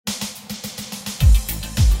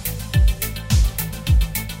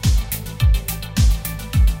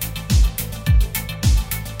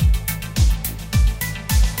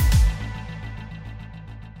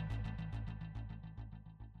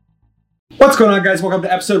What's going on, guys? Welcome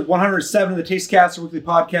to episode 107 of the Tastecast, a weekly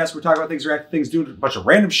podcast. We're talking about things, reacting to things, doing a bunch of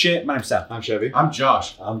random shit. My name's Seth. I'm Chevy. I'm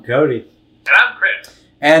Josh. I'm Cody. And I'm Chris.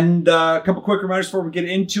 And a couple quick reminders before we get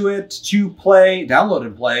into it. To play, download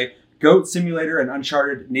and play Goat Simulator and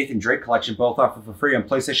Uncharted Nathan Drake Collection, both offered for free on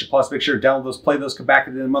PlayStation Plus. Make sure to download those, play those, come back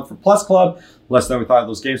at the end of the month for Plus Club. Let us know what we thought of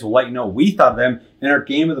those games. We'll let you know what we thought of them. And our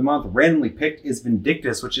game of the month, randomly picked, is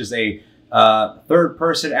Vindictus, which is a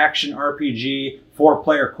third-person action RPG,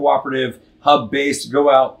 4-player cooperative, hub-based, go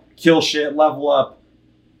out, kill shit, level up,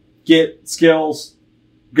 get skills,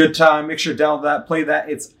 good time. Make sure to download that, play that.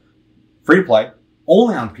 It's free to play,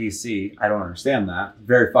 only on PC. I don't understand that.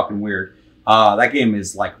 Very fucking weird. That game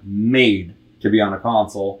is like made to be on a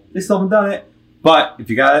console. They still haven't done it, but if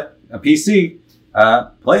you got a PC,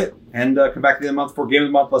 play it and come back to the end of the month for Game of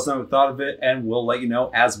the Month. Let us know what you thought of it, and we'll let you know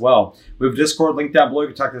as well. We have a Discord link down below. You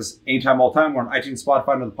can talk to us anytime, all the time. We're on iTunes,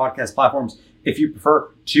 Spotify, and other podcast platforms if you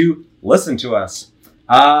prefer to listen to us.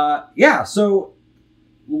 So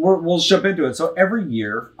we'll just jump into it. So every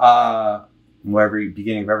year, every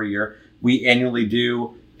beginning of every year, we annually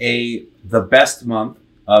do the best month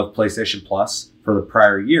of PlayStation Plus for the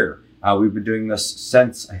prior year. We've been doing this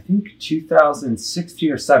since, I think,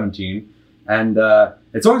 2016 or 17. And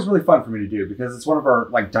it's always really fun for me to do because it's one of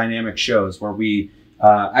our dynamic shows where we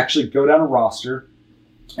actually go down a roster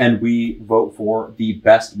and we vote for the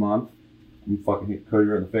best month. I'm fucking hit Cody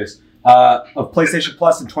right in the face. Of PlayStation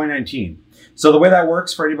Plus in 2019. So the way that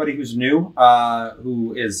works for anybody who's new,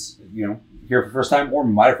 who is here for the first time or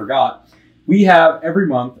might have forgot, we have every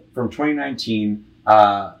month from 2019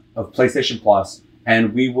 of PlayStation Plus,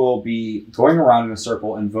 and we will be going around in a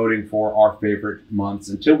circle and voting for our favorite months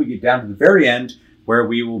until we get down to the very end, where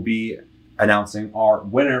we will be announcing our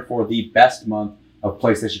winner for the best month of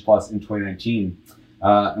PlayStation Plus in 2019.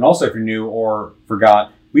 And also, if you're new or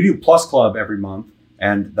forgot, we do Plus Club every month,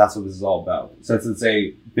 and that's what this is all about. Since it's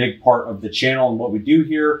a big part of the channel and what we do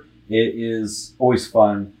here, it is always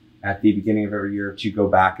fun at the beginning of every year to go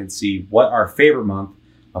back and see what our favorite month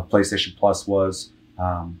of PlayStation Plus was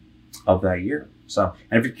of that year. So,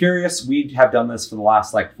 and if you're curious, we have done this for the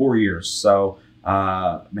last 4 years. So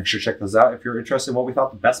make sure to check those out if you're interested in what we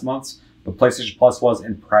thought the best months of PlayStation Plus was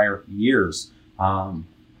in prior years. Anything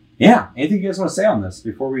you guys want to say on this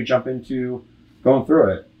before we jump into going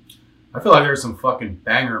through it? I feel like there's some fucking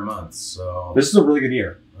banger months. So this is a really good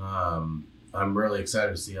year. I'm really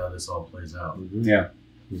excited to see how this all plays out. Mm-hmm. Yeah.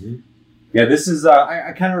 Mm-hmm. Yeah, this is,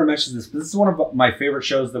 I kind of mentioned this, but this is one of my favorite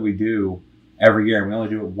shows that we do every year, and we only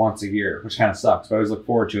do it once a year, which kind of sucks, but I always look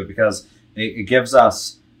forward to it because it gives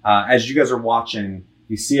us, as you guys are watching,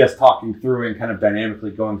 you see us talking through and kind of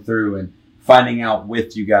dynamically going through and finding out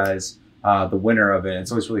with you guys the winner of it.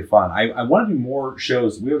 It's always really fun. I want to do more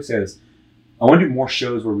shows. We always say this. I want to do more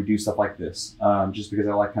shows where we do stuff like this, just because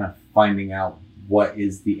I like kind of finding out what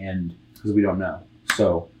is the end, because we don't know.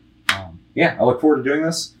 So, I look forward to doing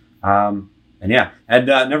this.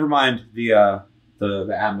 Never mind the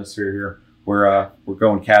atmosphere here. We're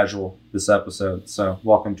going casual this episode, so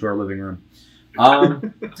welcome to our living room.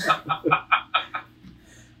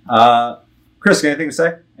 Chris, anything to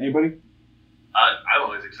say? Anybody? I'm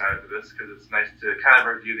always excited for this because it's nice to kind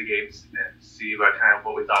of review the games and see what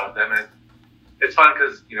we thought of them. And it's fun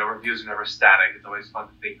because reviews are never static. It's always fun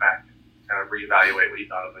to think back and kind of reevaluate what you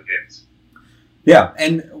thought of the games. Yeah,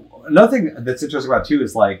 and another thing that's interesting about it too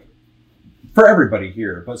is for everybody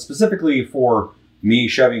here, but specifically for me,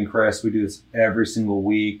 Chevy, and Chris, we do this every single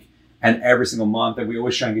week and every single month, and we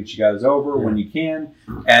always try and get you guys over when you can.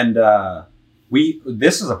 And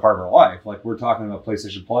this is a part of our life. We're talking about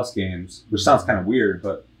PlayStation Plus games, which sounds kind of weird,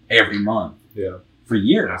 but every month, for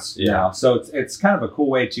years now. So it's kind of a cool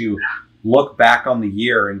way to look back on the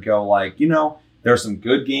year and go there's some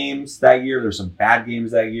good games that year, there's some bad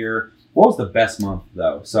games that year. What was the best month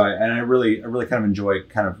though? So I really kind of enjoy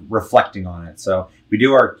kind of reflecting on it. So we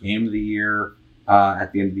do our game of the year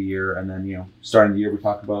at the end of the year, and then starting the year we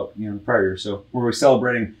talk about the prior year. So we're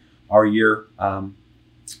celebrating our year in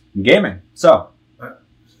gaming. So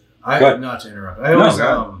not to interrupt. I always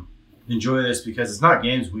enjoy this because it's not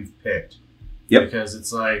games we've picked. Yep. Because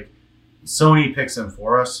it's Sony picks them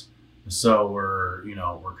for us, so we're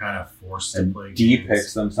kind of forced to play. D games.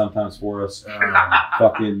 picks them sometimes for us.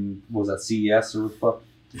 Fucking what was that, CES or fuck?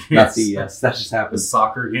 Not CES. That just happened. The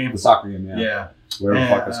soccer game. The soccer game. Yeah. Yeah. Whatever the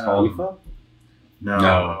fuck it's called. FIFA?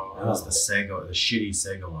 No. It was the Sega, the shitty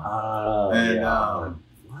Sega one. Yeah.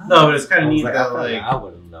 No, but it's kind of neat I that I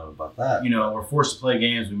wouldn't have known about that. we're forced to play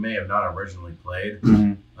games we may have not originally played.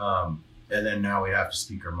 Mm-hmm. And then now we have to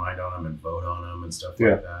speak our mind on them and vote on them and stuff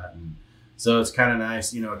like that. And so it's kind of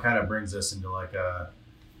nice, it kind of brings us into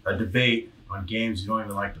a debate on games you don't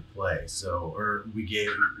even like to play. So, or we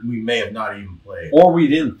may have not even played. Or we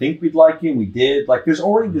didn't think we'd like it, and we did. Like, there's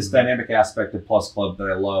already this dynamic aspect of Plus Club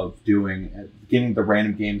that I love doing, getting the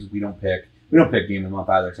random games we don't pick. We don't pick game of the month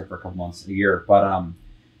either, except for a couple months a year.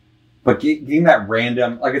 But getting that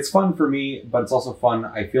random, like, it's fun for me, but it's also fun,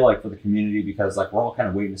 I feel like, for the community, because, like, we're all kind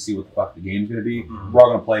of waiting to see what the fuck the game's going to be. Mm-hmm. We're all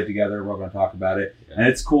going to play it together. We're all going to talk about it. Yeah. And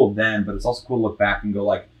it's cool then, but it's also cool to look back and go,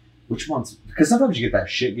 like, which ones? Because sometimes you get that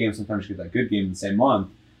shit game, sometimes you get that good game in the same month,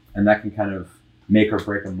 and that can kind of make or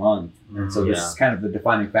break a month. And so this is kind of the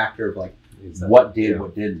defining factor of, like, what did,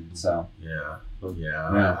 what didn't. So yeah.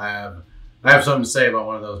 I have something to say about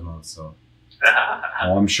one of those months. So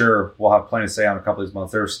well, I'm sure we'll have plenty to say on a couple of these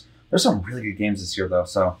months. There's some really good games this year, though.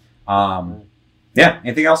 So yeah.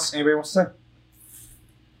 Anything else anybody wants to say?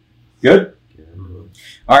 Good.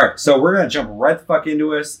 All right, so we're gonna jump right the fuck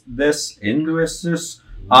into this.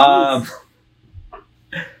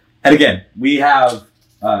 And again, we have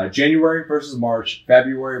January versus March,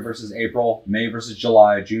 February versus April, May versus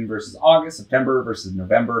July, June versus August, September versus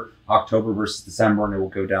November, October versus December, and it will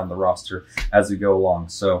go down the roster as we go along.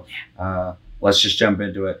 So let's just jump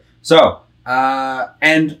into it. So,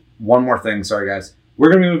 and one more thing, sorry guys.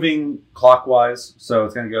 We're going to be moving clockwise. So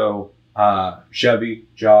it's going to go Chevy,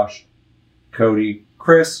 Josh, Cody,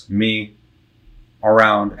 Chris, me,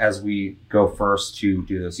 around as we go first to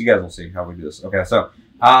do this. You guys will see how we do this. Okay, so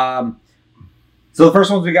the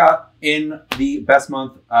first ones we got in the best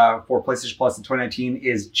month for PlayStation Plus in 2019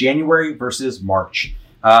 is January versus March.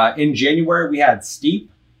 In January, we had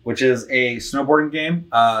Steep, which is a snowboarding game,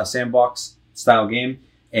 sandbox style game,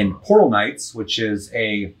 and Portal Knights, which is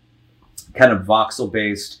a kind of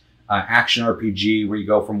voxel-based action RPG where you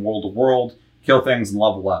go from world to world, kill things, and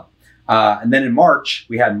level up. And then in March,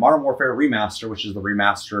 we had Modern Warfare Remaster, which is the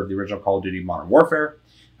remaster of the original Call of Duty Modern Warfare.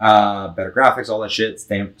 Better graphics, all that shit,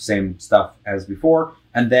 same stuff as before.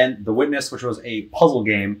 And then The Witness, which was a puzzle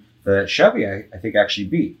game that Chevy, I think, actually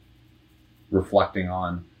beat. Reflecting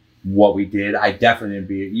on what we did, I definitely didn't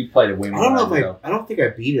beat it. You played it way more. I don't think I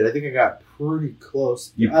beat it. I think I got pretty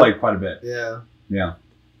close. You played quite a bit. Yeah. Yeah.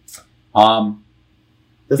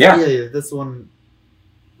 That's the one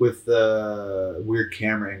with the weird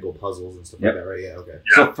camera angle puzzles and stuff like that, right? Yeah, okay.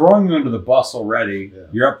 So throwing you under the bus already,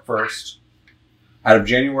 you're up first. Out of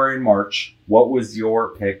January and March, what was your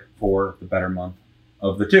pick for the better month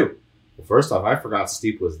of the two? Well, first off, I forgot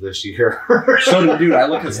Steep was this year. So did dude. I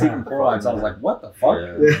looked at Steep and Portal Knights. I was like, what the fuck?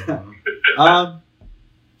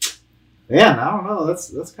 Man, I don't know.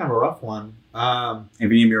 That's kind of a rough one. If you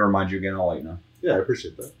need me to remind you again, I'll let you know. Yeah, I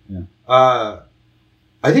appreciate that. Yeah.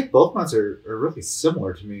 I think both months are really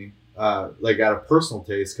similar to me, like out of personal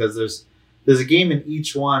taste, because there's a game in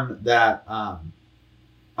each one that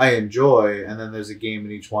I enjoy, and then there's a game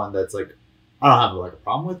in each one that's like I don't have like a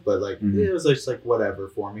problem with, but like it was just like whatever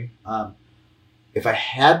for me. If I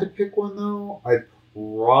had to pick one though, I'd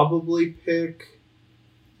probably pick.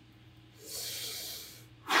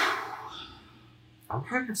 I'm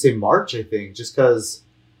probably gonna say March. I think just because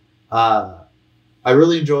I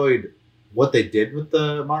really enjoyed what they did with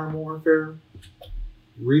the Modern Warfare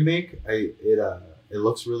remake. It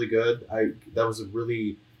looks really good. That was a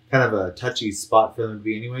really kind of a touchy spot for them to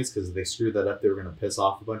be anyways, because if they screwed that up, they were going to piss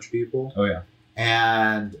off a bunch of people. Oh, yeah.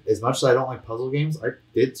 And as much as I don't like puzzle games, I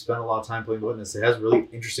did spend a lot of time playing Witness. It has really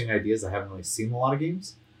interesting ideas I haven't really seen in a lot of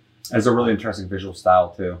games. It's a really interesting visual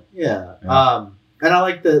style, too. Yeah. And I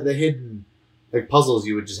like the hidden like puzzles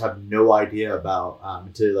you would just have no idea about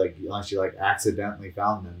until like unless you like accidentally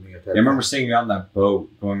found them. I remember seeing you on that boat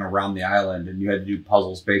going around the island, and you had to do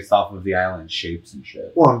puzzles based off of the island shapes and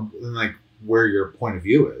shit. Well, and like where your point of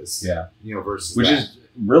view is. Yeah. Versus which is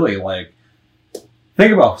really like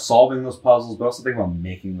think about solving those puzzles, but also think about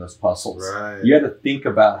making those puzzles. Right. You had to think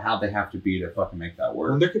about how they have to be to fucking make that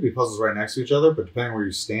work. Well, there could be puzzles right next to each other, but depending where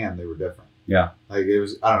you stand, they were different. Yeah. Like it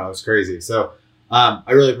was, I don't know, it was crazy. So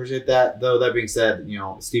I really appreciate that. Though that being said,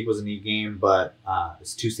 Steep was a neat game, but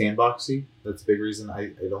it's too sandboxy. That's a big reason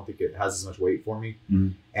I don't think it has as much weight for me. Mm-hmm.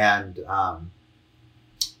 And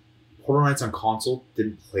Portal Knights on console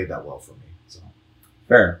didn't play that well for me. So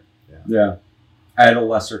fair. Yeah. I had a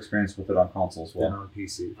lesser experience with it on console as well. Than on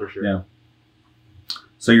PC, for sure. Yeah.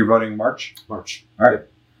 So you're voting March? March. All right.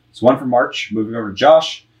 So one for March. Moving over to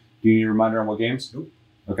Josh. Do you need a reminder on what games? Nope.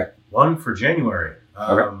 Okay. One for January.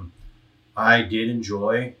 Okay. I did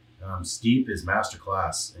enjoy Steep is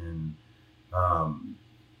Masterclass, and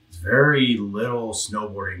very little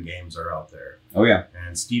snowboarding games are out there. Oh, yeah.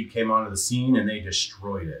 And Steep came onto the scene, and they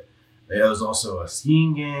destroyed it. There was also a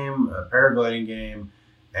skiing game, a paragliding game,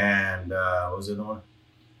 and what was the other one?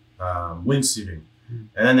 Windsuiting. And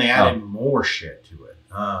then they added more shit to it.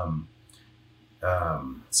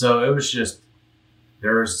 So it was just,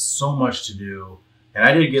 there was so much to do. And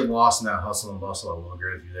I did get lost in that hustle and bustle. I will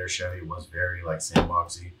agree with you there, Chevy. It was very like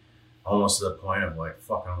sandboxy, almost to the point of like,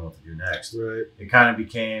 fuck, I don't know what to do next. Right. It kind of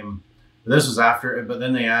became, this was after, but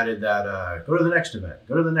then they added that, go to the next event,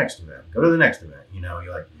 go to the next event, go to the next event. You know,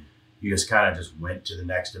 you just kind of just went to the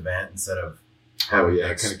next event instead of having to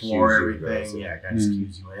explore everything. Yeah, it kind of just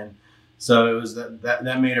cues you in. So it was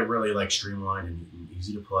that made it really like streamlined and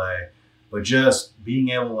easy to play. But just being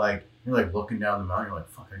able to like, you're like looking down the mountain, you're like,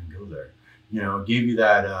 fuck, I can go there. You know, it gave you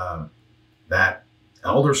that that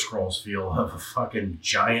Elder Scrolls feel of a fucking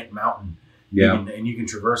giant mountain. Yeah. And you can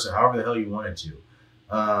traverse it however the hell you wanted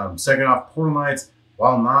to. Second off, Portal Knights,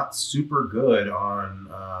 while not super good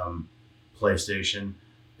on PlayStation,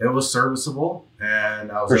 it was serviceable,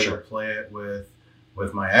 and I was able to play it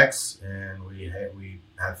with my ex, and we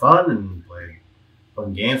had fun and played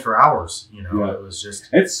fun games for hours. You know, it was just,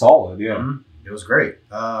 it's solid. Yeah, it was great.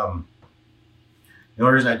 The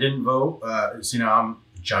only reason I didn't vote, you know, I'm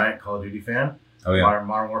a giant Call of Duty fan. Oh yeah,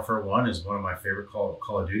 Modern Warfare 1 is one of my favorite Call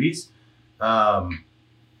of Duties, but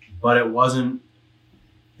it wasn't.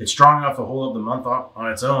 It's strong enough to hold up the month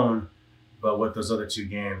on its own, but with those other two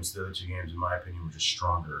games, the other two games, in my opinion, were just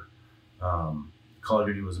stronger. Call of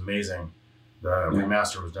Duty was amazing. The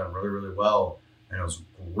remaster was done really, really well, and it was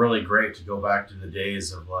really great to go back to the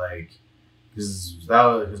days of like, because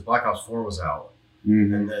Black Ops 4 was out,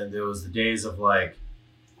 and then there was the days of like,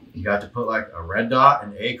 you got to put like a red dot,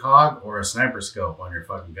 an ACOG, or a sniper scope on your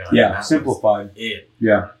fucking gun. Yeah, simplified.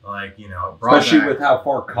 Yeah, like, you know, especially with how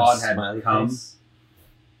far COD had come.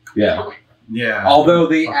 Yeah. Yeah. Although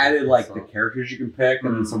they added like the characters you can pick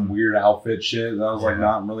and then some weird outfit shit that I was like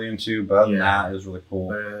not really into, but other than that, it was really cool.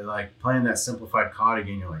 But like playing that simplified COD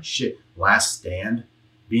again, you're like, shit, Last Stand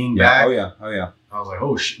being back. Oh yeah. I was like,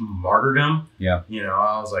 oh shit, Martyrdom. Yeah. You know,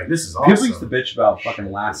 I was like, this is awesome. People used to bitch about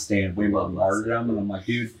fucking Last Stand way more than Martyrdom, and I'm like,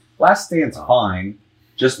 dude, Last Stand's fine.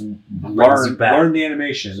 Just learn the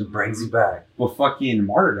animation. It brings you back. Well, fucking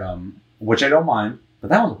Martyrdom, which I don't mind, but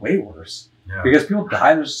that was way worse. Yeah. Because people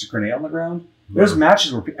died and there's just a grenade on the ground. There's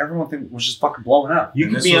matches where everyone was just fucking blowing up. You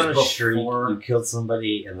could be on a street, you killed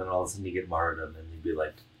somebody, and then all of a sudden you get martyrdom, and you'd be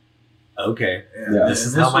like, okay, this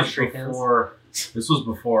is how my streak ends. This was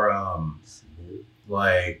before,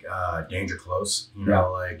 like, Danger Close, you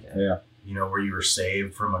know, like, you know, where you were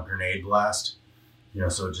saved from a grenade blast. You know,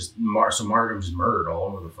 so just, Martyrdom just murdered all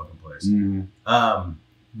over the fucking place.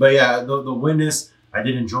 But yeah, the Witness, I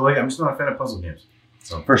did enjoy. I'm just not a fan of puzzle games.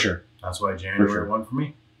 So for sure. That's why January won for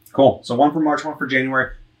me. Cool. So one for March, one for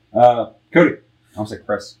January. Cody. I almost said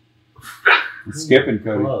Chris. Skipping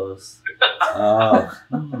Cody. Close.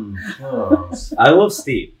 Close. I love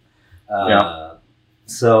Steep.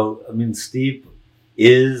 So I mean, Steep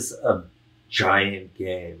is a giant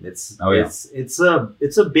game. It's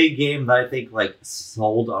a big game that I think like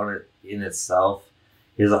sold on it in itself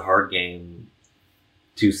is a hard game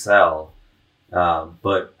to sell.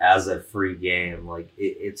 But as a free game, like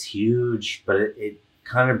it's huge, but it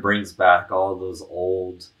kind of brings back all those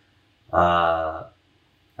old, I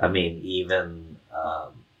mean, even, I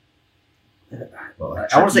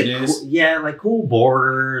want to say, like cool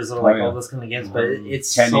borders or like all those kind of games, but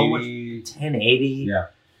it's 1080. So much 1080. Yeah.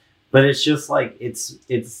 But it's just like,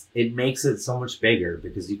 it makes it so much bigger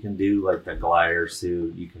because you can do like the glider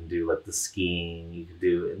suit, you can do like the skiing, you can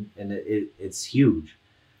do, and it's huge.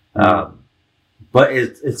 But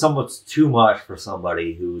it's almost too much for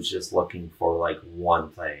somebody who's just looking for like one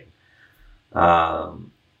thing.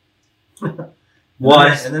 And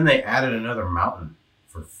then they added another mountain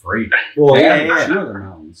for free. Well, they added two other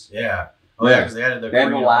mountains. Yeah. Oh yeah, because they added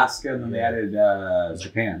Alaska and then they added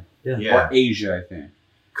Japan. Yeah. Or Asia, I think.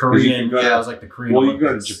 Korean. It was like the Korean. Well, you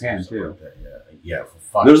go to Japan too. Yeah. For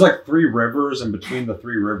fun. There's like 3 rivers, and between the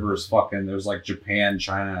 3 rivers, there's like Japan,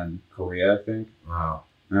 China, and Korea, I think. Wow.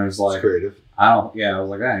 And I was like, it's creative. I was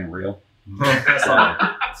like, that ain't real. That's not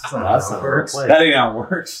how it works. That ain't how it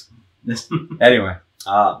works. Anyway.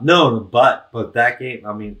 No, but that game,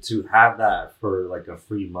 I mean, to have that for like a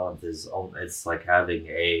free month it's like having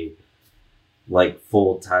a like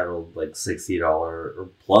full titled like $60 or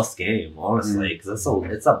plus game, honestly, because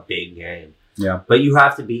it's a big game. Yeah. But you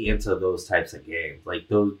have to be into those types of games, like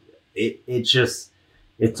those.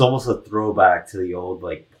 It's almost a throwback to the old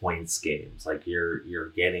like points games. Like you're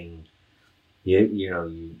getting,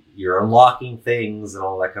 you're unlocking things and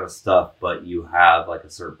all that kind of stuff, but you have like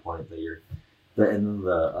a certain point that and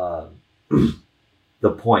then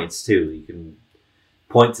the points too. You can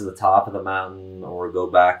point to the top of the mountain or go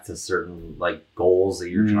back to certain like goals that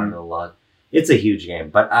you're trying to unlock. It's a huge game,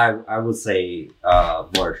 but I would say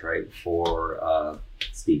March, right, for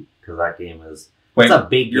Steep because that game is Wait, it's a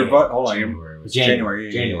big your game. vote. Hold on,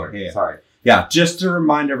 January. January. Yeah. Sorry. Yeah, just to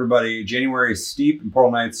remind everybody, January is Steep and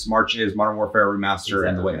Portal Knights. March is Modern Warfare Remaster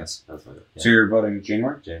and The Witness. That's what So you're voting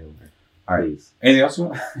January? January. All right. Please. Anything else you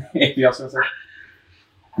want? Anything else you want to say?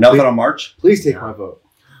 Nothing on March? Please take my vote.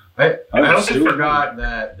 I also super. forgot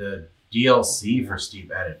that the DLC for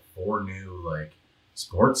Steep added 4 new like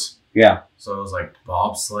sports. Yeah. So it was like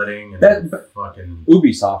bobsledding and That- fucking.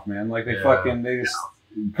 Ubisoft, man. Like, they Yeah. they just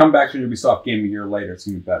come back to an Ubisoft game a year later. It's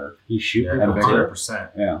going to be better. You shoot Yeah, and bigger. 100%.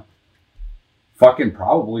 Yeah. Fucking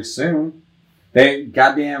probably soon. They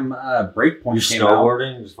goddamn You're Breakpoint came out.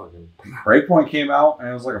 snowboarding, just fucking. Breakpoint came out and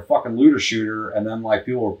it was like a fucking looter shooter, and then like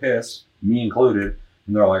people were pissed, me included,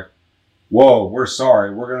 and they're like, "Whoa, we're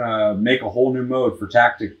sorry. We're gonna make a whole new mode for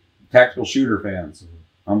tactical shooter fans."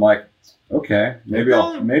 I'm like, "Okay, maybe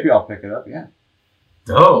I'll pick it up." Yeah,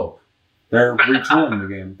 Dope. they're retooling the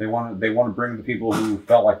game. They want to bring the people who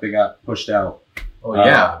felt like they got pushed out. Oh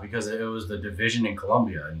yeah, because it was the division in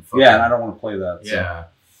Colombia and fucking, Yeah, and I don't want to play that. So. yeah,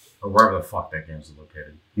 or wherever the fuck that game's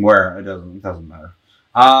located. Where it doesn't matter.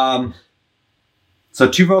 So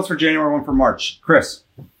 2 votes for January, 1 for March. Chris.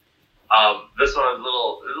 This one was a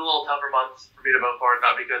little tougher month for me to vote for,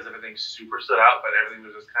 not because everything super stood out, but everything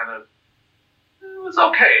was just kind of, it was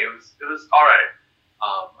okay. It was all right.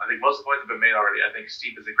 I think most of the points have been made already. I think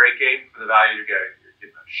Steep is a great game for the value you're getting. You're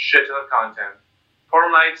getting a shit ton of content. Portal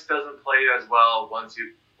Knights doesn't play as well once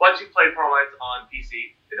you play Portal Knights on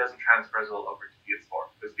PC. It doesn't transfer as well over to PS4.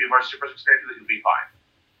 Because if you have super experience with it, you'll be fine.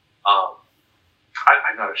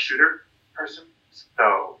 I'm not a shooter person,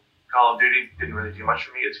 so Call of Duty didn't really do much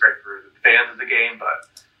for me. It's great for the fans of the game, but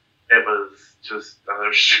it was just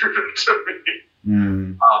another shooter to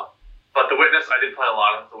me. But The Witness, I did play a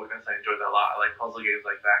lot of The Witness. I enjoyed that a lot. I like puzzle games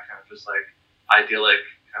like that, kind of just like idyllic,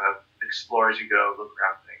 kind of explore as you go, look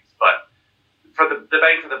around things. But for the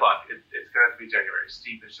bang for the buck, it's going to have to be January.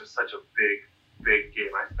 Steep is just such a big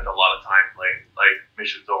game. I spend a lot of time playing like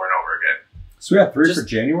missions over and over again. So we got 3 for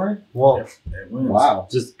January? Well, It wins. Wow.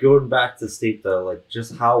 just going back to Steep though, like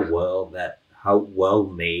just how well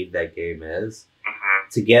made that game is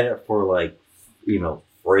to get it for like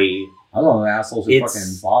free. I don't know the assholes who It's-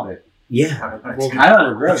 fucking bought it. Yeah, well, I don't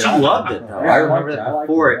regret it. you loved it though. Yeah, I remember liked it. that I liked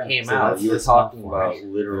before it, it came So out. that's You were just not talking for about me.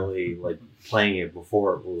 literally like playing it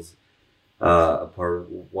before it was a part of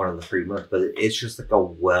one of the free months, but it's just like a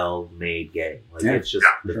well-made game. Like Yeah. it's just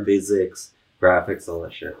the sure. physics, graphics, all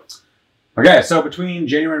that shit. Okay, so between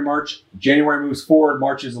January and March, January moves forward,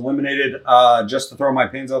 March is eliminated. Just to throw my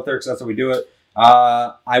pins out there, because that's how we do it.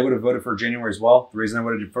 I would have voted for January as well. The reason I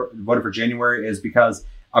would have voted for January is because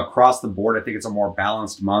across the board, I think it's a more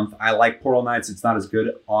balanced month. I like Portal Knights. It's not as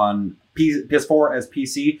good on PS4 as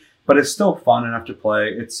PC, but it's still fun enough to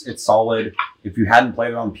play. It's solid. If you hadn't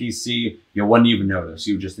played it on PC, you wouldn't even notice.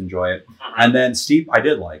 You would just enjoy it. And then Steep, I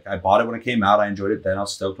did like. I bought it when it came out. I enjoyed it then. I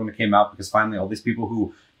was stoked when it came out because finally all these people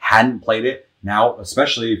who hadn't played it, now,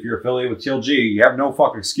 especially if you're affiliated with TLG, you have no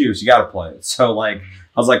fucking excuse. You got to play it. So, like,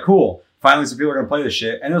 I was like, cool. Finally, some people are going to play this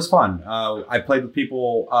shit. And it was fun. I played with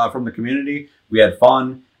people from the community. We had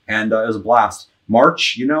fun. And it was a blast.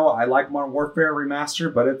 March, I like Modern Warfare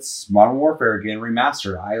Remastered, but it's Modern Warfare again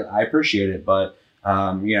remastered. I appreciate it. But,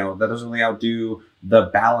 that doesn't really outdo the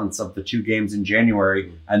balance of the 2 games in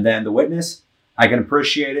January. And then The Witness, I can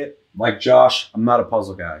appreciate it. Like Josh, I'm not a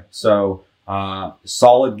puzzle guy. So,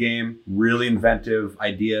 solid game, really inventive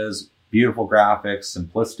ideas, beautiful graphics,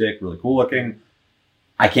 simplistic, really cool looking.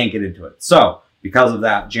 I can't get into it. So, because of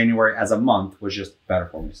that, January as a month was just better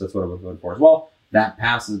for me. So that's what I would vote for as well. That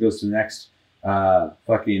passes, goes to the next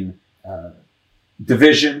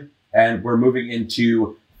division, and we're moving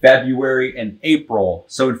into February and April.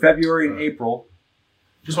 So in February and April,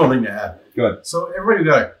 Just one thing to add. good. So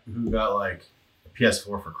everybody who got like a PS4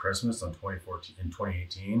 for Christmas on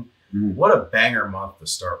 2018, what a banger month to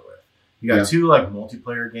start with. You got 2 like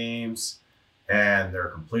multiplayer games, and they're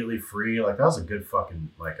completely free. Like that was a good fucking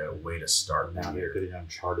like a way to start Now the they're year. getting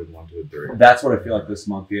Uncharted 1, 2, and 3. That's what I feel like this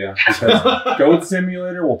month, yeah. Because Goat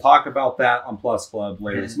Simulator, we'll talk about that on Plus Club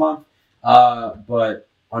later this month. But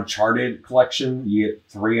Uncharted collection, you get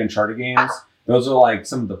 3 Uncharted games. Those are like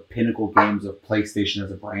some of the pinnacle games of PlayStation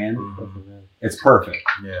as a brand. It's perfect.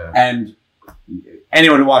 Yeah. And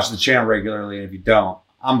anyone who watches the channel regularly, and if you don't,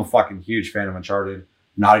 I'm a fucking huge fan of Uncharted,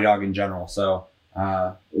 Naughty Dog in general. So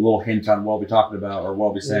a little hint on what we'll be talking about or what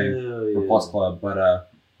we'll be saying for Plus Club. But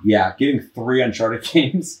getting 3 Uncharted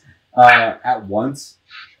games at once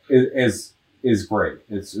is great.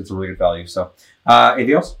 It's a really good value. So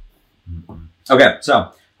anything else? Okay,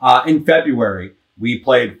 so in February, we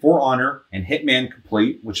played For Honor and Hitman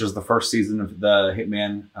Complete, which was the first season of the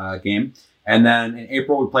Hitman game. And then in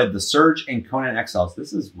April, we played The Surge and Conan Exiles.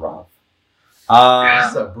 This is rough.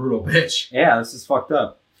 That's a brutal bitch. Yeah, this is fucked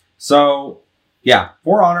up. So, yeah,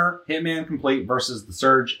 For Honor, Hitman Complete versus The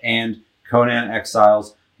Surge and Conan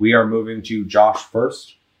Exiles. We are moving to Josh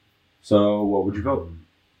first. So, what would you vote?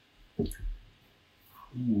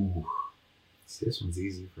 Ooh. See, this one's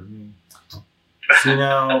easy for me. See,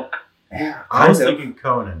 now, Yeah, I was thinking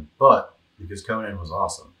Conan, but because Conan was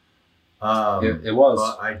awesome. It was.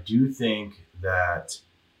 But I do think that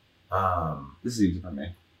This is easy for me.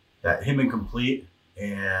 that Hitman Complete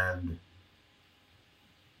and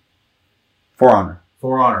For Honor.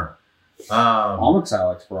 For Honor. Almexile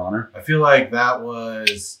likes For Honor. I feel like that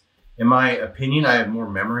was, in my opinion, I have more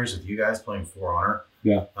memories with you guys playing For Honor.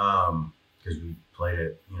 Yeah. Because we played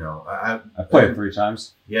it, you know. I played it 3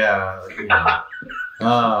 times. Yeah. You know,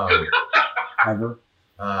 Ever.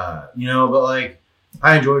 you know, but like,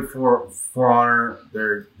 I enjoyed For Honor.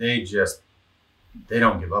 They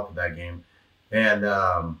don't give up with that game, and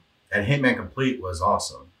Hitman Complete was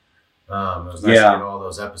awesome. It was nice to get all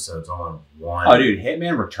those episodes all in one. Oh, dude,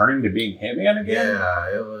 Hitman returning to being Hitman again?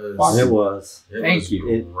 Yeah, it was. Fuck. It was. Thank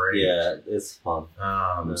you. Great. Yeah, it's fun.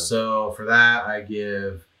 Yeah. So for that, I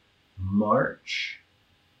give March.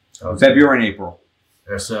 February and April.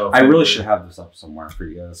 So I really should have this up somewhere for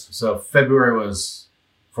you guys. So February was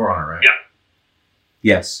For Honor, right? Yeah.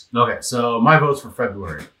 Yes. Okay, so my vote's for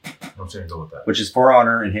February. I'm just gonna go with that. Which is For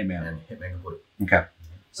Honor and Hitman. And Hitman Complete. Okay.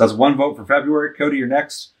 So that's 1 vote for February. Cody, you're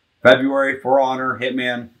next. February, For Honor,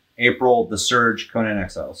 Hitman. April, The Surge, Conan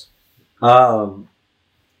Exiles. The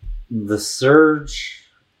Surge,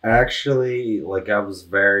 actually, like, I was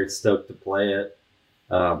very stoked to play it.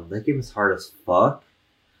 That game is hard as fuck.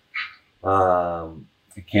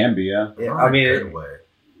 It can be, yeah. Yeah, Not I in mean, a good way.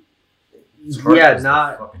 It's hard yeah, as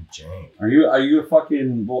not. fucking jank. Are you a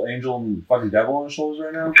fucking little angel and fucking devil on his shoulders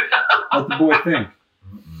right now? What the boy think?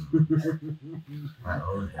 I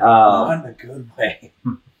own it. Not in a good way.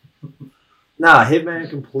 Nah, Hitman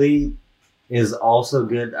Complete is also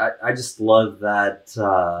good. I just love that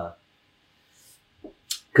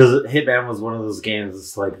because Hitman was one of those games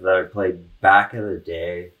it's like that I played back in the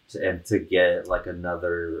day, and to get like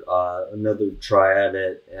another try at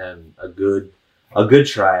it and a good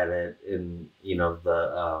try at it in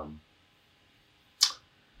the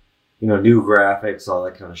new graphics, all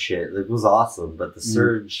that kind of shit. It was awesome, but the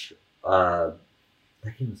Surge, that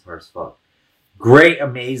game was hard as fuck. Great,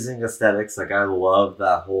 amazing aesthetics. Like, I love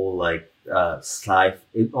that whole like sci.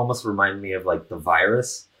 It almost reminded me of like The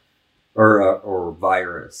Virus, or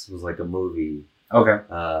Virus. It was like a movie. Okay.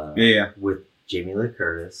 Yeah. With Jamie Lee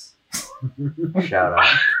Curtis. Shout out.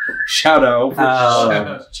 Shout out. Shout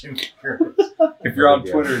out to Jimmy Curtis. If you're on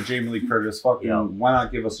Twitter, Jamie Lee Curtis, fucking, why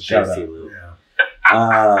not give us a shout out?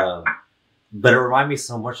 Yeah. But it reminded me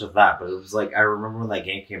so much of that. But it was like, I remember when that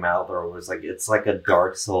game came out, there was like, it's like a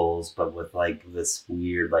Dark Souls, but with like this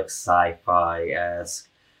weird like sci-fi-esque.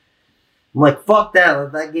 I'm like, fuck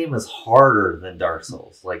that. That game is harder than Dark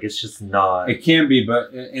Souls. Like, it's just not. It can be,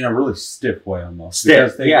 but in a really stiff way almost.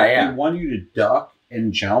 Stiff, Because they want you to duck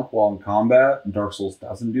and jump while in combat. And Dark Souls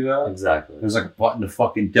doesn't do that. Exactly. There's like a button to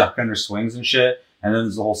fucking duck under swings and shit. And then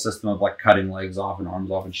there's a whole system of like cutting legs off and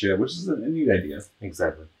arms off and shit, which is a neat idea.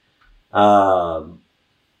 Exactly. But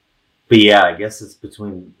yeah, I guess it's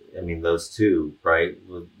between, those two, right?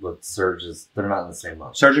 With Surges, they're not in the same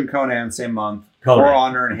month. Surge and Conan, same month. Conan. For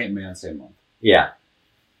Honor and Hitman, same month. Yeah.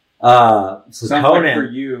 So Sounds Conan. like for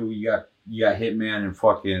you got Hitman and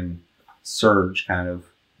fucking Surge kind of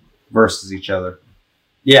versus each other.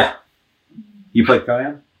 Yeah. You played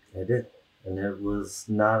Conan? I did. And it was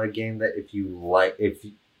not a game that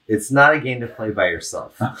it's not a game to play by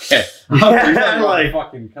yourself. Okay. Like,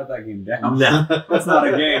 fucking cut that game down. No. That's not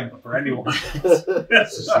a game for anyone.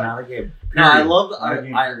 It's just not a game. No, I love.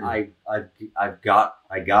 I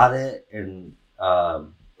got it, and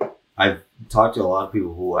I've talked to a lot of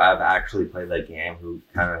people who have actually played that game, who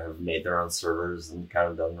kind of have made their own servers and kind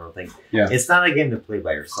of done their own thing. Yeah, it's not a game to play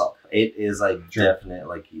by yourself. It is like definite,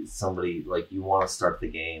 like somebody like you want to start the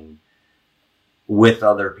game with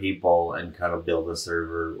other people and kind of build a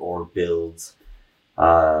server or build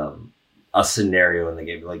a scenario in the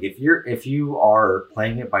game. Like if you are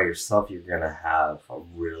playing it by yourself, you're gonna have a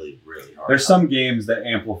really, really hard There's time. some games that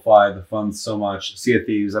amplify the fun so much. Sea of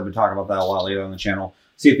Thieves, I've been talking about that a lot lately on the channel.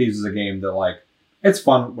 Sea of Thieves is a game that like it's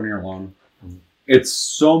fun when you're alone. Mm-hmm. It's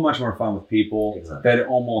so much more fun with people that it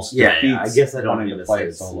almost defeats I guess I don't wanting mean to to play say it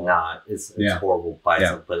it's solo. not. It's horrible by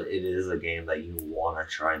itself, but it is a game that you want to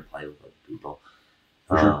try and play with other people.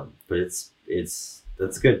 For sure. But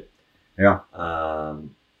that's good. Yeah.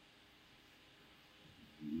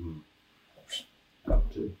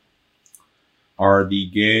 are the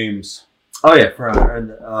games? Oh yeah, For Honor. And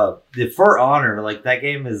the For Honor, like that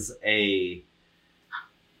game is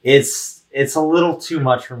it's a little too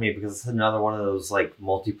much for me because it's another one of those like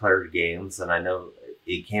multiplayer games, and I know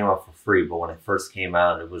it came out for free, but when it first came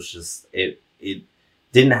out, it was just it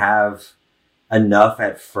didn't have enough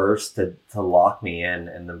at first to lock me in,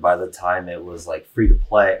 and then by the time it was like free to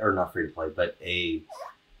play, or not free to play, but a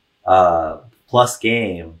plus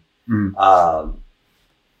game,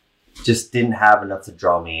 just didn't have enough to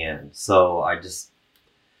draw me in. So I just,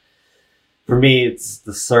 for me, it's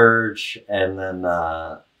the Surge, and then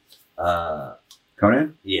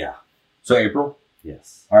Conan? yeah, So April?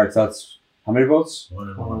 yes. All right, so that's how many votes?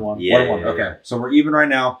 1-1. Yeah, 1-1. yeah, Okay, so we're even right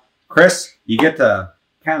now. Chris, you get to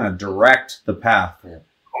kind of direct the path. All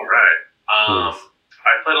right. Please.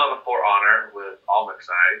 I played on the For Honor with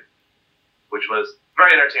Almexide, which was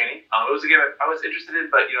very entertaining. It was a game I was interested in,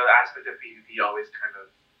 but the aspect of PvP always kind of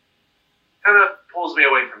pulls me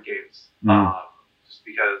away from games. Just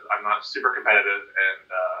because I'm not super competitive and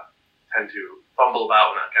tend to fumble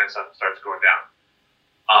about when that kind of stuff starts going down.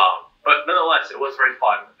 But nonetheless, it was very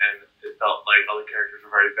fun, and it felt like all the characters were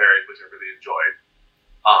very varied, which I really enjoyed.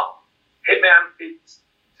 Hitman, it's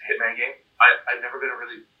a Hitman game. I've never been a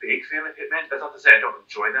really big fan of Hitman. That's not to say I don't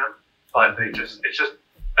enjoy them, but it's just it's just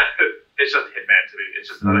Hitman to me. It's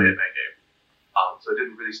just another Hitman game. So it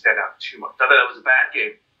didn't really stand out too much. Not that it was a bad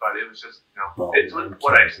game, but it was just it's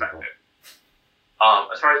what I expected.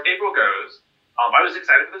 As far as April goes, I was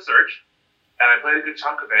excited for the Surge, and I played a good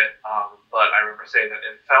chunk of it. But I remember saying that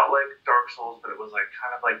it felt like Dark Souls, but it was like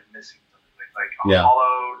kind of like missing something, like a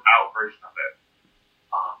hollowed out version of it.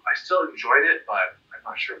 I still enjoyed it, but I'm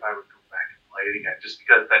not sure if I would go back and play it again, just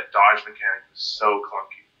because that dodge mechanic was so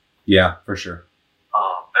clunky. Yeah, for sure.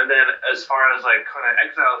 And then as far as like Conan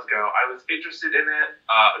Exiles go, I was interested in it.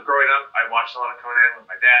 Growing up, I watched a lot of Conan with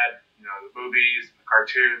my dad, the movies, the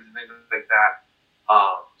cartoons, and things like that.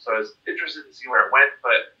 So I was interested to see where it went,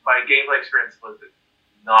 but my gameplay experience was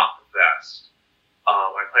not the best. I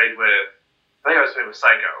think I was playing with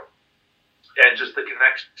Psycho, and just the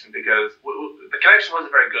connection, because the connection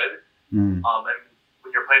wasn't very good. And when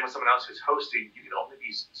you're playing with someone else who's hosting, you can only be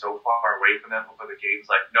so far away from them before the game's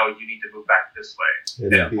like, no, you need to move back this way.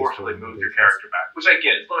 And forcibly move your character back, which I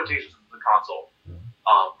get. It's limitations of the console.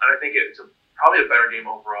 And I think it's probably a better game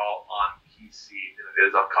overall on PC than it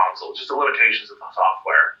is on console, just the limitations of the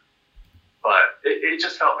software. But it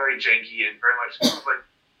just felt very janky and very much like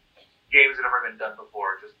games that have never been done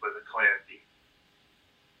before, just with a Conan theme.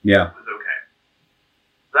 Yeah. It was okay.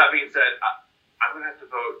 That being said, I'm going to have to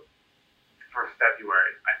vote for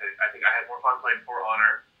February. I think I had more fun playing For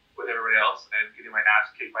Honor with everybody else and getting my ass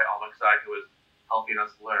kicked by Almexide, who was helping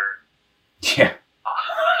us learn. Yeah.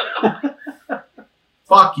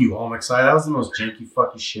 Fuck you, Almexide. That was the most janky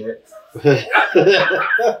fucking shit.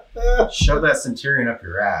 Shove that Centurion up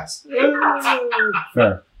your ass.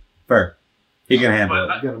 Fair. He can handle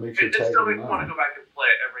it. You gotta make sure It still makes me want to go back and play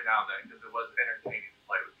it every now and then because it was entertaining to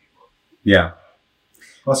play with people. Yeah.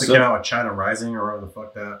 Plus, it came out with China Rising or whatever the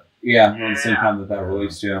fuck that. Yeah, around the same time that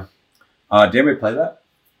released, yeah. Did anybody play that?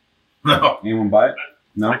 No. Anyone buy it?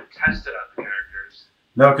 No? I tested out the characters.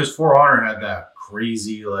 No, because For Honor had that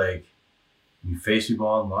crazy, like, you face people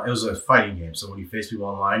online. It was a fighting game, so when you face people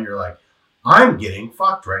online, you're like, I'm getting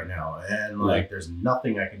fucked right now. And, like, there's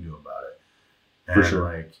nothing I can do about it. And, For sure.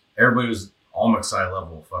 like, everybody was Almexide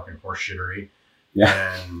level fucking horseshittery.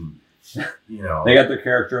 Yeah. And, They got their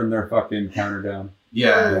character and their fucking counter down.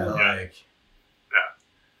 Yeah.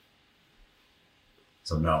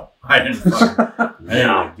 So, no. I didn't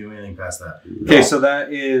really do anything past that. Okay, so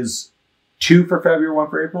that is 2 for February, 1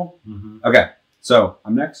 for April? Mm-hmm. Okay, so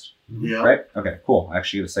I'm next. Yeah. Right? Okay, cool. I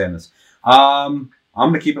actually get to say in this. I'm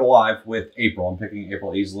going to keep it alive with April. I'm picking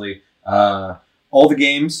April easily. All the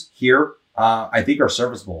games here, I think, are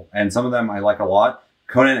serviceable, and some of them I like a lot.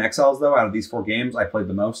 Conan Exiles, though, out of these 4 games, I played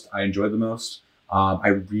the most. I enjoyed the most. I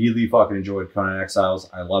really fucking enjoyed Conan Exiles.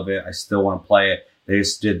 I love it. I still want to play it. They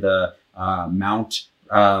just did the Mount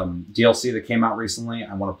DLC that came out recently.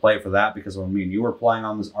 I want to play it for that because when me and you were playing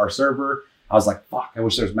on our server, I was like, fuck, I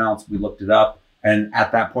wish there's mounts. We looked it up. And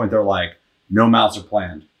at that point, they're like, no mounts are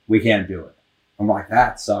planned. We can't do it. I'm like,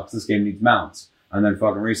 that sucks. This game needs mounts. And then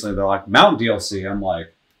fucking recently, they're like, mount DLC. I'm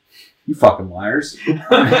like, you fucking liars.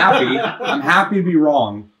 I'm happy. I'm happy to be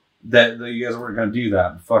wrong that you guys weren't going to do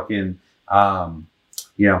that. Fucking,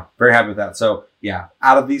 very happy with that. So, yeah,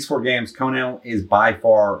 out of these 4 games, Conan is by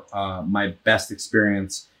far my best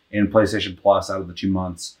experience in PlayStation Plus out of the 2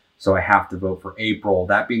 months. So I have to vote for April.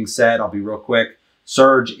 That being said, I'll be real quick.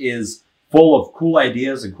 Surge is full of cool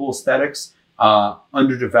ideas and cool aesthetics.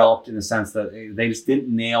 underdeveloped in the sense that they just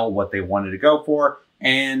didn't nail what they wanted to go for.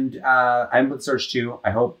 And I haven't put Surge 2.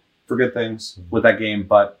 I hope for good things with that game,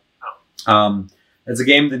 but it's a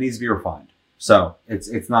game that needs to be refined. So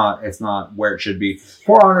it's not where it should be.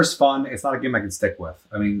 For Honor's fun. It's not a game I can stick with.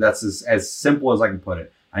 I mean, that's as simple as I can put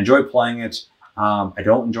it. I enjoy playing it. I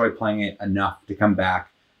don't enjoy playing it enough to come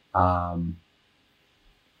back.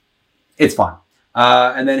 It's fun.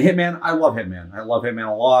 And then Hitman. I love Hitman. I love Hitman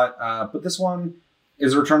a lot. But this one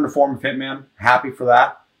is a return to form of Hitman. Happy for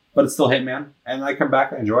that. But it's still Hitman. And I come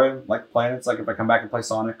back and enjoy it. Like playing it. It's like if I come back and play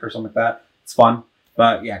Sonic or something like that. It's fun.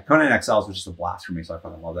 But yeah, Conan Exiles was just a blast for me. So I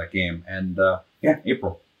fucking love that game. And yeah,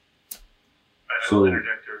 April. I will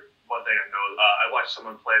interject here. One thing I know. I watched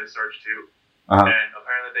someone play the Surge 2. And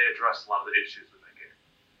apparently they addressed a lot of the issues with that game.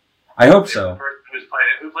 I hope so. The person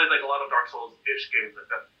who played like a lot of Dark Souls-ish games, like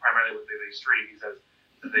that's primarily what they stream. He says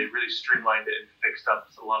that they really streamlined it and fixed up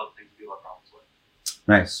a lot of things people have problems with.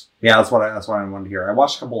 Nice. Yeah, that's what I wanted to hear. I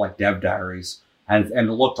watched a couple like dev diaries, and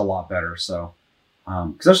it looked a lot better. So,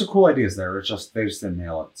 because there's some cool ideas there. It's just they just didn't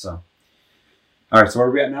nail it. So, all right. So where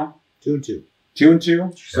are we at now? 2-2.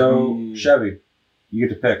 2-2. So Chevy, you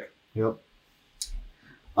get to pick. Yep.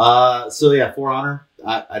 So yeah, For Honor,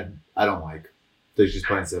 I don't like. It's just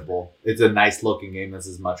plain and simple. It's a nice looking game. That's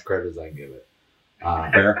as much credit as I can give it.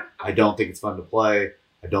 Fair. I don't think it's fun to play.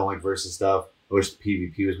 I don't like versus stuff. I wish the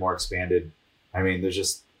PvP was more expanded. I mean, there's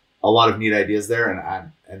just a lot of neat ideas there,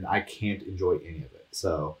 and I can't enjoy any of it.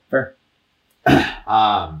 So fair.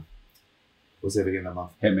 What's the other game that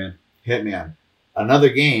month? Hitman. Another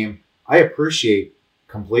game I appreciate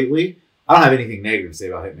completely. I don't have anything negative to say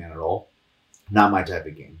about Hitman at all. Not my type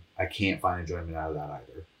of game. I can't find enjoyment out of that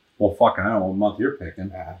either. Well, fucking, I don't know what month you're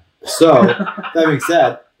picking. So, that being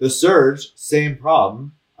said, the Surge, same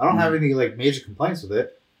problem. I don't have any like major complaints with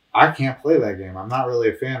it. I can't play that game. I'm not really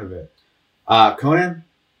a fan of it. Conan,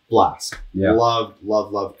 blast. Yeah.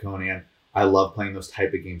 Loved Conan. I love playing those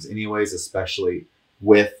type of games anyways, especially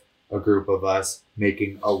with a group of us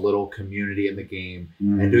making a little community in the game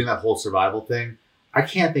and doing that whole survival thing. I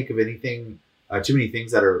can't think of anything, too many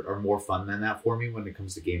things that are more fun than that for me when it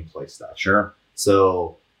comes to gameplay stuff. Sure.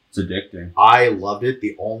 So it's addicting. I loved it.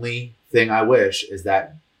 The only thing I wish is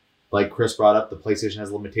that, like Chris brought up, the PlayStation has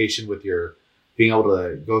a limitation with your being able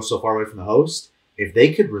to go so far away from the host. If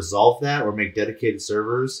they could resolve that or make dedicated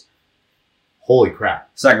servers, holy crap.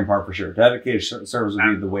 Second part for sure. Dedicated servers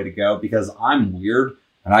would be the way to go because I'm weird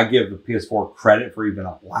and I give the PS4 credit for even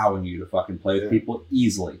allowing you to fucking play with people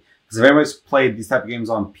easily. Because if anybody's played these type of games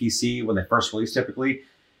on PC when they first release, typically,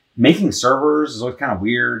 making servers is always kind of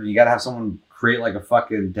weird. You got to have someone create like a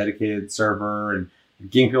fucking dedicated server and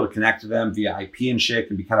getting people to connect to them via IP and shit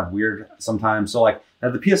can be kind of weird sometimes. So like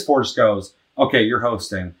now the PS4 just goes, okay, you're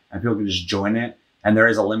hosting and people can just join it. And there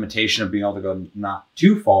is a limitation of being able to go not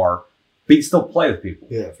too far, but you still play with people.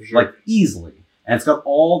 Yeah, for sure. Like easily. And it's got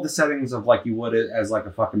all the settings of like you would it as like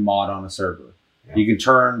a fucking mod on a server. Yeah. You can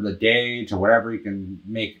turn the day to whatever. You can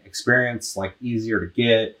make experience like easier to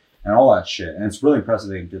get and all that shit. And it's really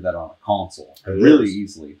impressive they did that on a console. Really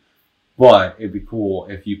easily. But it'd be cool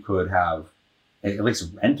if you could have at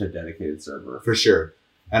least rent a dedicated server. For sure.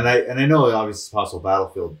 And I know obviously it's possible.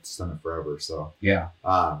 Battlefield's done it forever, so yeah.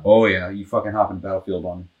 Oh yeah, you fucking hop in Battlefield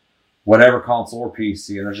on whatever console or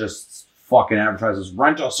PC, and there's just fucking advertisers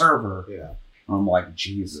rent a server. Yeah. I'm like,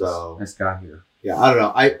 Jesus, this guy here. Yeah, I don't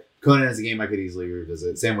know. Conan is a game I could easily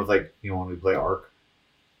revisit. Same with like when we play Ark.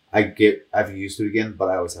 I've used to it again, but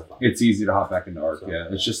I always have fun. It's easy to hop back into Ark. So, yeah,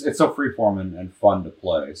 it's so freeform and fun to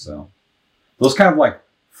play. So those kind of like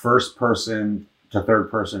first person to third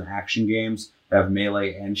person action games that have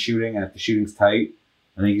melee and shooting, and if the shooting's tight,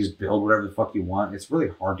 and then you just build whatever the fuck you want. It's really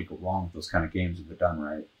hard to go wrong with those kind of games if they're done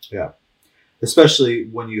right. Yeah, especially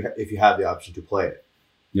if you have the option to play it.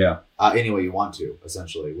 Yeah, any way you want to,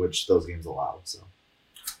 essentially, which those games allow. So,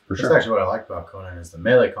 for sure. That's actually what I like about Conan is the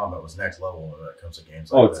melee combat was next level when it comes to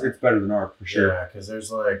games like that. It's better than Ark for sure. Yeah, because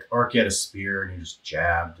there's like Ark, you had a spear and you just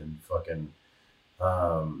jabbed and fucking.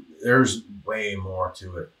 There's way more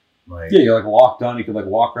to it. Like, yeah, you're like locked on. You could like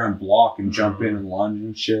walk around, block, and jump in and lunge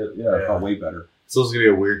and shit. Yeah, it felt way better. It's also gonna be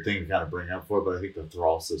a weird thing to kind of bring up for, but I think the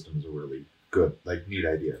thrall system is a really good, like, neat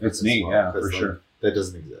idea. It's neat, yeah, for sure. That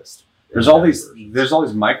doesn't exist. There's all these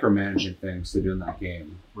micromanaging things to do in that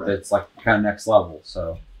game. Right. That's like kind of next level.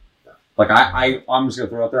 So, like I'm just gonna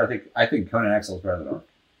throw it out there. I think Conan Exiles is better than Ark.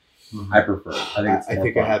 Mm-hmm. I prefer. I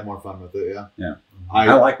think I had more fun with it. Yeah. Yeah.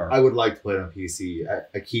 I like Ark. I would like to play it on PC.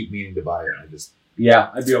 I keep meaning to buy it.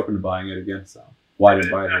 Yeah, I'd be open to buying it again. So why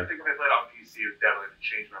didn't buy it? I think if I played on PC, it would definitely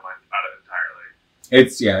change my mind about it entirely.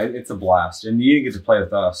 It's a blast, and you didn't get to play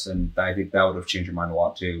with us, and I think that would have changed your mind a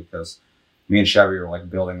lot too. Because me and Chevy are like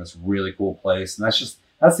building this really cool place, and that's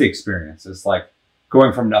the experience. It's like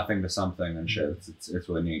going from nothing to something and shit. It's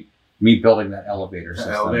really neat. Me building that elevator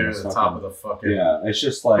system. Elevator to the top of the fucking. Yeah, it's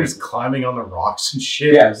just like He's climbing on the rocks and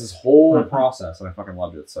shit. yeah, it's this whole process, and I fucking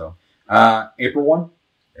loved it. So, April 1.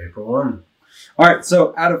 April 1. All right,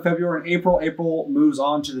 so out of February and April moves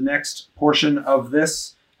on to the next portion of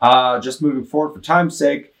this. Just moving forward for time's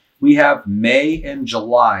sake, we have May and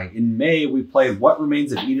July. In May, we played What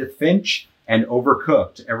Remains of Edith Finch and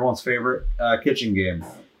Overcooked, everyone's favorite kitchen game.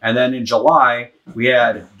 And then in July, we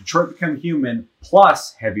had Detroit Become Human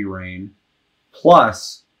plus Heavy Rain,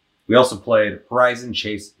 plus we also played Horizon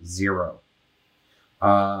Chase Zero.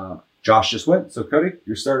 Josh just went, so Cody,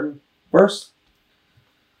 you're starting first.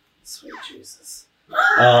 Sweet Jesus. What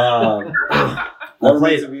I Remains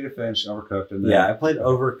played. of Edith Finch, Overcooked, and then Yeah, I played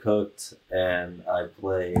Overcooked and I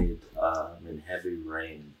played in Heavy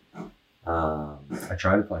Rain. I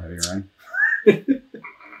tried to play Heavy Rain.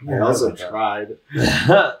 I also tried.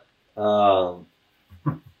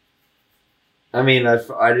 I mean, I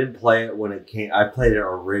didn't play it when it came. I played it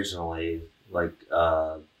originally. Like,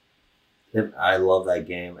 I love that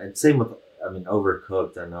game. And same with,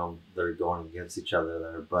 Overcooked. I know they're going against each other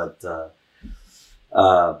there, but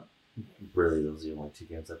really, those are the only two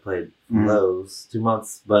games I played from those 2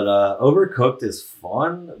 months. But Overcooked is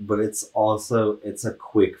fun, but it's a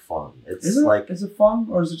quick fun. Is it fun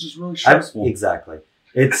or is it just really stressful? Exactly.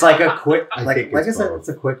 It's like a quick, I like think I it's said, both. it's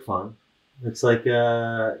a quick fun. It's like,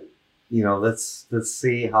 let's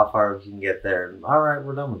see how far we can get there. All right,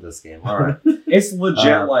 we're done with this game. All right. It's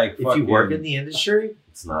legit like if you work in the industry,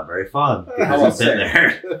 it's not very fun I because was you've been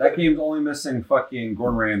there. that game's only missing fucking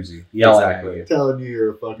Gordon Ramsay yelling Exactly. at you Telling you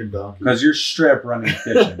you're a fucking donkey. because you're straight up running the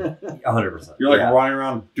kitchen. 100%. You're like Yeah. running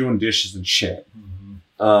around doing dishes and shit.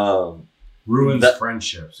 Ruins That-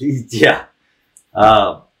 friendships. Yeah.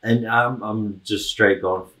 And I'm just straight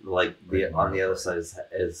going on the other side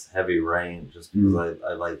is Heavy Rain just because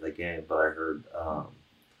I like the game, but I heard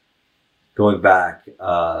going back,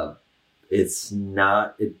 it's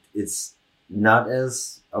not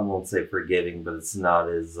as, I won't say forgiving, but it's not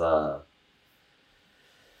as the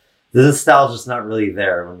nostalgia's not really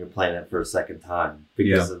there when you're playing it for a second time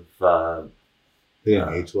because of They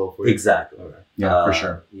didn't age well for you. exactly. Okay. Yeah, for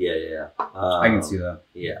sure. Yeah. I can see that.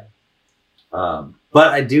 Yeah. But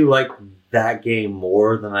I do like that game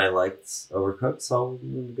more than I liked Overcooked, so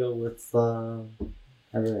I'm going to go with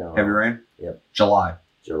Heavy Rain? Yep. July.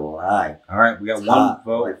 July. All right, we got It's one hot,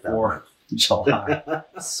 vote like that for July.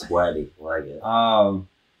 Sweaty, like it. All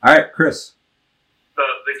right, Chris. The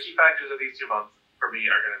key factors of these 2 months for me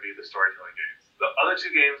are going to be the storytelling games. The other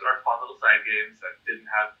two games are fun little side games that didn't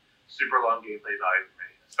have super long gameplay value for me,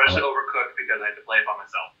 especially Overcooked because I had to play it by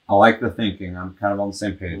myself. I like the thinking. I'm kind of on the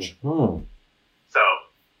same page. Mhm. So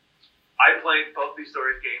I played both these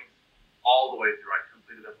stories games all the way through. I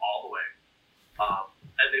completed them all the way.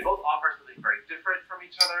 And they both offer something very different from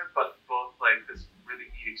each other, but both like this really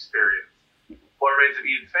neat experience. What Remains of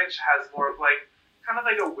Edith Finch has more of like kind of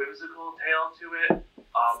like a whimsical tale to it,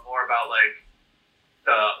 more about like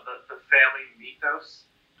the family mythos.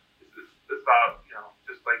 It's about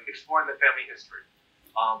just like exploring the family history,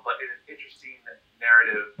 but in an interesting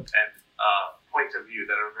narrative and points of view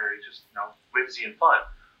that are very just whimsy and fun.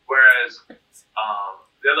 Whereas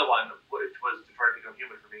the other one, which was Detroit Become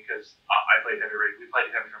Human for me, because I played Heavy Rain. We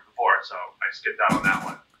played Heavy Rain before, so I skipped out on that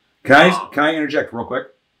one. Can I interject real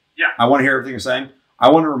quick? Yeah. I want to hear everything you're saying. I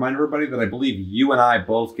want to remind everybody that I believe you and I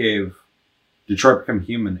both gave Detroit Become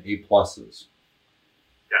Human A+. Yes.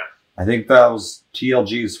 I think that was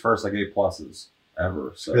TLG's first like A+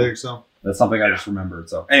 ever. So I think so. that's something I just remembered.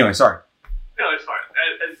 So anyway, sorry. No, it's fine.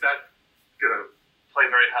 And that's going to play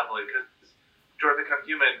very heavily because Detroit Become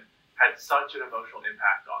Human had such an emotional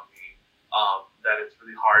impact on me that it's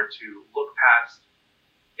really hard to look past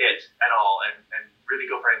it at all and really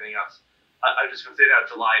go for anything else. I'm just going to say that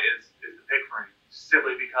July is the pick for me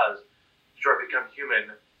simply because Detroit Become Human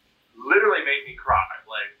literally made me cry.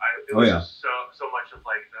 Like it was just so much of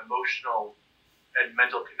like an emotional and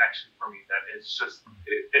mental connection for me that it's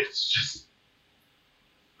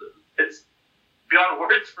beyond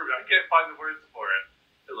words for me. I can't find the words for it.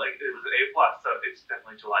 But like it was an A+, so it's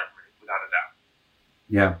definitely July for me, without a doubt.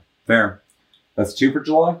 Yeah, fair. That's 2 for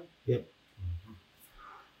July? Yep.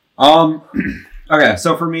 Okay,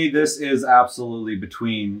 so for me, this is absolutely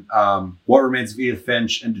between What Remains of Edith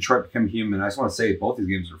Finch and Detroit Become Human. I just want to say both these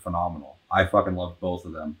games are phenomenal. I fucking loved both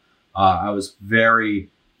of them. I was very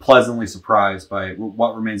pleasantly surprised by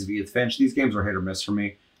What Remains of Edith Finch. These games are hit or miss for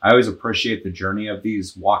me. I always appreciate the journey of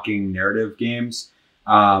these walking narrative games.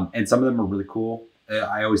 And some of them are really cool.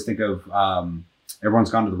 I always think of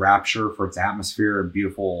Everyone's gone to the Rapture for its atmosphere and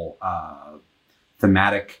beautiful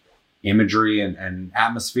thematic imagery and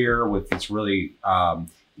atmosphere with its really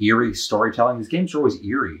eerie storytelling. These games are always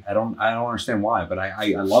eerie. I don't understand why, but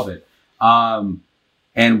I love it.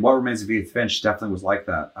 And What Remains of Edith Finch definitely was like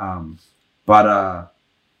that. But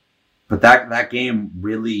that game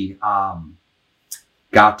really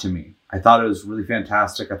got to me. I thought it was really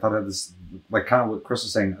fantastic. I thought it had this, like kind of what Chris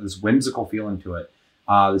was saying, this whimsical feeling to it.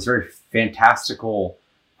 This very fantastical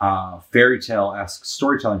fairy tale-esque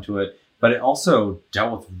storytelling to it. But it also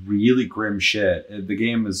dealt with really grim shit. The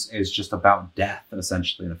game is just about death,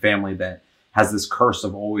 essentially, in a family that has this curse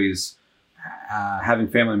of always having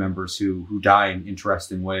family members who die in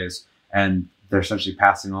interesting ways. And they're essentially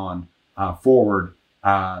passing on forward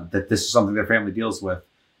that this is something their family deals with.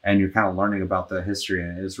 And you're kind of learning about the history.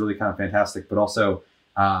 And it's really kind of fantastic. But also,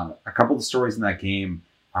 a couple of the stories in that game,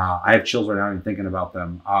 I have chills right now even thinking about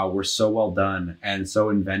them, were so well done and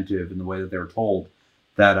so inventive in the way that they were told.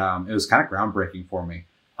 That it was kind of groundbreaking for me.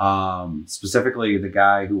 Specifically, the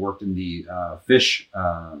guy who worked in the fish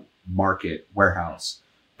market warehouse.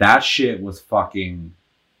 That shit was fucking.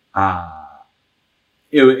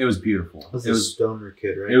 It was beautiful. It was a stoner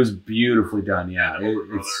kid, right? It was beautifully done. Yeah,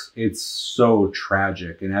 it's so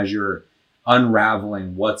tragic, and as you're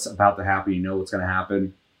unraveling what's about to happen, you know what's going to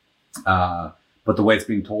happen. But the way it's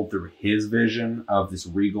being told through his vision of this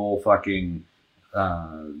regal fucking.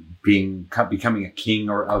 Becoming a king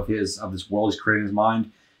of this world he's creating in his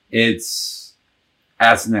mind, that's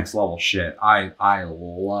next level shit. I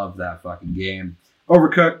love that fucking game.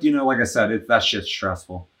 Overcooked, like I said, that shit's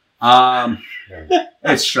stressful.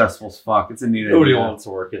 It's stressful as fuck. It's a neat idea. Nobody wants to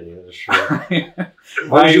work in the industry.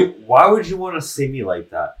 Why would you want to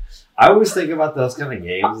simulate that? I always think about those kind of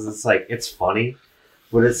games. It's like it's funny,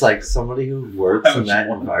 but it's like somebody who works in that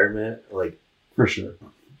environment, like for sure.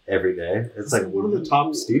 Every day. It's like one of the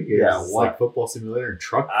top Steam games. Yeah, like Football Simulator and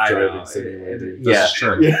Truck Driving Simulator. That's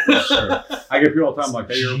true. That's true. I get people all the time like,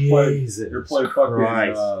 "Hey, you're play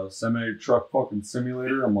fucking semi-truck fucking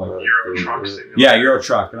simulator." I'm like, Euro Truck Simulator. Yeah, Euro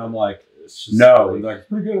Truck, and I'm like, no, like it's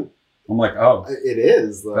pretty good. I'm like, oh, it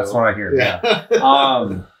is. Though. That's what I hear. Yeah.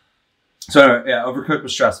 So yeah, Overcooked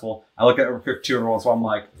was stressful. I look at Overcooked 2 every once in a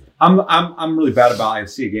while. I'm like, I'm really bad about it. I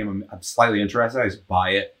see a game I'm slightly interested. I just buy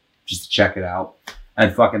it just to check it out.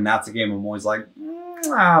 And fucking, that's a game I'm always like,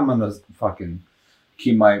 I'm gonna fucking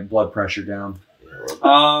keep my blood pressure down.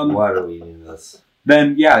 Why do we do this?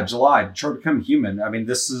 Then yeah, July, Detroit Become Human. I mean,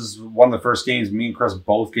 this is one of the first games me and Chris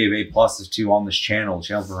both gave A+ to on this channel. The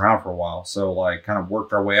channel's been around for a while, so like, kind of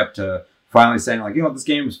worked our way up to finally saying like, this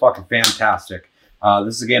game is fucking fantastic.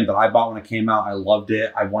 This is a game that I bought when it came out. I loved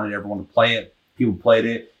it. I wanted everyone to play it. People played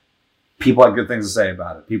it. People had good things to say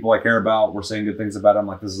about it. People I care about were saying good things about it. I'm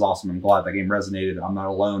like, this is awesome. I'm glad that game resonated. I'm not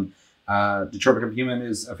alone. Detroit Become Human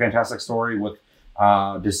is a fantastic story with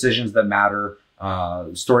decisions that matter,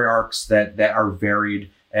 story arcs that are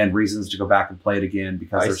varied, and reasons to go back and play it again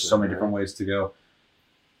because there's so many different ways to go.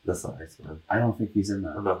 That's not Iceman. I don't think he's in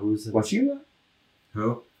that. I don't know who's in. What's you?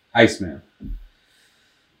 Who? Iceman.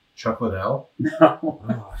 Chuck Liddell? No.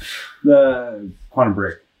 Oh, The Quantum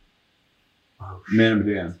Break. oh, Man of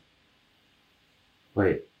Medan.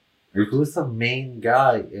 Wait, who's the main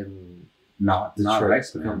guy in Not Detroit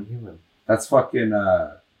Iceman. Become Human? That's fucking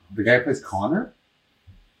the guy who plays Connor?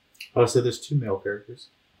 Oh, so there's 2 male characters.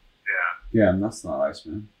 Yeah. Yeah, and that's not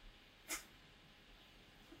Iceman.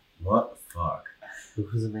 What the fuck?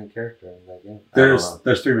 Who's the main character in that game?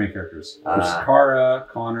 There's 3 main characters. There's Kara,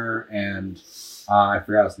 Connor, and I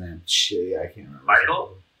forgot his name. Shit, yeah, I can't remember.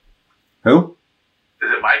 Michael? Who?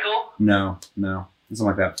 Is it Michael? No. Something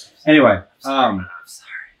like that. Anyway, I'm sorry.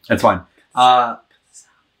 that's fine. I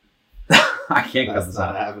can't cut That's this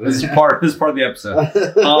not out. happening. This is part of the episode.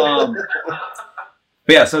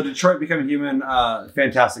 But yeah, so Detroit Becoming Human,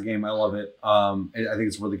 fantastic game. I love it. I think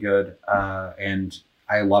it's really good, and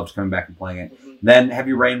I loved coming back and playing it. Then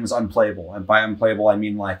Heavy Rain was unplayable, and by unplayable I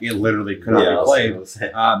mean like it literally could not be played.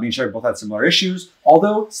 Me and Sherry both had similar issues,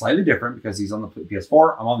 although slightly different because he's on the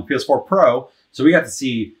PS4. I'm on the PS4 Pro, so we got to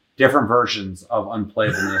see different versions of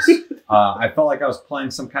unplayableness. I felt like I was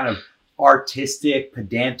playing some kind of artistic,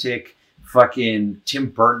 pedantic, fucking Tim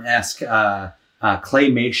Burton-esque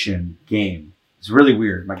claymation game. It's really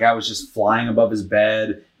weird. My guy was just flying above his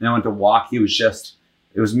bed, and I went to walk. He was just,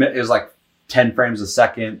 it was like 10 frames a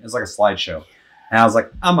second. It was like a slideshow. And I was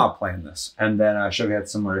like, I'm not playing this. And then Shogi had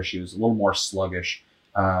similar issues, a little more sluggish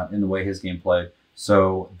in the way his game played.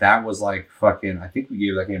 So that was like fucking, I think we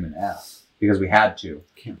gave that game an F because we had to.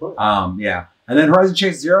 Can't play. Yeah. And then Horizon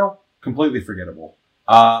Chase Zero, completely forgettable.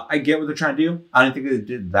 I get what they're trying to do. I don't think they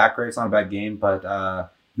did that great. It's not a bad game, but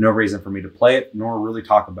no reason for me to play it nor really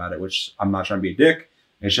talk about it, which I'm not trying to be a dick.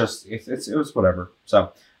 It's just, it was whatever.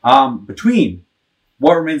 So, between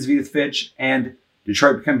What Remains of Edith Finch and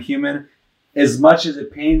Detroit Become Human, as much as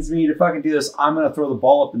it pains me to fucking do this, I'm going to throw the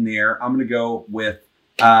ball up in the air. I'm going to go with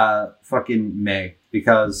fucking May,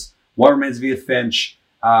 because What Remains of Edith Finch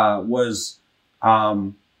was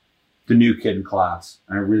the new kid in class,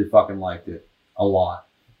 and I really fucking liked it a lot.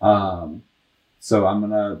 So I'm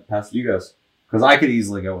going to pass it to you guys, because I could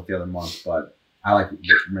easily go with the other month, but I like What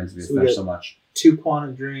Remains of Edith Finch so much. 2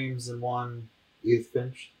 Quantic Dreams and 1 Edith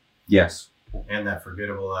Finch. Yes. And that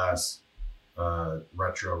forgettable ass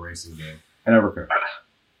retro racing game. And Overcooked.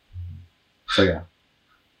 So yeah.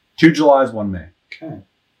 2 Julys, 1 May. Okay.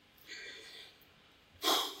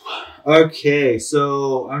 Okay,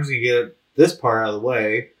 so I'm just going to get this part out of the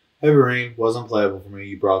way. Heavy Rain was unplayable for me.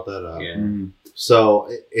 You brought that up. Yeah. So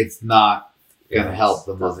it's not going to Yes, help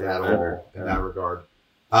the month doesn't at matter. all in that regard.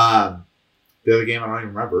 The other game I don't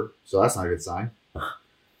even remember, so that's not a good sign.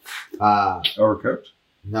 Overcooked?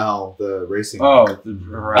 No, the racing. Oh,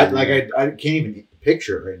 I can't even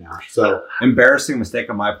picture it right now. So embarrassing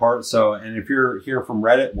mistake on my part. So, and if you're here from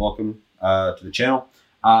Reddit, welcome to the channel.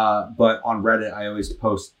 But on Reddit, I always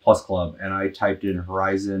post Plus Club, and I typed in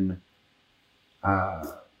Horizon.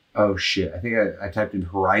 Oh shit! I think I typed in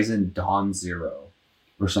Horizon Dawn Zero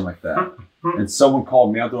or something like that, and someone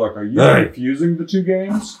called me out. They're like, "Are you confusing the 2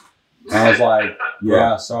 games?" And I was like,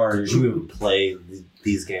 "Yeah, sorry." Did you even play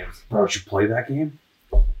these games? Bro, did you play that game?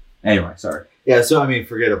 Anyway, sorry. yeah, so I mean,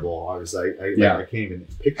 forgettable. Obviously, I can't even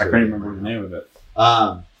picture. I couldn't it remember right the now. name of it.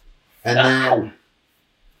 And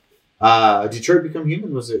then Detroit Become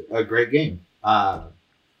Human was a great game. I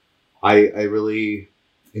really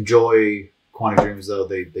enjoy Quantic Dreams, though.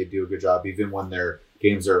 They do a good job, even when their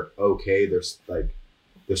games are okay. They're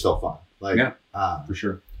still fun. For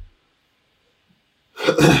sure.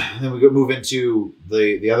 Then we go move into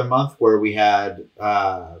the other month where we had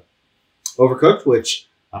Overcooked, which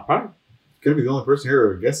I'm probably gonna be the only person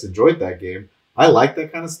here who I guess enjoyed that game. I like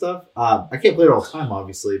that kind of stuff. I can't play it all the time,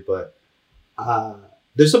 obviously, but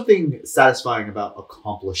there's something satisfying about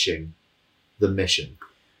accomplishing the mission.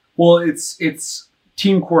 Well, it's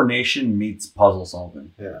team coordination meets puzzle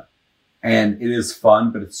solving. Yeah. And it is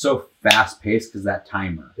fun, but it's so fast paced because that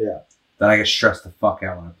timer. Yeah. That I get stressed the fuck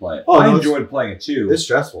out when I play it. Oh, I no, enjoyed playing it too. It's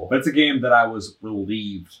stressful. But it's a game that I was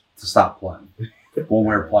relieved to stop playing when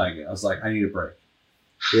we were playing it. I was like, I need a break.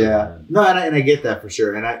 Yeah, no, and I get that for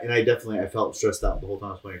sure, and I definitely felt stressed out the whole time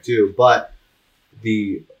I was playing it too. But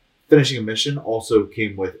the finishing a mission also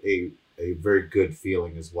came with a very good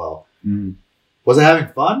feeling as well. Mm. Was I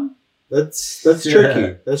having fun? That's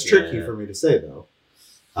tricky. That's tricky Yeah. for me to say though.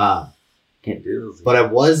 Can't do those. But I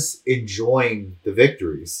was enjoying the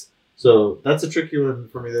victories, so that's a tricky one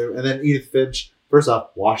for me there. And then Edith Finch, first off,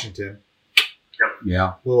 Washington,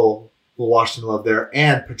 Yeah. little Washington love there,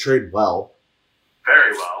 and portrayed well.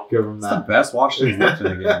 Very well. Give them It's the that. best Washington's looked in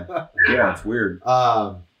a game. Yeah, it's weird.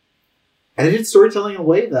 And it did storytelling in a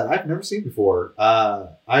way that I've never seen before.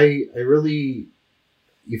 I really,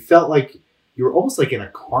 you felt like you were almost like in a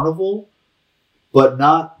carnival, but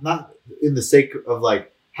not in the sake of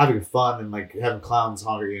like having fun and like having clowns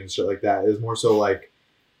honk at you and shit like that. It was more so like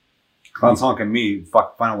Clown's honking me.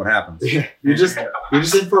 Fuck, find out what happens. you're just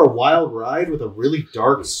in for a wild ride with a really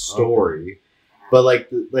dark story. But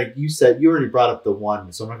like you said, you already brought up the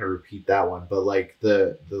one, so I'm not gonna repeat that one. But like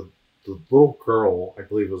the little girl, I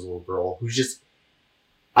believe it was a little girl, who's just,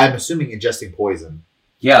 I'm assuming, ingesting poison.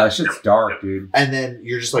 Yeah, that shit's dark, dude. And then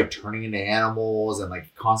you're just like turning into animals and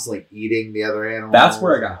like constantly eating the other animals. That's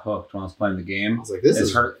where I got hooked when I was playing the I game. was like, this It's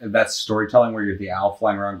is her, that storytelling where you're the owl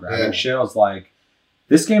flying around grabbing Yeah. shit. I was like,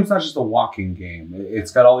 this game's not just a walking game.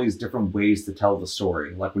 It's got all these different ways to tell the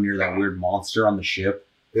story. Like when you're that weird monster on the ship,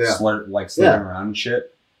 yeah. slithering around and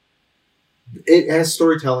shit. It has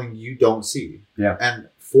storytelling you don't see. Yeah. And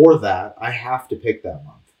for that, I have to pick that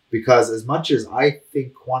month. Because as much as I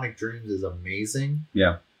think Quantic Dreams is amazing,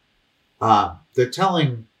 Yeah. They're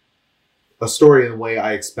telling a story in the way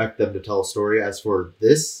I expect them to tell a story. As for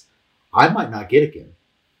this, I might not get again.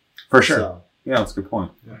 For sure. So, Yeah, that's a good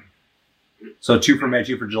point. Yeah. So 2 for May,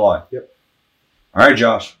 2 for July. Yep. All right,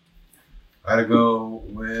 Josh. I had to go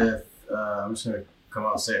with, I'm just going to come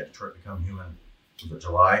out and say it, Detroit Become Human. Was it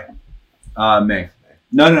July? May.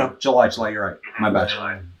 No. July, you're right. My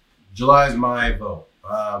bad. July's my vote.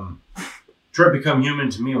 Detroit Become Human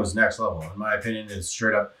to me was next level. In my opinion, it's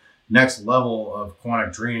straight up next level of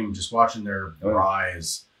Quantic Dream. Just watching their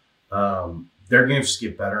rise. Their games just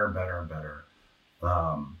get better and better and better.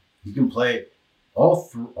 You can play,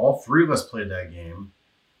 all three of us played that game.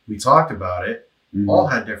 We talked about it. Mhm. All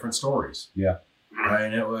had different stories. Yeah.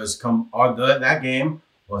 And it was that game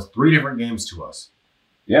was 3 different games to us.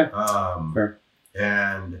 Yeah. Fair.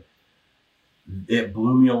 And it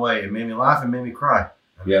blew me away. It made me laugh. It made me cry.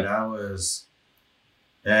 I mean,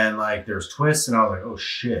 and like there's twists, and I was like, oh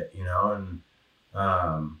shit, and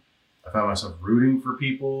I found myself rooting for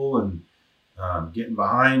people and getting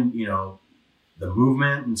behind, the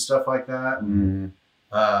movement and stuff like that. And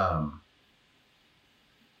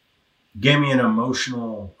gave me an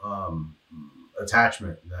emotional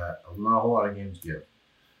attachment that not a whole lot of games give.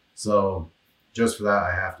 So just for that,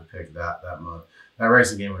 I have to pick that month. That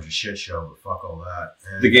racing game was a shit show, but fuck all that.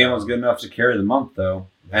 And, the game was good enough to carry the month, though,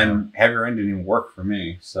 and Heavier Rain didn't even work for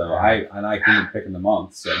me. So I couldn't pick in the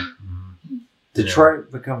month. So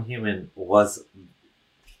Detroit Become Human was,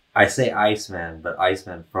 I say Iceman, but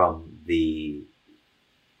Iceman from the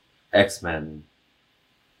X-Men.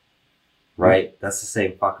 Right? That's the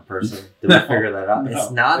same fucking person. Did we figure that out? No,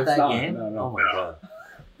 it's not it's that not. game? No. Oh my god.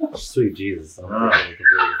 Sweet Jesus. I'm No. thinking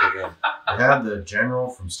completely different game. it had the general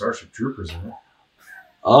from Starship Troopers in it.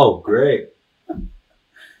 Oh, great. He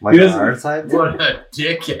Michael doesn't- Ironside? What a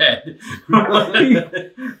dickhead!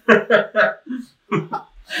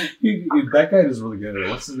 that guy is really good at it.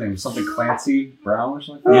 What's his name? Something Clancy Brown or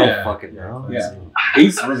something? I Yeah. don't fucking know. Yeah.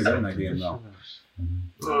 He's really good in that game, though.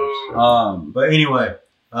 But anyway,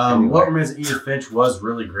 What Remains of Edith Finch was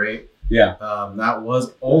really great. Yeah. That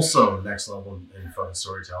was also next level in fucking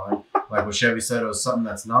storytelling. Like what Chevy said, it was something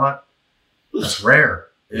that's rare.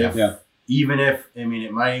 Even if, I mean,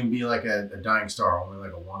 it might even be like a dying star, only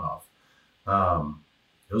like a one-off.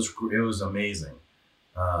 It was amazing.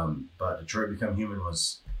 But Detroit Become Human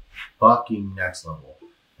was fucking next level.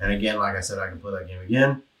 And again, like I said, I can play that game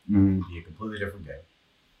again. Be a completely different game.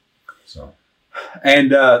 So.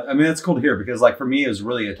 And I mean, that's cool to hear because, like, for me, it was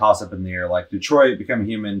really a toss-up in the air. Like, Detroit Become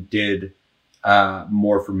Human did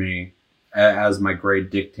more for me, as my grade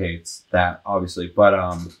dictates. That obviously, but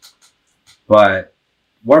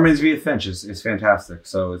What Remains of Edith Finch is fantastic.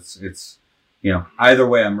 So it's either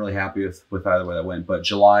way, I'm really happy with either way that went. But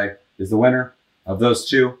July is the winner of those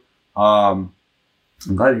two. I'm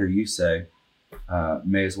glad to hear you say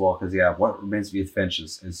May as well because What Remains of Edith Finch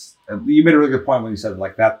is you made a really good point when you said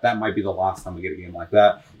like that might be the last time we get a game like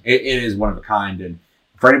that. It is one of a kind, and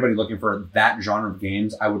for anybody looking for that genre of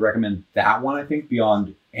games, I would recommend that one. I think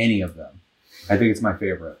beyond any of them, I think it's my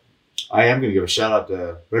favorite. I am going to give a shout out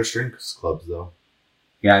to Red Strings Clubs though.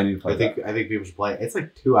 Yeah, I need to play. I think people should play it. It's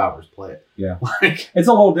like 2 hours. Play it. Yeah, Like it's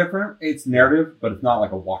a little different. It's narrative, but it's not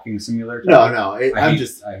like a walking simulator. no. I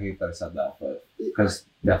hate that I said that, but because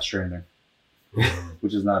Death Stranding,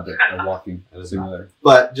 which is not a walking simulator.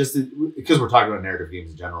 But just because we're talking about narrative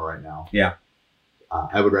games in general right now. Yeah.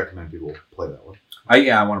 I would recommend people play that one.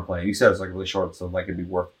 I want to play it. You said it's like really short, so like it'd be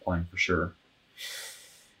worth playing for sure.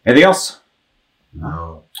 Anything else?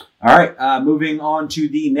 No. All right, moving on to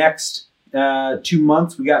the next 2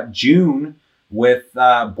 months. We got June with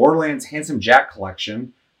Borderlands Handsome Jack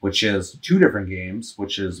Collection, which is 2 different games,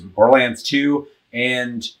 which is Borderlands 2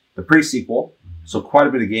 and the pre-sequel. So quite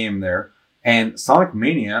a bit of game there. And Sonic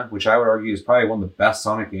Mania, which I would argue is probably one of the best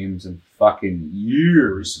Sonic games in fucking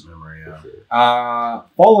years. Recent memory, yeah.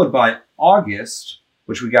 Followed by August,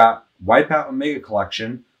 which we got Wipeout Omega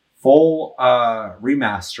Collection, full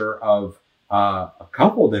remaster of a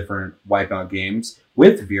couple different Wipeout games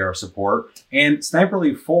with VR support, and Sniper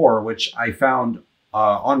Elite 4, which I found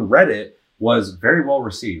on Reddit was very well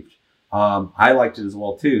received. I liked it as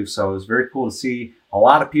well too, so it was very cool to see a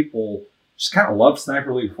lot of people just kind of love Sniper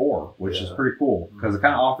Elite 4, which is pretty cool because it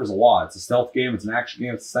kind of offers a lot. It's a stealth game, it's an action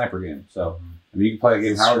game, it's a sniper game. So I mean, you can play a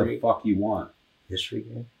game however the fuck you want. History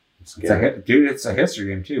game? It's a history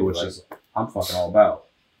game too, which is I'm fucking all about.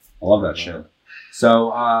 I love that shit. So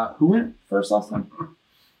who went first last time?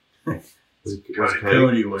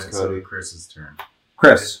 Cody went, so Chris's turn.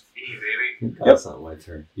 Chris. Baby. That's not my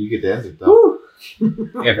turn. You get to end it though.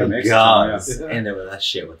 If it makes God, sense, end it with that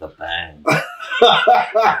shit with a bang.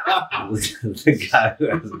 The guy who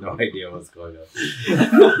has no idea what's going on.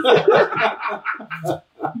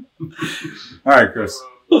 All right, Chris.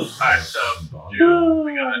 Alright, so June,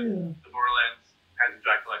 we got the Borderlands Handsome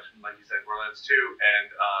Jack Collection, like you said, Borderlands 2 and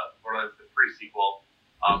Borderlands the pre-sequel.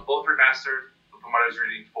 Both remastered, from what I was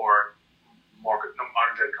reading, for more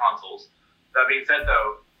modern gen consoles. That being said,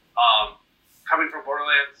 though, coming from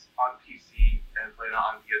Borderlands on PC and playing it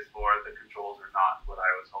on PS4, the controls are not what I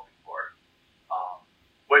was hoping for.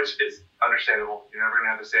 Which is understandable. You're never going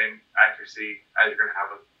to have the same accuracy as you're going to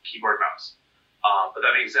have a keyboard mouse. But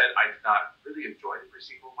that being said, I did not really enjoy the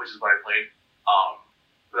pre-sequel, which is what I played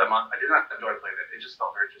for that month. I did not enjoy playing it. It just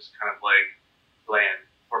felt very just kind of like bland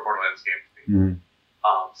for a Borderlands game to me.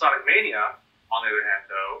 Sonic Mania, on the other hand,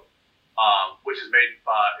 though, which is made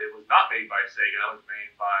by, it was not made by Sega. It was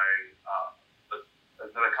made by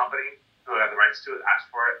another company who had the rights to it, asked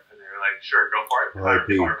for it, and they were like, sure, go for it. If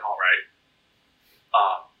I recall right.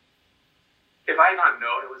 If I had not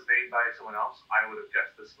known it was made by someone else, I would have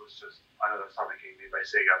guessed this was just another Sonic game made by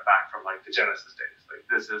Sega back from like the Genesis days. Like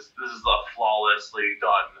this is a flawlessly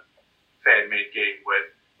done fan-made game with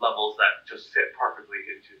levels that just fit perfectly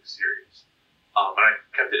into the series. And I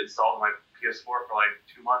kept it installed on my PS4 for like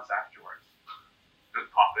 2 months afterwards. Just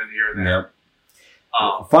pop in here and there.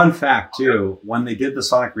 Yep. Fun fact too, when they did the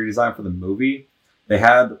Sonic redesign for the movie, they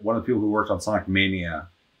had one of the people who worked on Sonic Mania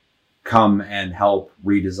come and help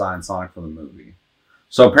redesign Sonic for the movie.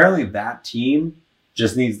 So apparently that team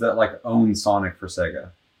just needs to like own Sonic for Sega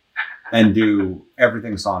and do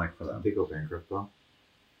everything Sonic for them. They go bankrupt though.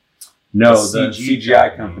 No, the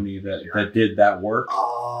CGI company that did that work,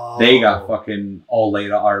 they got fucking all laid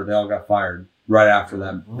off, or they all got fired right after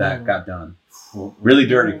that got done. Really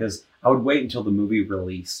dirty, because I would wait until the movie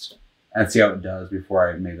released and see how it does before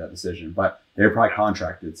I made that decision. But they're probably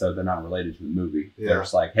contracted, so they're not related to the movie. Yeah. They're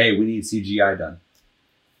just like, hey, we need CGI done.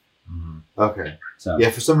 Okay. So yeah,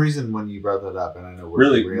 for some reason when you brought that up, and I know we're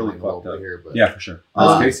really railing a little fucked up bit here, but yeah, for sure.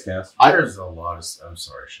 Case cast. There's a lot of. I'm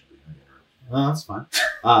sorry, Shelby. no, that's fine.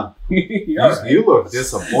 Right. You look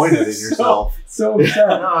disappointed in yourself. So upset.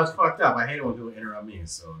 No, it's fucked up. I hate it when people interrupt me.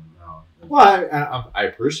 So no. Well, I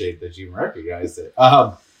appreciate that you recognized it.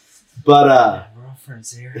 But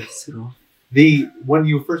reference here at school. when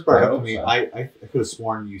you first brought it up to me, so. I could have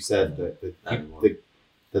sworn you said that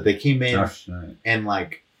they came in and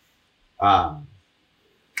like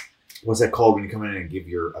what's that called when you come in and give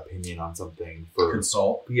your opinion on something for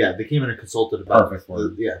Consult. Yeah, they came in and consulted about Perfect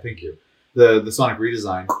word. thank you. The Sonic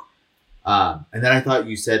redesign. And then I thought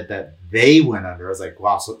you said that they went under. I was like,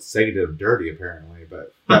 wow, so Sega did them dirty apparently,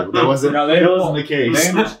 but that wasn't. No, that wasn't the case.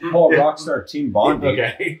 They just pull a Rockstar Team Bondi.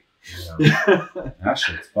 Okay. Yeah. That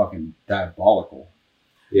shit's fucking diabolical.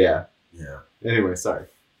 Yeah. Yeah. Anyway, sorry.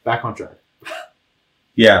 Back on track.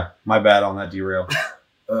 Yeah, my bad on that derail.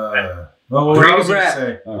 Well, what I was gonna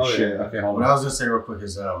say. Oh, shit. yeah. Okay, hold What on. I was gonna say real quick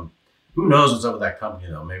is, who knows what's up with that company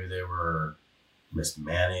though? Maybe they were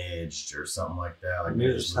mismanaged or something like that. Like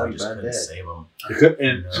maybe just had a just bad couldn't day. save them. It could,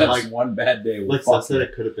 and Just Like like one bad day. like I said,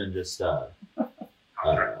 it could have been just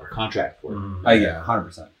contract work. Yeah,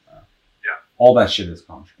 100%. Yeah. All that shit is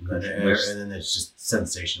contract. And then it's just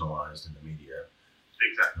sensationalized in the media.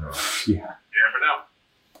 Exactly. Oh. Yeah. You never know.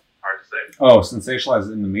 Hard to say. Oh,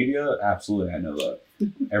 sensationalized in the media? Absolutely, I know that.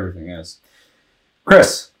 Everything is.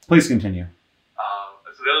 Chris, please continue.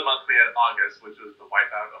 So the other month we had August, which was the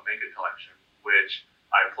Wipeout Omega Collection, which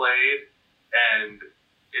I played, and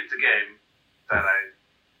it's a game that I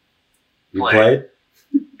You played?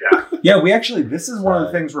 Yeah, we actually, this is one of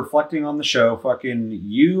the things reflecting on the show. Fucking,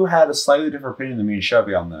 you had a slightly different opinion than me and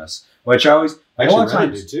Chevy on this, which I always, like, a lot of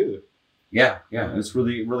times, too. yeah, it's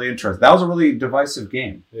really, really interesting. That was a really divisive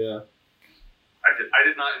game. Yeah. I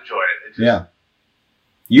did not enjoy it. It just, Yeah.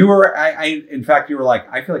 You were, in fact, you were like,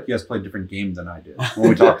 I feel like you guys played a different game than I did when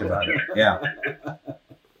we talked about it. Yeah.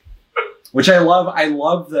 Which I love. I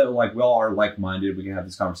love that, like, we all are like-minded. We can have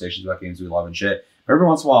these conversations about games we love and shit. But every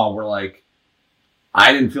once in a while, we're like,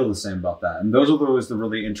 I didn't feel the same about that. And those are always the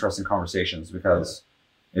really interesting conversations because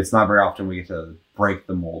it's not very often we get to break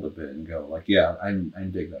the mold a bit and go, like, yeah, I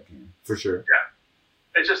dig that game. For sure.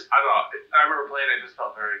 It just, I don't know. I remember playing it, it just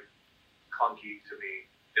felt very clunky to me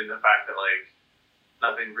in the fact that, like,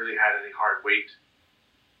 nothing really had any hard weight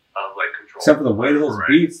of, like, control. Except for the weight of those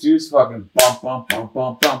beats, dude. It's fucking bump, bump, bump,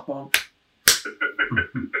 bump, bump, bump.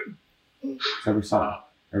 Every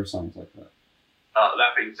song's like that.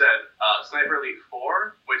 That being said, Sniper Elite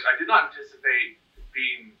 4, which I did not anticipate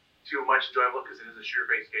being too much enjoyable because it is a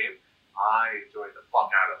shooter-based game, I enjoyed the fuck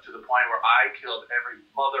out of, to the point where I killed every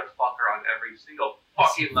motherfucker on every single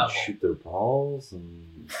fucking level. Shoot their balls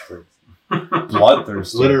and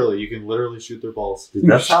Bloodthirst. Literally, you can literally shoot their balls. Dude,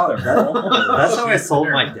 that's how I sold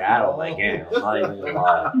my dad on that game. I'm not even gonna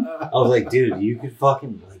lie. I was like, dude, you could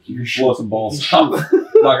fucking like You blow some balls you up.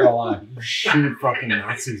 Not gonna lie. You shoot fucking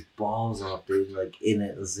Nazis' balls off, dude. Like in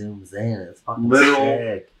it zooms in. It's fucking Literal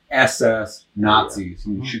sick. SS Nazis.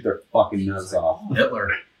 You can shoot their fucking nuts off. Hitler.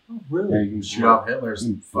 Oh, Yeah, really? you can Shoot off Hitler's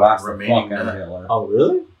you can blast the remaining fuck out of nut. Hitler. Oh,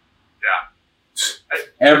 really?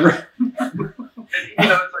 Every And even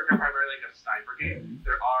though it's like primarily like a sniper game,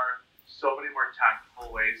 there are so many more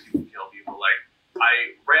tactical ways you can kill people. Like,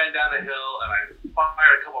 I ran down a hill and I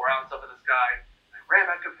fired a couple rounds up at this guy. And I ran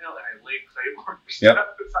back uphill and I laid claymores Yep.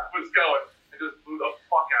 as I was going and just blew the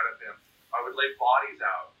fuck out of him. I would lay bodies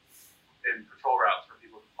out in patrol routes for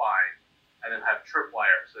people to find and then have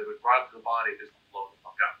tripwire so it would run through the body, just blow the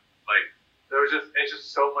fuck up. Like it's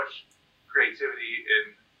just so much creativity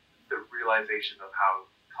in the realization of how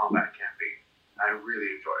combat can be. I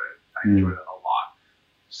really enjoyed it. I enjoyed it a lot.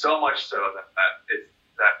 So much so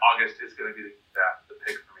that August is going to be the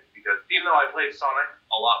pick for me, because even though I played Sonic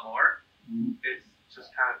a lot more, it's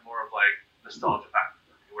just kind of more of like nostalgia factor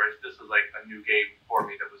for me, whereas this was like a new game for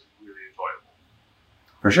me that was really enjoyable.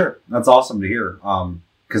 For sure. That's awesome to hear.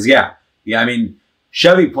 Because I mean,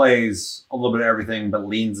 Chevy plays a little bit of everything, but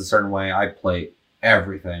leans a certain way. I play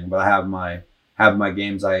everything, but I have my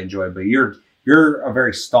games I enjoy. But you're a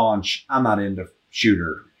very staunch, I'm not into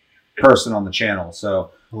shooter person on the channel.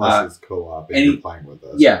 So unless it's co-op and you're playing with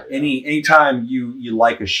us. Yeah, anytime you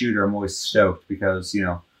like a shooter, I'm always stoked, because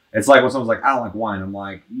it's like when someone's like, I don't like wine. I'm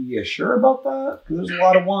like, yeah, sure about that? Because there's a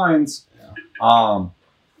lot of wines. Yeah.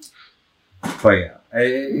 But yeah,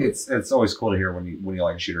 it's always cool to hear when you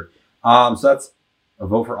like a shooter. So that's a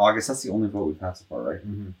vote for August. That's the only vote we've had so far, right?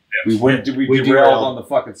 Mm-hmm. Yeah. We derailed on the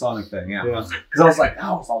fucking Sonic thing, yeah. Because I was like,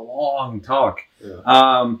 that was a long talk.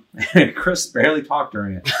 Yeah. And Chris barely talked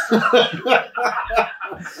during it.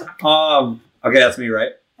 Okay, that's me,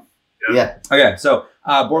 right? Yeah. Okay, so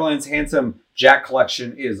Borderlands Handsome Jack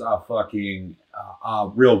Collection is a fucking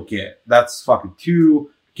real get. That's fucking 2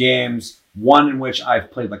 games, one in which I've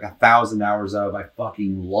played like 1,000 hours of. I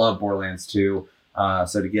fucking love Borderlands 2.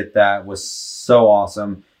 So to get that was so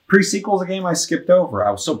awesome. Pre-sequel is a game I skipped over.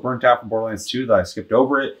 I was so burnt out from Borderlands 2 that I skipped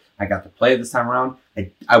over it. I got to play it this time around.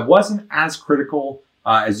 I wasn't as critical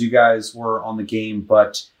as you guys were on the game,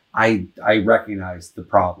 but I recognize the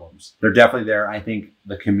problems. They're definitely there. I think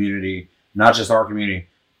the community, not just our community,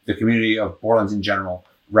 the community of Borderlands in general,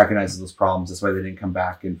 recognizes those problems. That's why they didn't come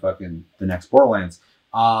back in fucking the next Borderlands.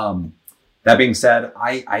 That being said,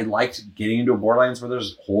 I liked getting into a Borderlands where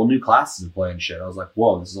there's whole new classes to play and shit. I was like,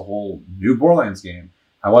 whoa, this is a whole new Borderlands game.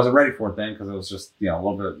 I wasn't ready for it then, because it was just a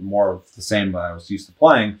little bit more of the same that I was used to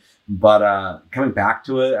playing. But coming back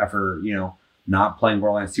to it after not playing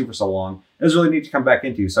Borderlands 2 for so long, it was really neat to come back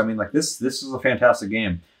into. So I mean, like this is a fantastic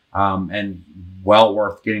game, and well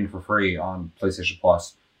worth getting for free on PlayStation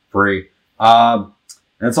Plus, free.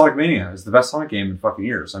 And Sonic Mania is the best Sonic game in fucking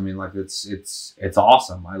years. I mean, like it's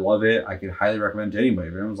awesome. I love it. I could highly recommend it to anybody.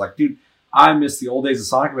 If everyone's like, dude, I miss the old days of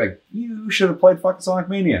Sonic, like, you should have played fucking Sonic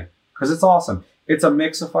Mania, because it's awesome. It's a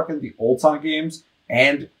mix of fucking the old Sonic games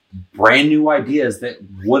and brand new ideas that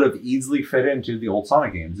would have easily fit into the old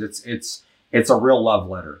Sonic games. It's a real love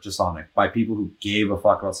letter to Sonic by people who gave a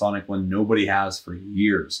fuck about Sonic when nobody has for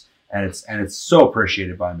years, and it's so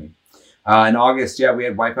appreciated by me. In August, we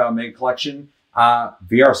had Wipeout Mega Collection.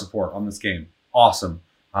 VR support on this game, awesome.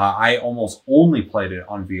 I almost only played it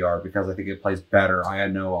on VR because I think it plays better. I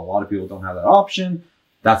know a lot of people don't have that option.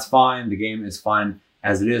 That's fine. The game is fine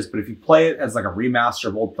as it is. But if you play it as like a remaster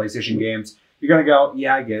of old PlayStation games, you're going to go,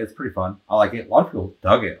 yeah, I get it. It's pretty fun. I like it. A lot of people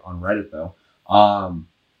dug it on Reddit, though.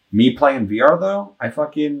 Me playing VR, though, I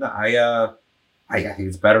think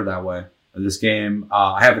it's better that way. This game,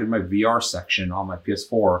 I have it in my VR section on my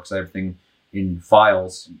PS4 because I have everything in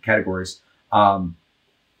files, categories.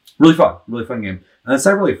 Really fun game. And then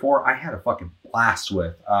Cyber 4, I had a fucking blast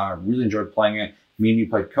with. Really enjoyed playing it. Me and you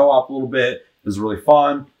played co-op a little bit. It was really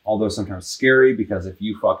fun, although sometimes scary, because if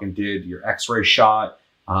you fucking did your X-ray shot,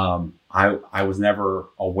 I was never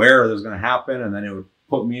aware that was going to happen, and then it would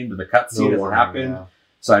put me into the cutscene as it happened. Yeah.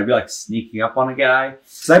 So I'd be like sneaking up on a guy.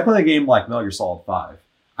 Because I play the game like Metal Gear Solid 5.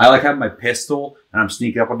 I like having my pistol, and I'm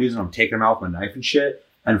sneaking up on dudes, and I'm taking them out with my knife and shit.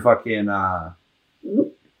 And fucking,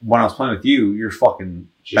 when I was playing with you, you're fucking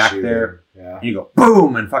back there, and you go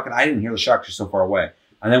boom, and fucking, I didn't hear the shot because you're so far away.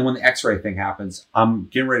 And then when the X-ray thing happens, I'm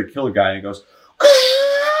getting ready to kill a guy, and it goes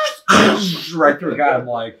right through a guy. I'm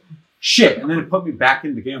like, shit. And then it put me back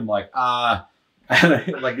in the game. I'm like,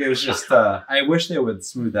 like it was just, I wish they would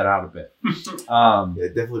smooth that out a bit. Yeah,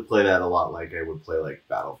 definitely play that a lot like I would play like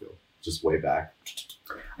Battlefield, just way back.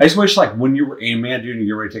 I just wish like when you were aiming at dude and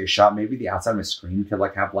you're ready to take a shot, maybe the outside of my screen could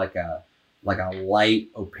like have like a light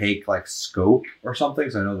opaque like scope or something,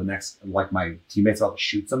 so I know the next, like my teammate's about to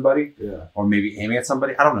shoot somebody, or maybe aiming at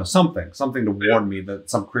somebody. I don't know, something to warn me that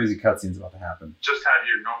some crazy cutscene's about to happen. Just have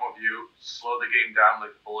your normal view, slow the game down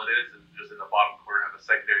like the bullet is, and just in the bottom corner have a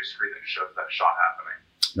secondary screen that shows that shot happening.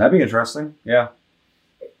 That'd be interesting. Yeah,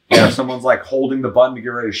 if someone's like holding the button to get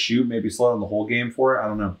ready to shoot, maybe slow down the whole game for it. I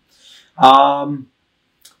don't know.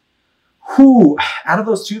 Out of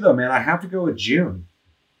those two though, man, I have to go with June.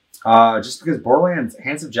 Just because Borderlands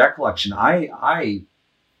Handsome Jack Collection, I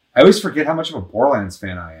always forget how much of a Borderlands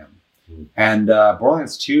fan I am. And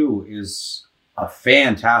Borderlands 2 is a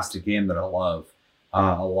fantastic game that I love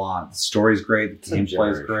a lot. The story's great, the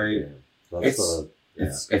gameplay is great.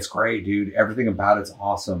 It's great, dude. Everything about it's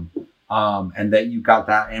awesome. And that you got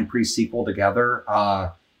that and pre-sequel together,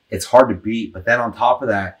 it's hard to beat. But then on top of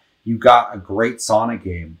that, you got a great Sonic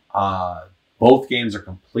game. Both games are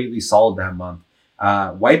completely solid that month.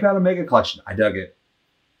 Wipeout and Mega Collection, I dug it.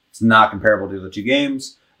 It's not comparable to the two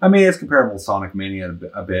games. I mean, it's comparable to Sonic Mania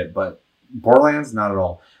a bit, but Borderlands, not at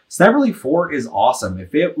all. Sniper Elite 4 is awesome.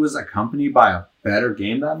 If it was accompanied by a better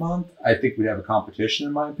game that month, I think we'd have a competition,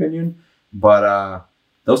 in my opinion. But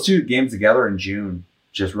those two games together in June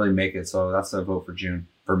just really make it. So that's a vote for June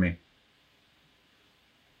for me.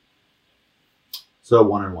 So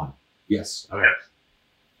 1 and 1. Yes. Okay. Yes.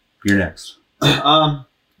 You're next.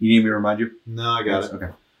 You need me to remind you? No, I got it. Okay.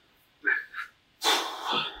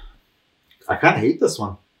 I kind of hate this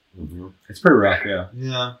one. Mm-hmm. It's pretty rough, yeah.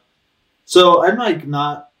 Yeah. So I'm like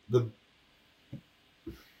not the.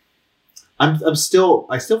 I still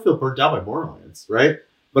feel burnt out by Borderlands, right?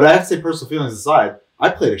 But I have to say, personal feelings aside, I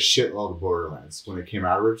played a shitload of Borderlands when it came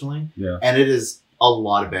out originally. Yeah. And it is a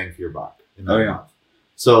lot of bang for your buck in that Oh, yeah. month.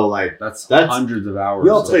 So like That's That's- hundreds of hours. We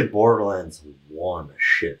all of- played Borderlands 1 a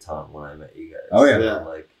shit ton when I met you guys. Oh, yeah. Yeah.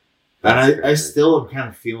 Like, and that's I crazy. still am kind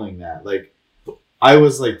of feeling that. Like I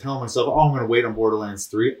was like telling myself, oh, I'm gonna wait on Borderlands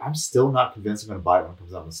 3. I'm still not convinced I'm gonna buy it when it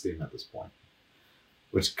comes out on Steam at this point.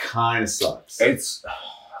 Which kind of sucks.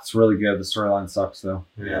 It's really good. The storyline sucks, though.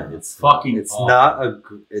 Yeah, it's Fucking It's awful. not a.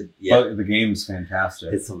 Yeah, But the game's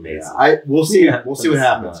fantastic. it's amazing. We'll see. Yeah, We'll see what but it's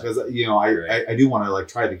happens not. because I Right. do want to like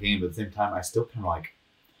try the game, but at the same time, I still kind of like.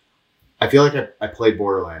 I feel like I played I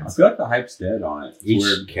Borderlands. feel like the hype's dead on it. It's Each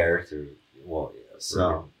weird. character, well, yeah.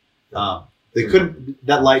 So, they couldn't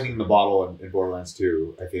that lightning in the bottle in Borderlands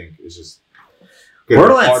 2. I think is just gonna be hard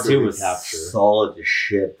Borderlands to 2 was recapture. solid as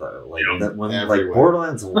shit though. Like Yeah. that when Everywhere. like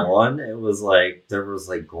Borderlands 1, it was like there was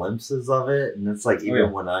like glimpses of it, and it's like even yeah.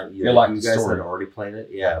 when You liked you the guys story. had already played it,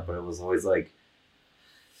 yeah, but it was always like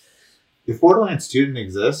If Borderlands 2 didn't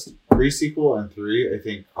exist, pre-sequel and 3, I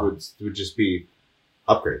think would just be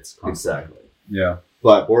upgrades. constantly. exactly Yeah.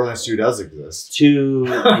 But Borderlands 2 does exist. 2.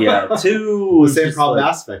 Yeah, 2 The was same just problem like,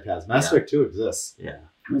 Mass Effect has. Mass Yeah. Effect 2 exists. yeah.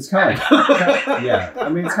 I mean, it's kind of like, yeah. I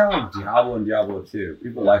mean, it's kind of like Diablo and Diablo 2.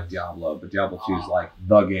 People like Diablo, but Diablo 2 is like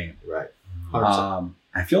the game. Right. 100%.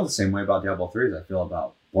 I feel the same way about Diablo 3 as I feel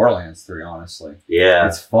about Borderlands 3, honestly. Yeah.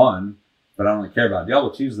 It's fun, but I don't really care about it. Diablo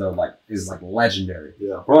 2 is like legendary.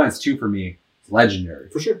 Yeah. Borderlands 2 for me is legendary.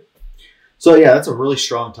 For sure. So yeah, that's a really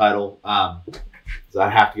strong title. So I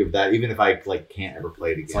have to give that, even if I like can't ever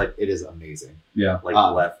play it again. like- it is amazing. Yeah. Like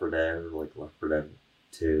Left 4 Dead or like Left 4 Dead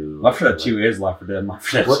 2. Left 4 Dead 2 is Left 4 Dead. Left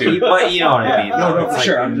 4 Dead What, 2. but you know what I mean. No, It's for like,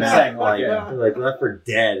 sure. I'm just saying, like, yeah. like Left 4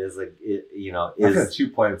 Dead is like it, you know, Left 4 Dead is 2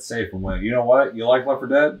 played it safe and went, you know what? You like Left 4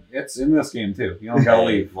 Dead? It's in this game too. You don't gotta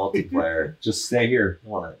leave. multiplayer. Just stay here.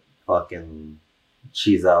 Want to fucking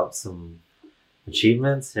cheese out some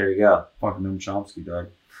achievements? Here you go. Fucking Noam Chomsky, dog.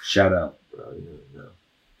 Shout out. Bro, you don't know.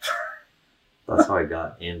 That's how I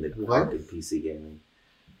got into What? PC gaming.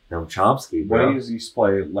 Noam Chomsky, What bro. you used to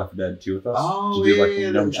play Left 4 Dead 2 with us? Oh, Did you do like yeah,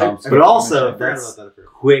 Noam yeah, Chomsky? But also, I forgot that's about that.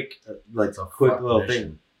 quick, like It's a quick fuck little mission.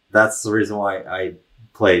 thing. That's the reason why I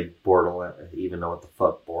played Borderlands, even know what the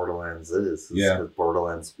fuck Borderlands is. Yeah. Because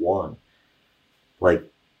Borderlands 1. Like,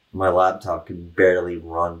 my laptop could barely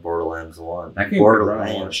run Borderlands 1. That game could run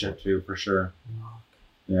a lot of shit too, for sure.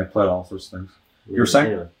 Yeah, I played all sorts of things. You were saying?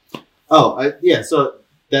 Anyway. Oh, yeah. So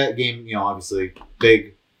that game, obviously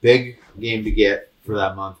big game to get for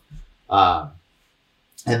that month.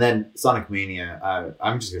 And then Sonic Mania.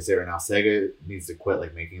 I'm just gonna say right now, Sega needs to quit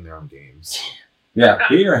like making their own games. Yeah,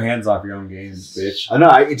 get your hands off your own games, bitch. I know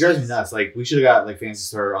it drives me nuts. Like we should have got like Phantasy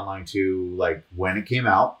Star Online 2 like when it came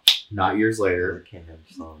out, not years later. I can't have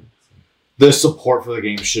songs. The support for the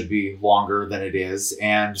game should be longer than it is,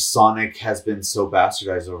 and Sonic has been so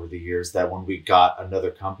bastardized over the years that when we got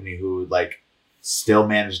another company who like still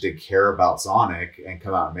managed to care about Sonic and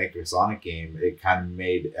come out and make a Sonic game, it kind of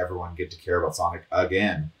made everyone get to care about Sonic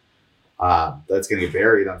again. That's gonna get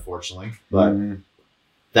buried, unfortunately, but Mhm.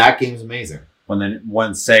 that game's amazing. When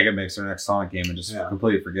Sega makes their next Sonic game and just Yeah.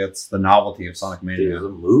 completely forgets the novelty of Sonic Dude, Mania. there's a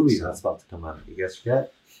movie that's about to come out. You guys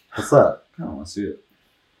forget? What's up? I don't want to see it.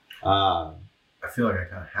 Uh, I feel like I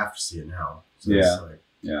kind of have to see it now. So Yeah. It's like,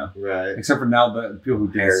 Yeah. right. Except for now the people who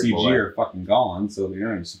did Harry CG Boy. are fucking gone, so you're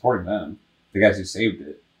not even supporting them. The guys who saved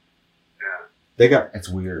it. They got It's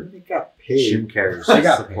weird. paid. Jim Carrey's They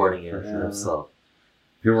got supporting paid it for it. himself.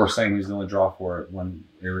 People were saying he's the only draw for it when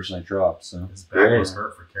it originally dropped. So his back was Yeah.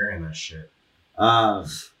 hurt for carrying that shit.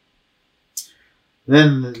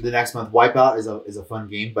 Then the next month, Wipeout is a fun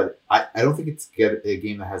game, but I don't think it's a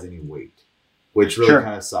game that has any weight. which really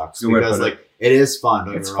kind of sucks because like it is fun.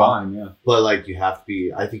 Don't it's get me wrong, fun, yeah. but like you have to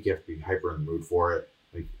be. I think you have to be hyper in the mood for it.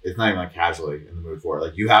 Like it's not even like casually in the mood for it.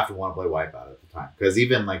 Like you have to want to play Wipeout at the time because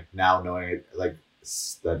even like now knowing it like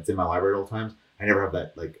that it's in my library at all times, I never have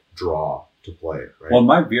that like draw to play it. Right. Well,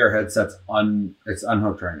 my VR headset's it's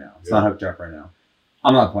unhooked right now. It's not hooked up right now.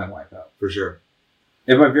 I'm not playing Wipeout for sure.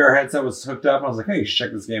 If my VR headset was hooked up, I was like, hey, you should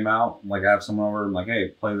check this game out. Like I have someone over and like, hey,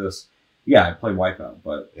 play this. Yeah, I play Wipeout,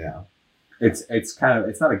 but yeah, it's kind of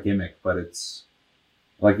it's not a gimmick, but it's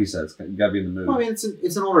like you said, you gotta be in the mood. Well, I mean, it's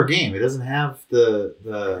an older game. It doesn't have the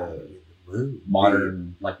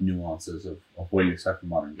modern like nuances of what you expect from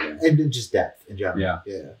modern games and just depth in general.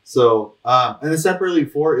 Yeah. So and the Separate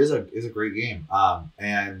Elite 4 is a great game.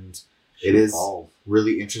 And it is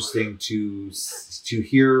really interesting to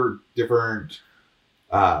hear different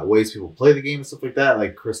ways people play the game and stuff like that.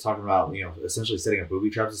 Like Chris talking about, essentially setting up booby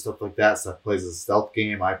traps and stuff like that. Steph plays a stealth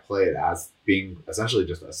game. I play it as being essentially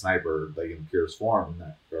just a sniper, like in purest form in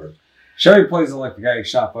that regard. Chevy plays it like the guy who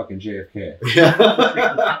shot fucking JFK.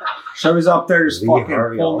 Yeah. Chevy's up there just Lee fucking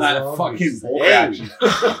Harvey pulling that Oswald. fucking bolt Hey. action.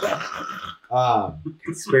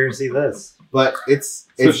 Conspiracy this. But it's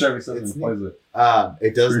So Chevy says it's he plays it.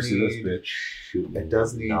 it does Conspiracy this need bitch. it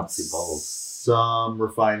does need Nazi balls. some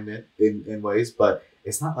refinement in ways, but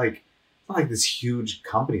it's not like this huge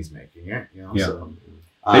company's making it, Yeah. So,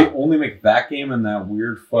 They only make that game and that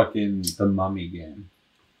weird fucking The Mummy game.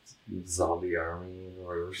 Zombie Army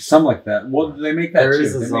or Something like that. Well, they make that There too.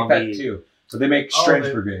 is a They zombie- make that too. So they make Strange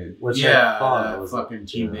they- Brigade, which Yeah, I thought was fucking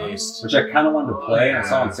team-based. which I kind of wanted to play, and I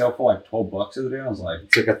saw Yeah. on sale for like $12 the other day. And I was like,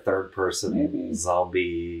 It's like a third person Maybe.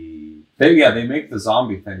 zombie. they make the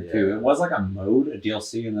zombie thing too. Yeah. It was like a mode, a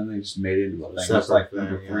DLC, and then they just made it into a thing. It's Separate like thing,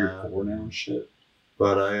 number 3 yeah. or 4 now and shit.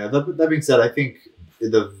 But that being said, I think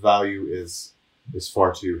the value is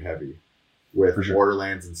far too heavy with For sure.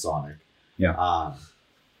 Borderlands and Sonic. Yeah.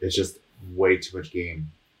 It's just way too much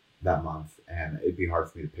game that month, and it'd be hard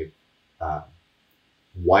for me to pick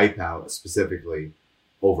Wipeout specifically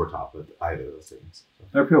over top of either of those things. So,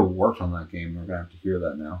 There are people who worked on that game. We're gonna have to hear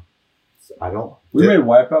that now. I don't. We made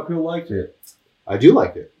Wipeout. People liked it. I do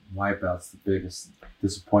like it, Wipeout's the biggest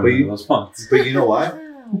disappointment of those months. but you know what?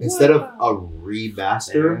 Instead of a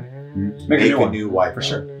remaster, Make make a new one. Wipeout. For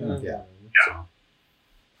sure. Yeah. So,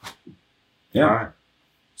 Yeah. all right.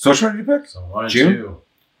 So which one did you pick? So 1 and June? 2.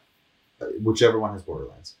 Whichever one has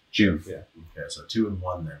Borderlands. June. Yeah. Okay, so 2 and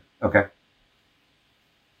 1 then. Okay.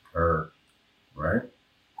 Right?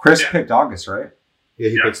 Chris Yeah. picked August, right? Yeah,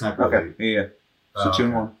 he Yeah. picks Sniper Okay. Elite. Yeah. So Oh, 2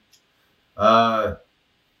 and okay. 1.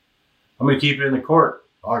 I'm going to keep it in the court.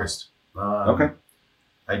 August. Okay.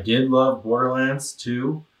 I did love Borderlands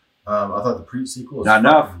 2. I thought the pre-sequel was Not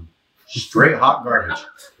enough. fucking straight hot garbage.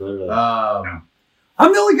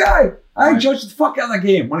 I'm the only guy. I Right. judged the fuck out of that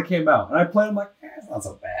game when it came out, and I played. I'm like, it's not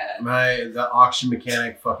so bad. The auction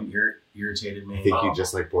mechanic fucking irritated me. I think you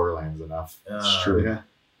just like Borderlands enough. It's true. Yeah.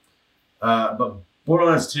 But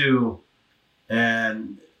Borderlands 2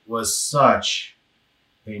 was such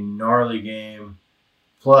a gnarly game.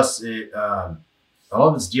 Plus, all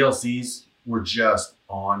of its DLCs were just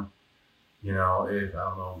on. I don't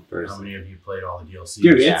know how many of you played all the DLCs.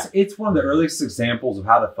 Dude, Yeah. it's one of the earliest examples of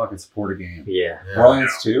how to fucking support a game. Yeah. Yeah.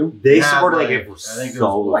 Borderlands 2, They Yeah, supported like, that game for I think it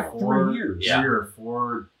so was like long. 3 years. Yeah. 3 or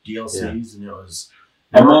 4 DLCs, and it was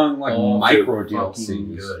Among like all micro fucking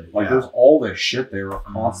DLCs, good, like yeah. there's all this shit they were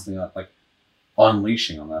constantly like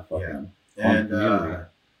unleashing on that fucking and community.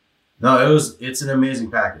 no, it's an amazing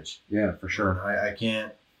package. Yeah, for sure. I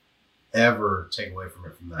can't ever take away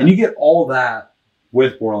from that. And you get all that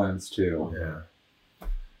with Borderlands 2. yeah.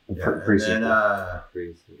 The Yeah, pre-sequel. and then,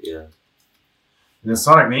 Crazy. Yeah. and then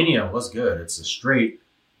Sonic Mania was good. It's a straight,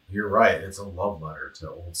 you're right, it's a love letter to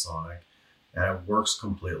old Sonic, and it works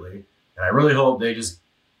completely. And I really hope they just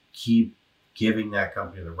keep giving that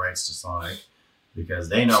company the rights to Sonic, because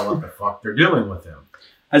they know what the fuck they're doing with him.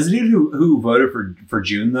 As a dude who voted for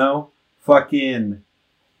June though, fucking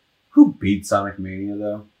who beat Sonic Mania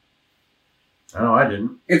though? I know I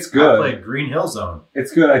didn't. It's I good. played Green Hill Zone.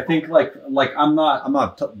 It's good. I think like I'm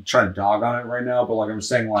not trying to dog on it right now, but like I'm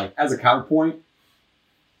saying like as a counterpoint,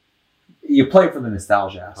 you play it for the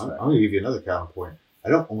nostalgia I'm aspect. going to give you another counterpoint. I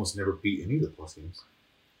don't almost never beat any of the Plus games.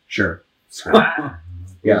 Sure. Ah,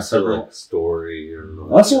 Yeah, So several. like story or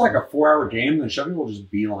Unless you're like a 4-hour game, then Chevy will just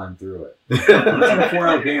beeline through it. If it's like a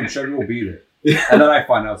 4-hour game, Chevy will beat it. And then I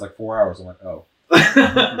find out it's like 4 hours. I'm like, oh.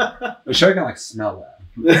 But Chevy can like smell that.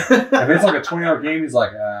 If it's like a 20-hour game, he's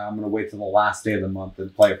like, I'm going to wait till the last day of the month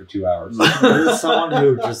and play it for 2 hours. There's someone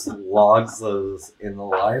who just logs those in the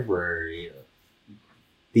library.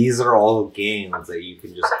 These are all games that you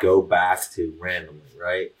can just go back to randomly,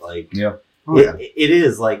 right? Like, Yeah. Oh, yeah. It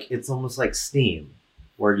is like it's almost like Steam,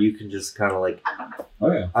 where you can just kind of like.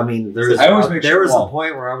 Oh yeah. I mean, there was a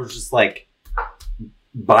point where I was just like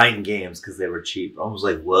buying games because they were cheap. I was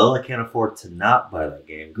like, well, I can't afford to not buy that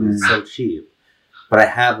game because it's so cheap. But I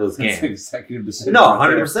have those games. That's an executive decision. No,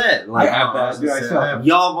 100%. I have that. Dude,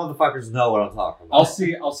 y'all motherfuckers know what I'm talking about.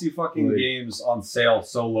 I'll see fucking games on sale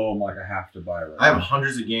so low. I'm like, I have to buy it. I have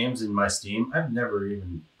hundreds of games in my Steam. I've never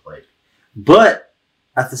even played. But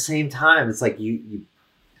at the same time, it's like you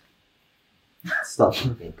stop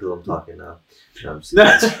talking because I'm talking now. No, I'm just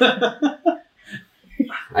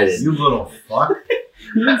I didn't. You little fuck.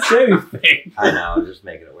 You didn't say anything. I know. I'm just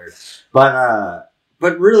making it weird.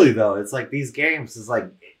 But really though, it's like these games is like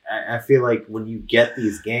I feel like when you get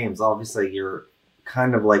these games, obviously you're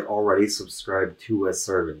kind of like already subscribed to a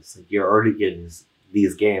service. Like you're already getting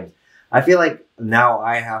these games. I feel like now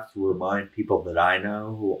I have to remind people that I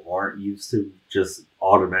know who aren't used to just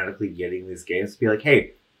automatically getting these games to be like,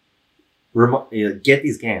 hey, get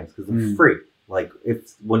these games because they're free. Like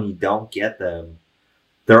if when you don't get them,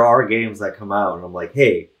 there are games that come out and I'm like,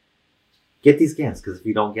 hey, get these games because if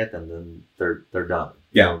you don't get them, then they're done.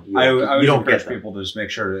 Yeah, I don't encourage get them. people to just make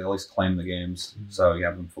sure to at least claim the games so you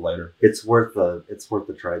have them for later. It's worth the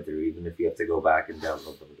try through, even if you have to go back and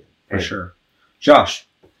download them again. For sure. Josh,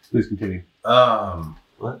 please continue.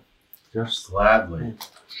 What? Just gladly.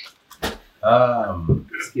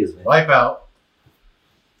 Excuse me. Wipeout.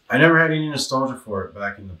 I never had any nostalgia for it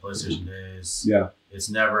back in the PlayStation days. Yeah. I've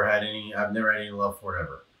never had any love for it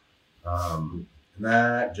ever. And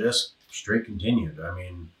that just straight continued. I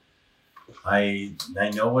mean, I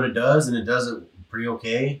know what it does, and it does it pretty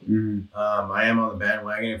okay. Mm-hmm. I am on the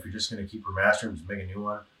bandwagon if you're just going to keep remastering, just make a new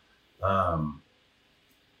one.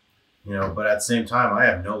 But at the same time, I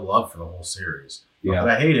have no love for the whole series. Yeah. Not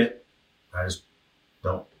that I hate it. I just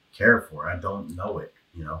don't care for it. I don't know it,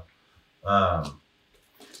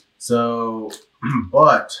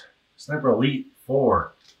 but Sniper Elite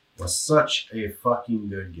 4 was such a fucking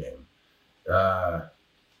good game.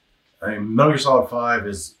 Metal Gear Solid 5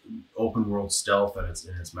 is open world stealth in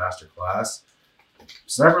its master class.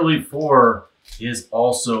 Sniper Elite 4 is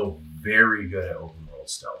also very good at open world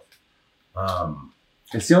stealth.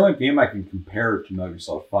 It's the only game I can compare to Metal Gear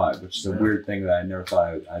Solid 5, which is a weird thing that I never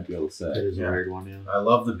thought I'd be able to say. It is a weird one, yeah. I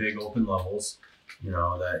love the big open levels,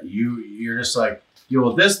 that you're just like, deal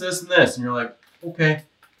with this, and this, and you're like, okay.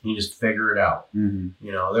 And you just figure it out.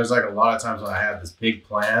 Mm-hmm. There's like a lot of times when I have this big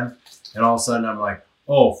plan, and all of a sudden I'm like,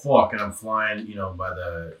 oh fuck, and I'm flying,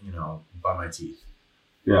 by my teeth.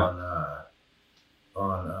 Yeah.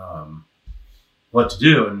 On what to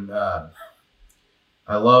do. And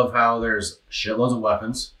I love how there's shitloads of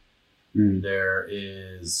weapons. Mm.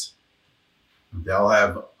 They'll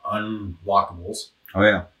have unlockables. Oh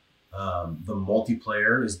yeah. The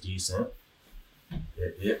multiplayer is decent.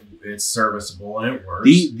 It's serviceable and it works.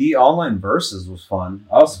 The online versus was fun.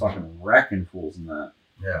 I was fucking wrecking fools in that.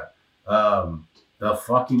 Yeah. The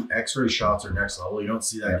fucking X-ray shots are next level. You don't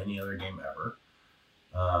see that in any other game ever.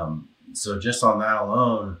 So just on that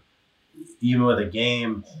alone, even with a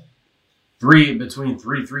game, three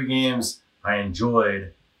games I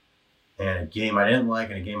enjoyed, and a game I didn't like,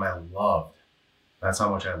 and a game I loved. That's how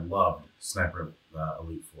much I loved Sniper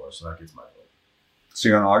Elite 4. So that gets my vote. So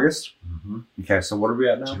you're on August? Mm-hmm. Okay, so what are we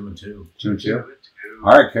at now? 2 and 2. 2 and 2?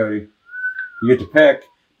 All right, Cody. You get to pick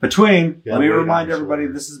between. Yeah, let me wait remind on everybody,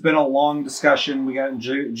 shoulders. this has been a long discussion. We got in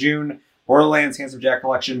June, Borderlands Hands of Jack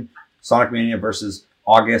Collection, Sonic Mania versus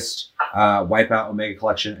August, Wipeout Omega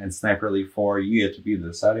Collection, and Sniper Elite 4. You get to be the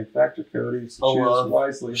deciding factor, Cody. So choose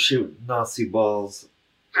wisely. Shoot Nazi balls.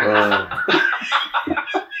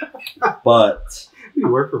 But You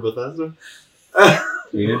work for Bethesda?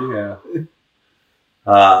 Yeah.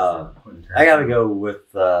 I gotta go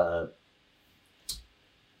with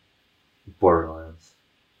Borderlands.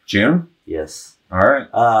 June? Yes. All right.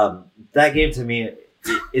 That game to me,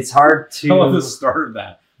 it's hard to. I love the start of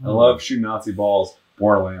that. I love shooting Nazi balls.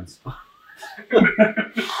 Borderlands.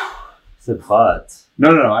 It's a but. No.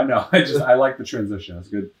 I know. I like the transition. It's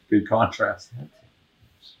good contrast.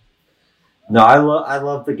 No, I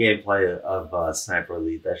love the gameplay of Sniper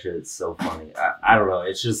Elite. That shit is so funny. I don't know.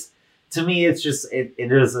 It's just, to me, it's just it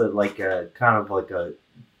is the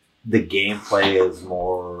gameplay is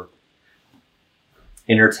more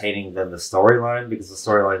entertaining than the storyline, because the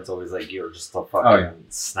storyline is always like you're just a fucking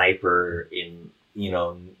sniper in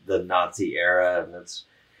the Nazi era, and it's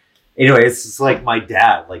just like my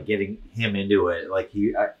dad, like getting him into it. Like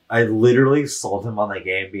I literally sold him on the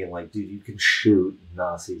game, being like, dude, you can shoot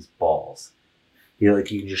Nazis' balls. You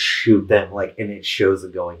can just shoot them, like, and it shows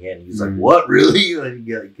it going in. He's like, what, really? Like,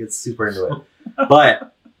 he gets super into it.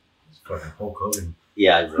 But Fucking Hulk Hogan.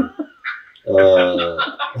 Yeah, exactly.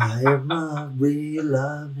 I am a real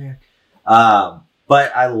American.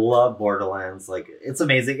 But I love Borderlands. Like, it's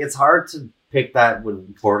amazing. It's hard to pick that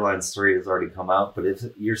when Borderlands 3 has already come out. But if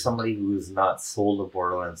you're somebody who's not sold to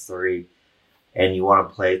Borderlands 3 and you want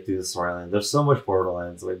to play through the storyline, there's so much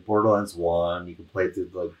Borderlands. Like Borderlands 1, you can play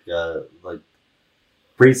through like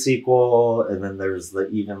pre-sequel, and then there's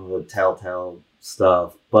even the Telltale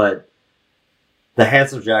stuff. But the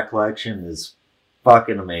Handsome Jack collection is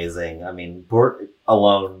fucking amazing. I mean,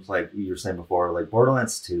 alone, like you were saying before, like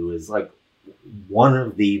Borderlands 2 is like one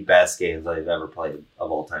of the best games I've ever played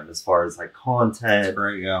of all time, as far as like content. That's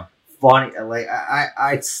great, yeah. Funny, like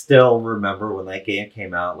I still remember when that game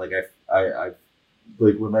came out. Like I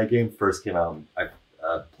like when that game first came out, I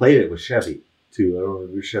played it with Chevy too. I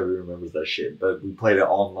don't know if Chevy remembers that shit, but we played it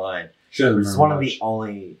online. It's one of the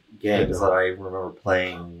only games that I remember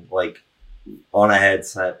playing like on a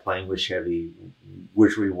headset, playing with Chevy,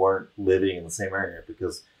 which we weren't living in the same area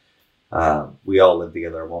because we all lived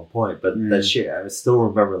together at one point. But that shit, I still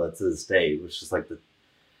remember that to this day. It was just like the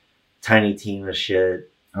Tiny Tina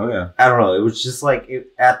shit. Oh yeah. I don't know. It was just like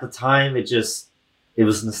at the time. It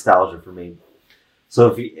was nostalgia for me.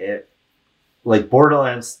 So like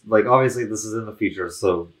Borderlands, like obviously this is in the future,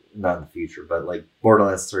 so not in the future, but like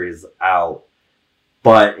Borderlands 3 is out.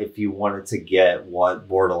 But if you wanted to get what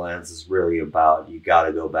Borderlands is really about, you got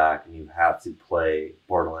to go back and you have to play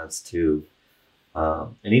Borderlands 2.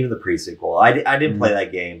 And even the pre-sequel. I didn't play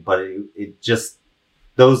that game, but it just,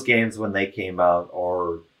 those games when they came out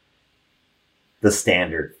are the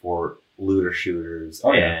standard for looter shooters.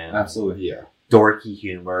 Oh, yeah, absolutely. Yeah. Dorky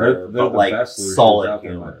humor, they're but the like best looters solid out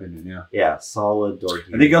there, in my humor. opinion, yeah. Yeah, solid dorky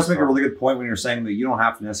humor. I think you also make a really good point when you're saying that you don't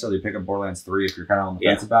have to necessarily pick up Borderlands 3 if you're kind of on the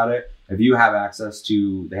fence about it. If you have access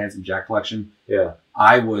to the Handsome Jack collection, yeah,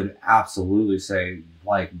 I would absolutely say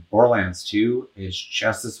like Borderlands 2 is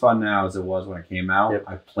just as fun now as it was when it came out. Yep.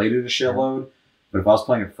 I played it a shitload, but if I was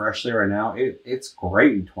playing it freshly right now, it's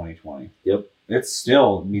great in 2020. Yep. It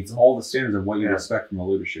still meets all the standards of what you'd expect from a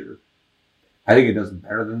looter shooter. I think it does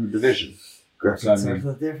better than The Division. graphics are a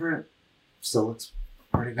little different. Still looks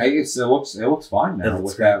pretty good. It looks fine now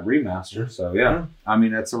with that remaster. So yeah, I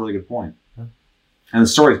mean that's a really good point. Yeah. And the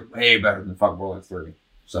story's way better than fucking Borderlands 3.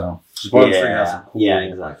 So Borderlands 3 has some cool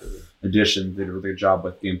exactly. additions. They did a really good job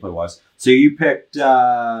with gameplay wise. So you picked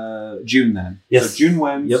June then. Yes. So June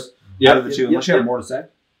wins. Out of the two. Unless you have more to say.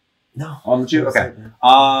 No. On the two? Okay.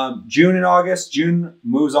 June and August. June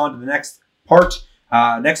moves on to the next part.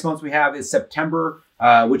 Next month we have is September,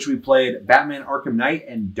 which we played Batman Arkham Knight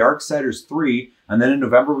and Darksiders 3. And then in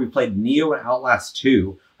November we played Neo and Outlast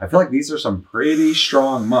 2. I feel like these are some pretty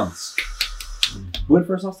strong months. Who went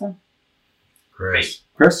first last time? Chris.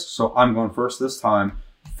 So I'm going first this time.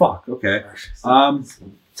 Fuck. Okay. I'm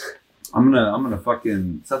gonna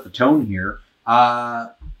fucking set the tone here.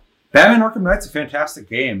 Batman Arkham Knight's a fantastic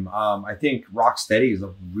game. I think Rocksteady is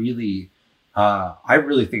a really, I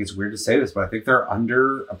really think it's weird to say this, but I think they're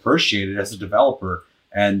underappreciated as a developer.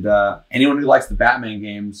 And anyone who likes the Batman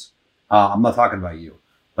games, I'm not talking about you,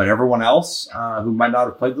 but everyone else who might not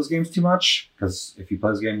have played those games too much, because if you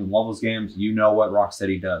play those games and love those games, you know what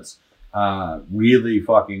Rocksteady does. Really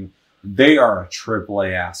fucking, they are a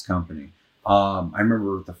AAA ass company. I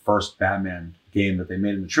remember the first Batman game that they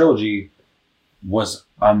made in the trilogy was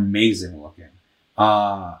amazing looking.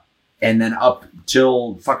 And then up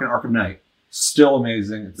till fucking Arkham Knight, still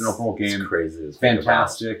amazing. It's an open world game. It's crazy. It's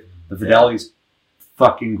fantastic. The fidelity's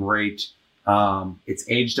fucking great. It's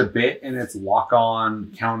aged a bit in its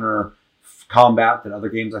lock-on counter combat that other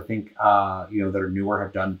games I think that are newer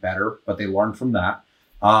have done better, but they learned from that.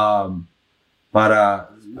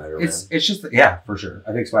 It's just for sure.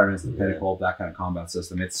 I think Spider-Man's the pinnacle of that kind of combat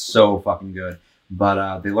system. It's so fucking good.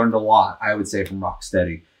 But they learned a lot, I would say, from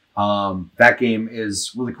Rocksteady. That game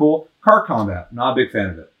is really cool. Car combat, not a big fan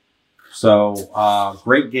of it. So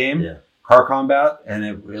great game. Yeah. Car combat, and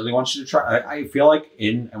it really wants you to try. I feel like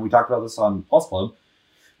and we talked about this on Plus Club.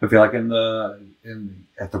 I feel like at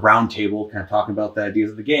the round table, kind of talking about the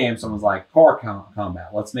ideas of the game, someone's like, car combat,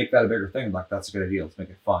 let's make that a bigger thing. Like, that's a good idea. Let's make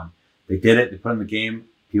it fun. They did it. They put it in the game.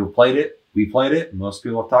 People played it. We played it. Most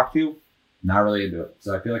people I've talked to, not really into it.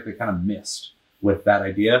 So I feel like they kind of missed with that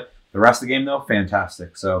idea. The rest of the game, though,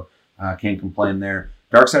 fantastic. So can't complain there.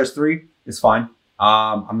 Darksiders 3 is fine.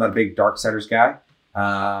 I'm not a big Darksiders guy.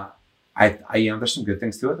 There's some good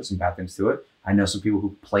things to it. There's some bad things to it. I know some people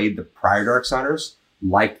who played the prior Darksiders,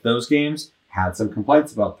 liked those games, had some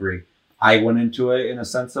complaints about 3. I went into it in a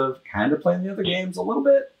sense of kind of playing the other games a little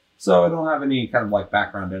bit. So I don't have any kind of like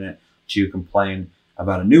background in it to complain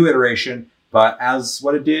about a new iteration. But as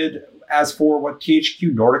what it did as for what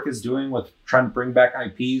THQ Nordic is doing with trying to bring back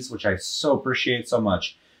IPs, which I so appreciate so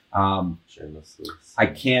much, I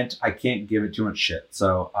can't give it too much shit.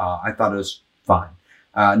 So I thought it was fine.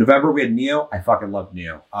 November we had Neo. I fucking love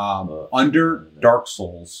Neo. Under Dark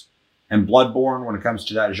Souls and Bloodborne, when it comes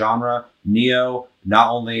to that genre, Neo not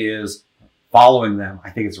only is following them, I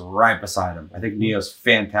think it's right beside them. I think Neo's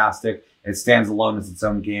fantastic. It stands alone as its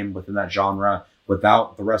own game within that genre.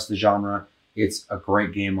 Without the rest of the genre, it's a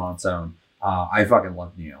great game on its own. I fucking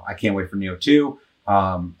love Neo. I can't wait for Neo 2.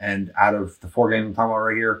 And out of the 4 games I'm talking about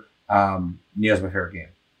right here, Neo's my favorite game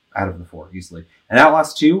out of the 4, easily. And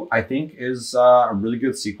Outlast 2, I think, is a really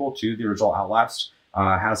good sequel to the original Outlast.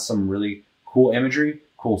 Has some really cool imagery,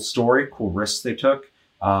 cool story, cool risks they took.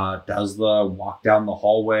 Does the walk down the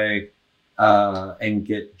hallway and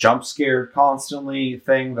get jump scared constantly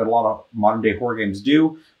thing that a lot of modern day horror games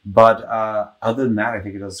do. But other than that, I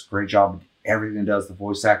think it does a great job with everything it does. The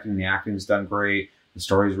voice acting, the acting is done great. The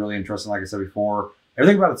story is really interesting, like I said before.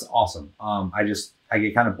 Everything about it's awesome. I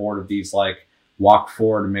get kind of bored of these like walk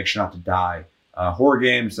forward and make sure not to die horror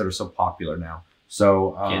games that are so popular now.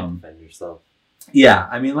 So can't defend yourself. Yeah,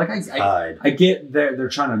 I mean, like I get they're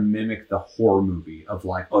trying to mimic the horror movie of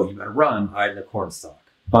like, oh, you better run, hide in the cornstalk.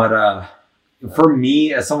 But for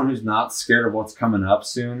me, as someone who's not scared of what's coming up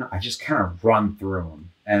soon, I just kind of run through them,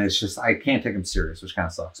 and it's just I can't take them serious, which kind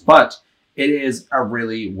of sucks. But it is a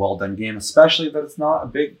really well done game, especially that it's not a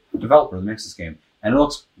big developer that makes this game, and it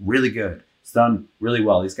looks really good. It's done really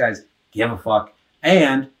well. These guys give a fuck,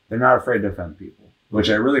 and they're not afraid to offend people, which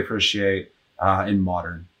I really appreciate in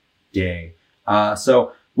modern day.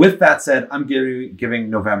 So with that said, I'm giving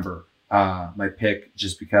November my pick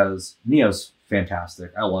just because Neo's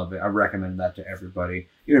fantastic. I love it. I recommend that to everybody.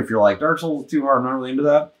 Even if you're like, Dark Souls is too hard, I'm not really into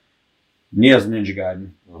that. Neo's Ninja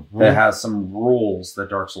Gaiden that has some rules that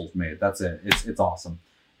Dark Souls made. That's it. It's awesome.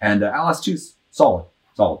 And Outlast 2's solid.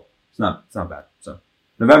 It's not bad. So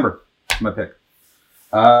November, my pick.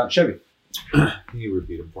 Chevy. Can you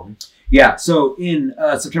repeat them for me? Yeah, so in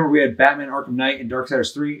September we had Batman Arkham Knight and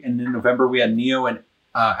Darksiders 3, and in November we had Neo and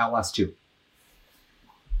Outlast 2.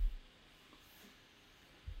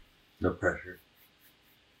 No pressure.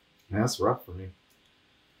 Yeah, that's rough for me.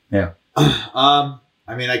 Yeah.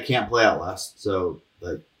 I mean, I can't play Outlast, so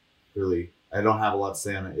like, really, I don't have a lot to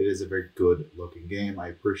say on it. It is a very good looking game. I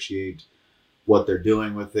appreciate what they're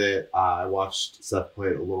doing with it. I watched Seth play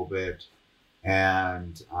it a little bit,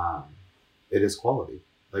 and it is quality.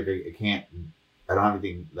 Like I don't have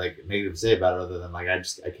anything like negative to say about it other than like I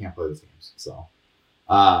can't play those games. So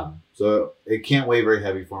so it can't weigh very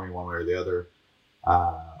heavy for me one way or the other.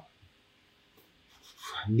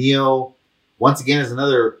 Neo, once again, is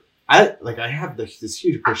another. I have this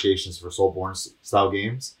huge appreciation for Soulborne style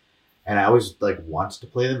games, and I always like want to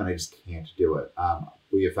play them, and I just can't do it.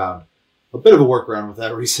 We have found a bit of a workaround with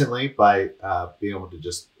that recently by being able to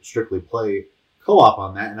just strictly play co-op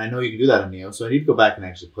on that, and I know you can do that in Neo, so I need to go back and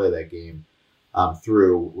actually play that game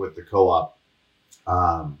through with the co-op.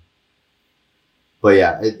 But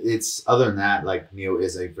yeah, it's other than that, like Neo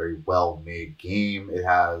is a very well-made game. It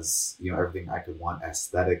has everything I could want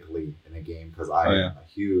aesthetically in a game because I am a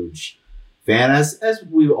huge fan, as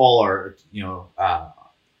we all are.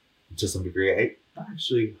 To some degree. I'm not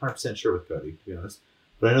actually 100% sure with Cody, to be honest,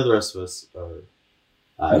 but I know the rest of us are.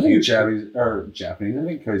 I think Japanese. I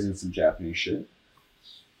think Cody's in some Japanese shit,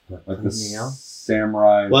 like the Neo?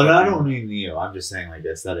 samurai. Well, I don't mean Neo. I'm just saying like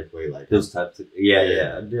aesthetically, like Those types of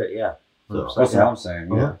yeah. So, that's what I'm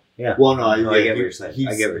saying. Yeah. Well, no, I get what you're saying.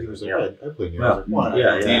 I get what he you're was saying. like, I played Neo. I was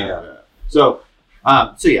like, Yeah. So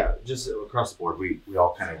yeah, just across the board, we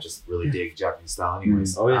all kind of just really dig Japanese style,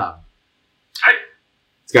 anyways. Oh yeah.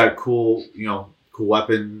 It's got cool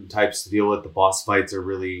weapon types to deal with. The boss fights are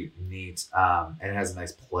really neat, and it has a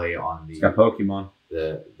nice play on It's got Pokemon.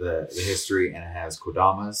 the history, and it has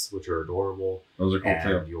Kodamas, which are adorable. Those are cool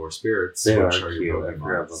and too. your spirits, They which are are cute. your I forgot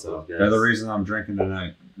Pokemon. about So those guys. They're the reason I'm drinking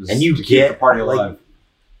tonight. And you to keep get the party like, alive.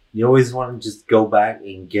 you always want to just go back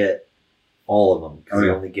and get all of them because Oh, you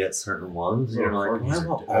yeah. only get certain ones. Yeah, You're like, corgis I are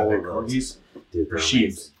want good. all They're of those. corgis. Dude, They're amazing.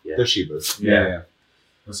 sheeps. Yeah. they're Shibas. Yeah.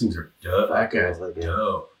 Those things are dope. That Yeah, guy's like, yeah.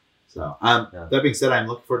 dope. So Yeah. that being said, I'm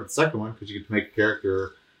looking forward to the second one because you get to make a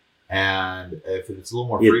character, and if it's a little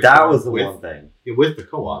more Yeah, free that flowing was the with, one thing. with the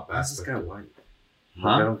co-op Why is this aspect. guy white? Huh?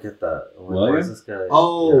 Like, I don't get that. Like, William? why is this guy?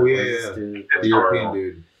 Oh, why yeah, is this yeah. dude- The European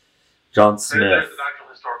dude. John There's Smith. an actual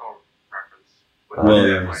historical reference. With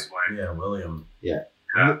Williams. white. Yeah, William. Yeah.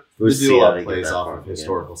 Yeah. We We'll do see a how lot they of get plays that off far, of yeah.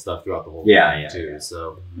 historical stuff throughout the whole Yeah, game yeah, too. yeah.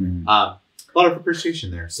 So Mhm. a lot of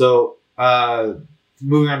appreciation there. So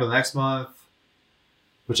moving on to the next month,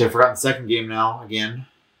 which I forgot the second game now again.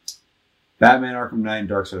 Batman Arkham Knight and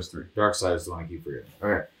Darksiders 3. Darksiders is the one I keep forgetting.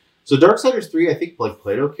 Okay. So Darksiders 3, I think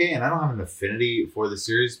played okay, and I don't have an affinity for the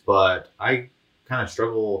series, but I kind of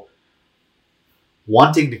struggle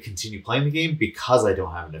wanting to continue playing the game because I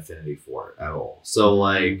don't have an affinity for it at all. So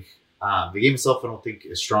like the game itself, I don't think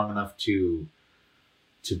is strong enough to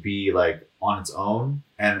be like on its own,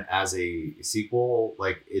 and as a sequel,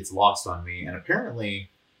 like it's lost on me. And apparently,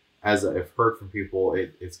 as I've heard from people,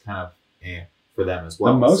 it's kind of for them as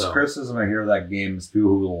well. The most criticism I hear of that game is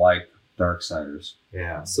people who like Darksiders.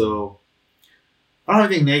 Yeah, so I don't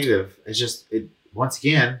have anything negative. It's just once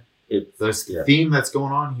again, the theme that's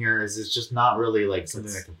going on here is it's just not really like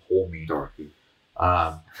something that can pull me. Dorky.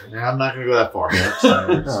 I'm not gonna go that far.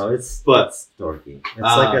 No, it's dorky. It's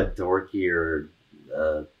like a dorkier.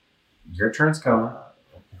 Your turn's coming.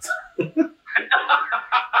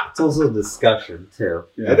 It's also a discussion too.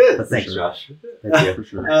 Yeah, it is. But thanks, sure. Josh. Thank you. For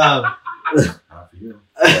sure. Not for you.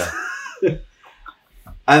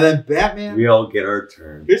 And then Batman. We all get our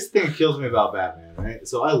turn. Here's the thing that kills me about Batman, right?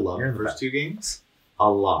 So I love You're the the first two games a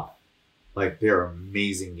lot. Like they're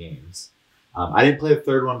amazing games. I didn't play the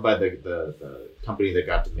third one by the company that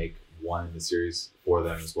got to make one in the series for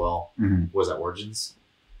them as well. Mhm. Was that Origins?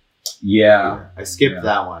 Yeah. I skipped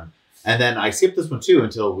that one. And then I skipped this one too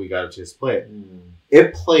until we got a chance to play it.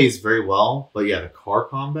 It plays very well, but yeah, the car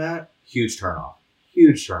combat, huge turnoff.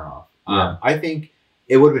 Huge turnoff. Yeah. I think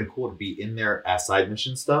it would have been cool to be in there as side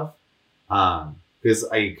mission stuff. Because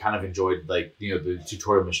I kind of enjoyed like, the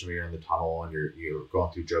tutorial mission where you're in the tunnel and you're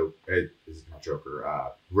going through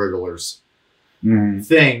Riddler's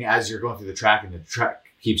thing as you're going through the track and the track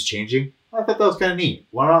keeps changing. I thought that was kind of neat.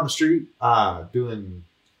 When I'm on the street doing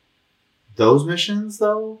those missions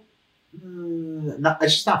though,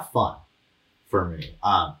 it's just not fun for me.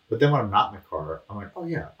 But then when I'm not in the car, I'm like, oh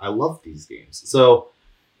yeah, I love these games. So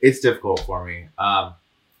it's difficult for me.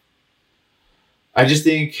 I just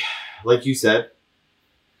think, like you said,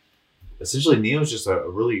 essentially Neo is just a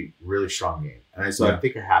really, really strong game. And I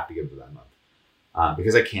think I have to give it that month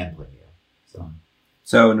because I can play Neo.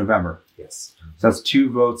 So November. Yes. So that's 2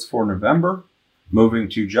 votes for November. Moving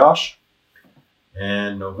to Josh.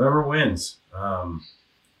 And November wins.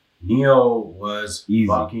 Neo was Easy.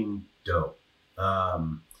 fucking dope.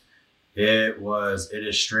 It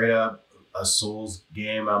is straight up a Souls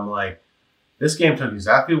game. I'm like, this game took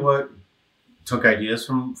exactly took ideas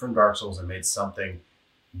from Dark Souls and made something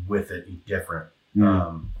with it different.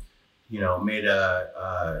 Made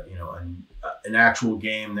an actual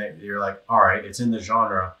game that you're like, all right, it's in the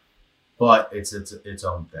genre, but it's its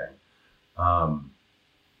own thing.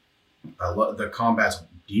 I love the combat's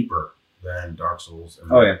deeper than Dark Souls. In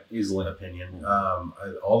my easily. opinion.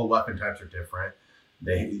 All the weapon types are different.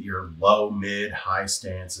 Your low, mid, high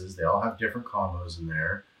stances. They all have different combos in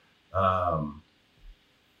there.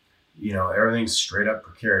 Everything's straight up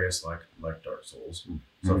precarious like Dark Souls.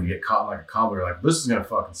 So if you get caught in like a combo, you're like, this is gonna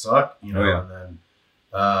fucking suck, and then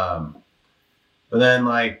but then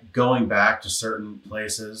like going back to certain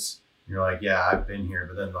places, you're like, yeah, I've been here,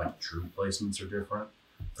 but then like true placements are different.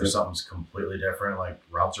 Or something's completely different, like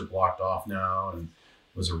routes are blocked off now, and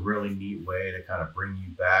it was a really neat way to kind of bring you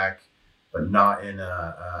back, but not in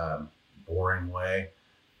a boring way.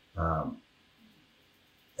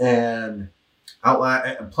 And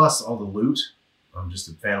plus all the loot. I'm just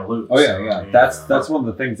a fan of loot. Oh yeah, yeah. That's one of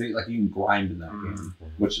the things that you can grind in that game,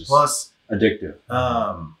 which is plus addictive.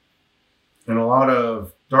 In a lot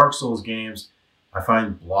of Dark Souls games, I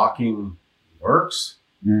find blocking works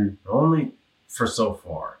only for so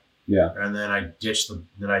far. Yeah. And then I ditch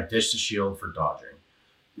the shield for dodging.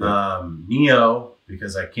 Yeah. Neo,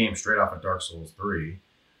 because I came straight off of Dark Souls 3. Did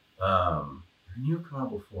Neo come out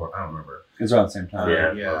before? I don't remember. It's around the same time.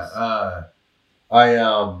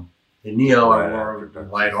 In Neo, I wore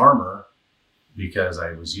light armor because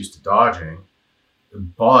I was used to dodging,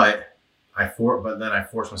 but then I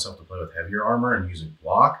forced myself to play with heavier armor and using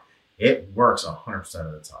block. It works 100%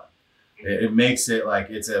 of the time. It makes it like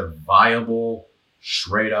it's a viable,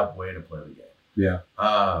 straight up way to play the game. Yeah.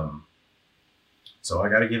 So I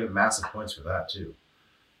got to give it massive points for that too.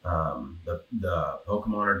 The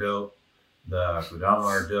Pokemon are dope. The Kodama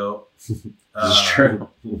are dope. It's true.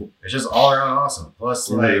 It's just all around awesome. Plus,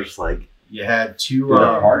 you had two.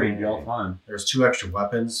 Party all the time. There's 2 extra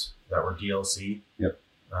weapons that were DLC. Yep.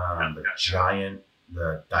 The giant,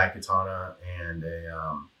 the Daikatana, and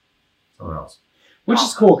someone else. Which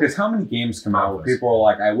is cool because how many games come out where people are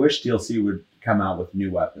like, I wish DLC would come out with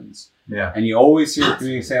new weapons. Yeah. And you always hear the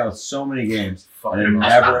community say on so many games, and it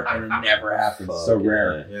never happens. It's so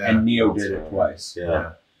rare. Yeah. And Neo did it twice.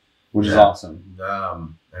 Yeah. which is awesome.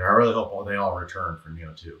 And I really hope they all return for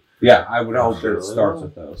Neo 2. Yeah, I would hope that it starts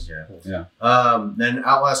with those. Yeah. Then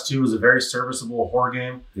Outlast 2 is a very serviceable horror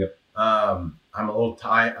game. Yep. I'm a little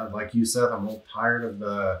tired, like you said, I'm a little tired of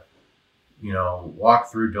the, walk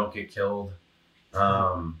through, don't get killed,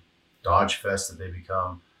 dodge fest that they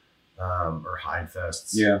become, or hide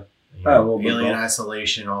fests. Yeah. Alien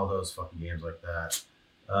Isolation, all those fucking games like that.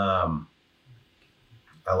 I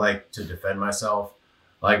like to defend myself.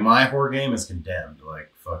 Like, my horror game is Condemned. Like,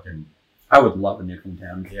 fucking... I would love a new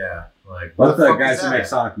Condemned. Yeah. Like, let the guys who make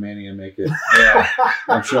Sonic Mania make it. Yeah.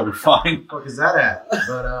 I'm sure it'll be fine. What the fuck is that at?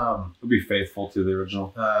 But, it'll be faithful to the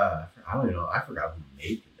original. I don't even know. I forgot who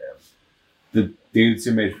made Condemned. The dudes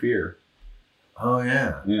who made Fear. Oh,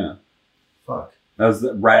 yeah. Yeah. Fuck. That was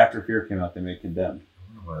right after Fear came out, they made Condemned. I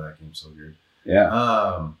don't know why that game's so good.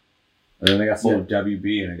 Yeah. And then they got sold to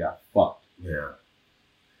WB and it got fucked. Yeah.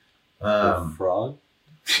 The frog?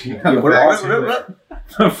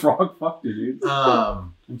 The frog fucked it, dude.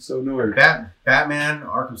 I'm so annoyed. Batman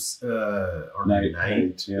Arkham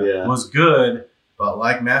Knight yeah. was good, but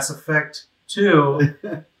like Mass Effect 2,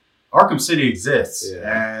 Arkham City exists,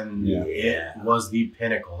 and it was the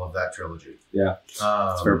pinnacle of that trilogy. Yeah, that's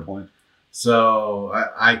a fair point. So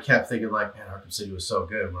I kept thinking, like, man, Arkham City was so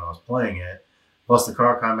good when I was playing it. Plus the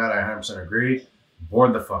car combat, I 100% agree.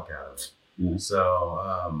 Bored the fuck out of it. Yeah.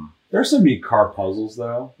 So there's some neat car puzzles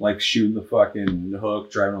though, like shooting the fucking hook,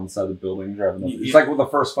 driving on the side of the building, driving. It's like the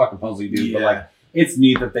first fucking puzzle you do, but like it's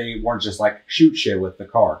neat that they weren't just like shoot shit with the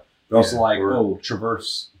car, but also like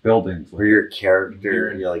traverse buildings. Where your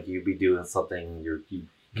character, you'd be doing something, you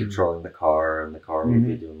controlling the car, and the car would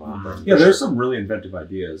be doing that. Yeah, there's some really inventive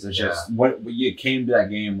ideas. It's just what you came to that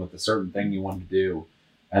game with a certain thing you wanted to do,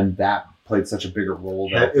 and that played such a bigger role.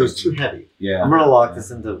 It was too heavy. Yeah, I'm gonna lock this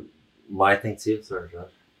into my thing too. Sorry,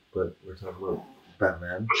 Josh, but we're talking about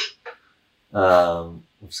Batman. I'm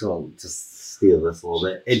just gonna steal this a little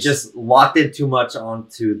bit. It just locked in too much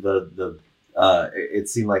onto the. It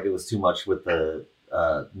seemed like it was too much with the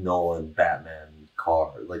Nolan Batman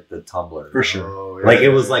car, like the Tumbler. For sure. Oh, Like it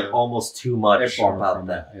was like almost too much about about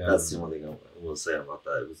that. Yeah. That's the only thing I will say about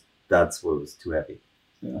that. That's what was too heavy.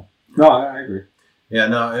 Yeah. No, I agree. yeah,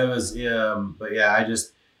 no, it was but yeah,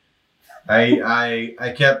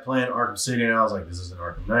 I kept playing Arkham City, and I was like, this isn't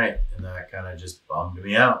Arkham Knight, and that kind of just bummed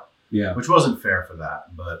me out. Yeah, which wasn't fair for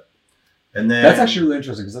that, but and then that's actually really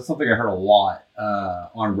interesting because that's something I heard a lot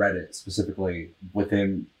on Reddit, specifically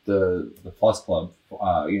within the Plus Club,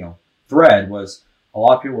 thread. Was a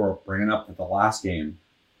lot of people were bringing up that the last game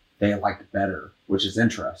they liked better, which is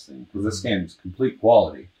interesting because this game's complete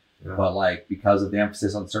quality, but like because of the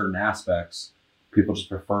emphasis on certain aspects, people just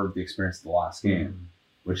preferred the experience of the last game,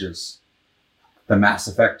 which is the Mass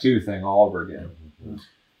Effect 2 thing all over again.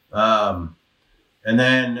 And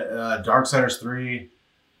then Darksiders 3,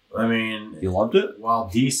 I mean... You loved it? While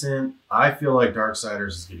decent, I feel like Darksiders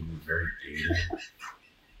is getting very dated.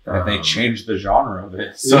 They changed the genre of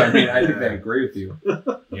it. So, I mean, I think they agree with you.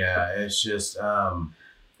 Yeah, it's just... and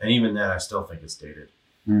even then, I still think it's dated.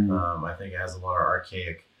 I think it has a lot of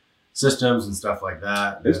archaic systems and stuff like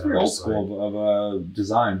that. It's pretty old school of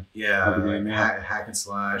design. Yeah, of the game, hack and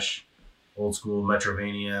slash, old school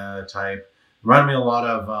Metrovania type. Reminded me a lot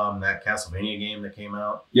of that Castlevania game that came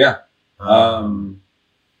out. Yeah.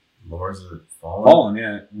 Lords of the Fallen? Fallen,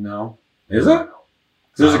 yeah. No. Is it?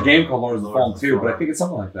 There's a game called Lords of the Fallen too, but I think it's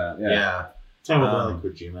something like that. Yeah. Tell me what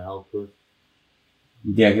Kojima helped with.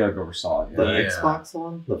 Yeah, he like oversaw it. The Yeah. Xbox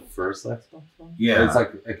one? The first Xbox one? Yeah. It's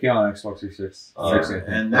like it came on Xbox 360.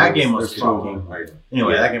 And that game was fucking...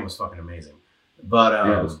 Anyway, that game was fucking amazing. But,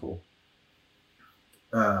 yeah, it was cool.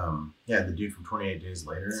 The dude from 28 Days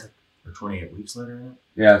Later, or 28 Weeks Later in it.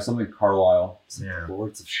 Yeah, something Carlisle. Yeah.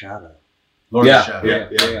 Lords of Shadow. Lords of Shadow.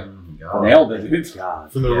 Yeah. God. Nailed it, dude.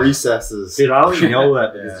 God. From the recesses. Dude, I only know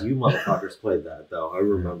that because you motherfuckers played that, though. I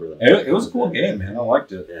remember that. It was a cool game, man. I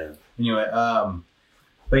liked it. Yeah. Anyway,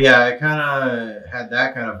 but yeah, I kind of had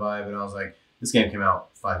that kind of vibe, and I was like, this game came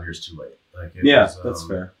out 5 years too late. Like, it was, that's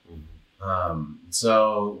fair.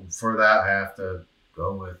 So for that, I have to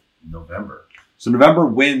go with November. So November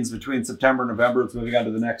wins between September and November. It's moving on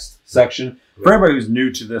to the next section. For everybody who's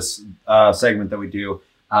new to this segment that we do,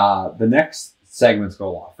 the next segments go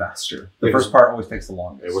a lot faster. The first part always takes the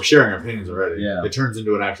longest. Yeah, we're sharing our opinions already. Yeah. It turns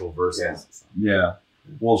into an actual versus. Yeah.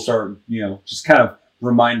 We'll start, just kind of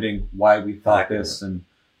reminding why we thought this and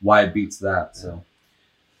why it beats that. So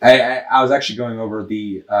I was actually going over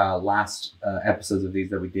the last episodes of these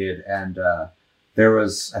that we did, and there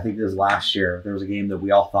was, I think it was last year, there was a game that we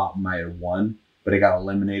all thought might have won, but it got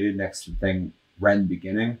eliminated next to the thing right in the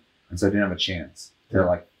beginning, and so I didn't have a chance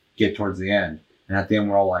to get towards the end. And at the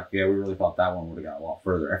end, we're all like, yeah, we really thought that one would have got a lot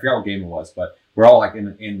further. I forgot what game it was, but we're all like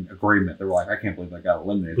in agreement. They were like, I can't believe that got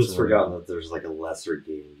eliminated. Just forgotten that there's like a lesser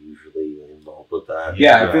game usually involved with that.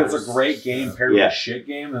 Yeah, if it's a great game paired with a shit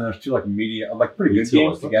game, and there's two like pretty good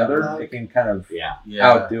games together, it can kind of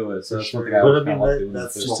outdo it. So that's what the guy was kind of like doing.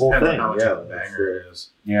 That's just the whole thing. How much of a banger it is.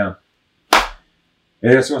 Yeah.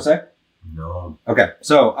 Anything else you want to say? No. Okay,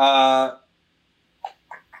 so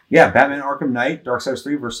Batman Arkham Knight, Darksiders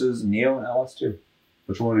 3 versus Neo and LS2.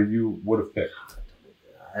 Which one of you would have picked?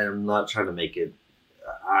 I'm not trying to make it.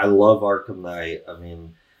 I love Arkham Knight. I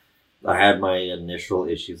mean, I had my initial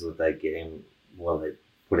issues with that game when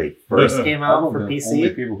it first came out for PC. Only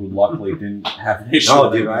people who luckily didn't have an issue.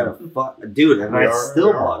 No, dude, I had a dude, and I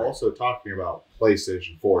still bought it. Also talking about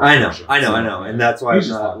PlayStation 4. I know, and that's why I'm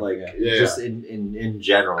not like just in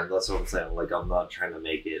general. That's what I'm saying. Like, I'm not trying to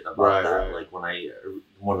make it about that. Right. Like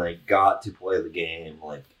when I got to play the game,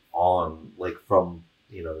 like from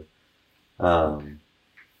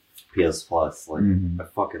PS Plus, like I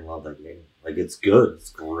fucking love that game. Like, it's good. It's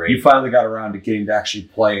great. You finally got around to getting to actually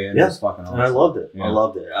play it. Yeah. It was fucking awesome. And I loved it. Yeah. I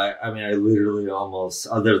loved it. I mean, I literally almost,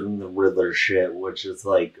 other than the Riddler shit, which is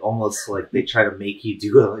like almost like they try to make you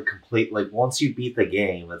do a complete, like once you beat the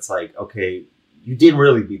game, it's like, okay, you didn't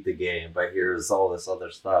really beat the game, but here's all this other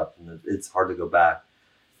stuff, and it's hard to go back.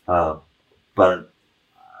 But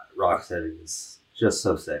Rocksteady is just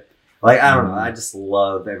so sick. Like, I don't know, I just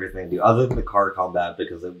love everything they do, other than the car combat,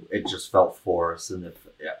 because it just felt forced, and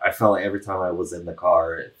I felt like every time I was in the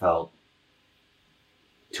car, it felt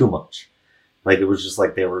too much. Like, it was just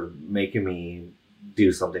like they were making me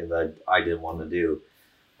do something that I didn't want to do.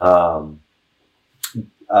 Gonna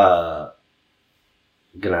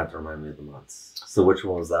have to remind me of the months. So which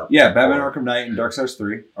one was that? Yeah, Batman Arkham Knight and Darksiders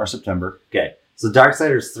 3 are September. Okay. So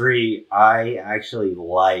Darksiders 3, I actually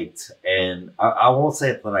liked, and I won't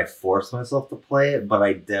say that I forced myself to play it, but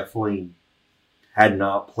I definitely had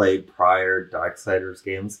not played prior Darksiders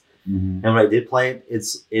games. And when I did play it,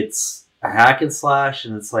 it's a hack and slash,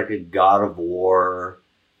 and it's like a God of War,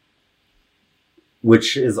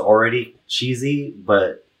 which is already cheesy,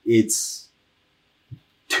 but it's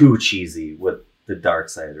too cheesy with the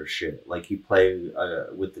Darksiders shit. Like, you play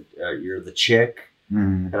with you're the chick.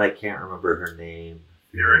 And I can't remember her name.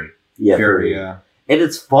 Fury. Yeah, Fury, yeah. And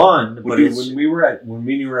it's fun, but when me and you were at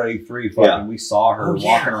E3, we saw her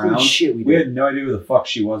walking around. Holy shit, we had no idea who the fuck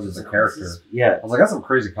she was as a character. Yeah. I was like, that's some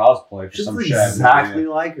crazy cosplay for She's some shit. Exactly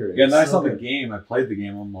like her. Yeah, and then I saw the game, I played the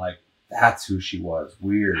game, I'm like, that's who she was.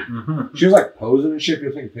 Weird. She was like posing and shit,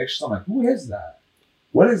 people taking pictures. I'm like, who is that?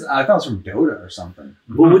 What is? I thought it was from Dota or something.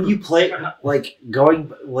 But when you play, when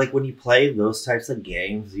you play those types of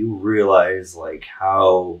games, you realize like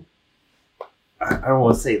how, I don't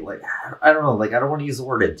want to say like, I don't know, like I don't want to use the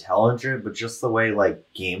word intelligent, but just the way like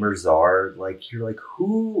gamers are, like you're like,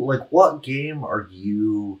 what game are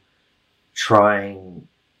you trying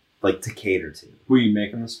like to cater to? Who are you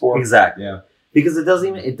making this for? Exactly. Yeah. Because it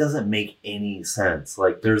doesn't make any sense.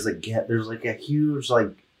 Like there's like a huge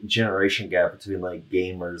like generation gap between like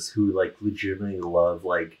gamers who like legitimately love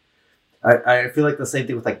like I feel like the same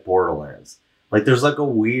thing with like Borderlands. Like there's like a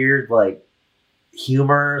weird like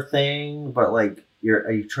humor thing, but like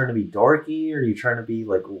are you trying to be dorky or are you trying to be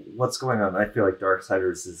like what's going on? I feel like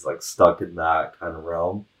Darksiders is like stuck in that kind of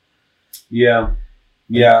realm. Yeah.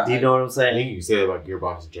 Yeah. Do you know what I'm I saying? think you can say that about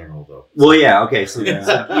Gearbox in general, though. Well, yeah. Okay. So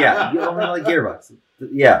yeah, you don't really like Gearbox.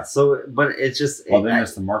 Yeah. So, but it's just they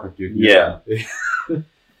missed the market, dude. Yeah.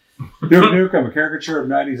 Duke Nukem, a caricature of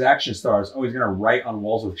 90s action stars. Oh, he's going to write on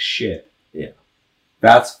walls with shit. Yeah.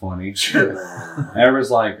 That's funny.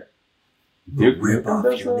 Everyone's like, Duke rip off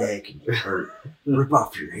your neck or rip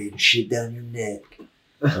off your head and shit down your neck.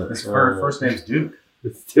 His first name's Duke.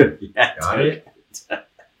 Yeah, got it.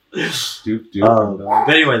 Duke. But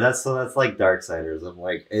anyway, that's like Darksiders. I'm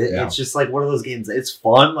like, it's just like one of those games. It's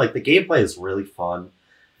fun. Like the gameplay is really fun.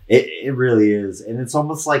 It really is, and it's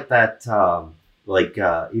almost like that.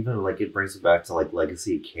 Even like it brings me back to like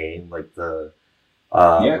Legacy of Kain, like the the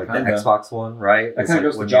Xbox one, right? That kind of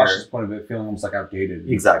goes to Josh's point of it feeling almost like outdated.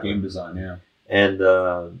 Exactly. Game design, yeah. And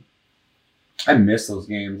I miss those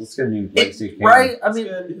games. Let's get a new Legacy of Kain. Right? I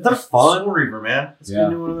mean, they're fun. Soul Reaver, man. Let's get a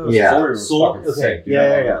new one of those. Yeah. Soul sick, dude.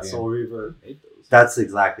 Yeah. Soul Reaver. That's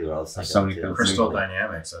exactly what I was thinking. Sony Crystal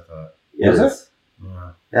Dynamics, I thought. Is it?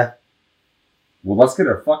 Yeah. Well, let's get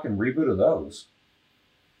a fucking reboot of those.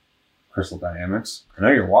 Crystal Dynamics. I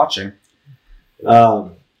know you're watching.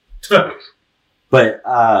 But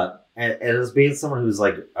and as being someone who's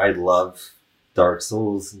like, I love Dark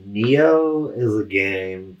Souls, Neo is a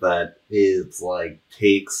game that is like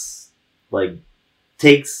takes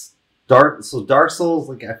Dark Souls,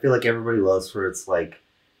 like I feel like everybody loves for its like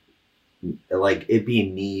it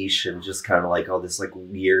being niche and just kind of like all this like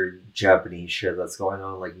weird Japanese shit that's going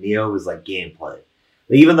on. Like Neo is like gameplay,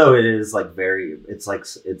 even though it is like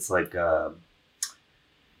it's like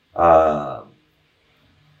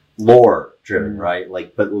lore driven, right?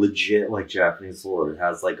 Like, but legit like Japanese lore. It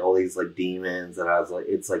has like all these like demons. It has like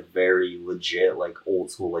it's like very legit like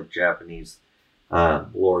old school like Japanese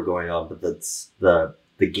lore going on. But that's the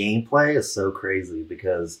gameplay is so crazy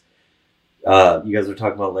because you guys are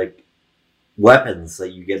talking about like weapons that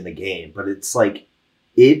you get in the game, but it's like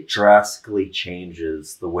it drastically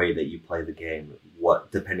changes the way that you play the game.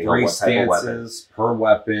 Depending on what type of weapon per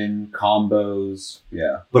weapon, combos,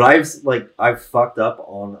 yeah. But I've fucked up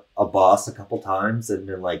on a boss a couple times and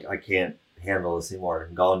been like, I can't handle this anymore,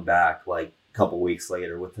 and gone back like a couple weeks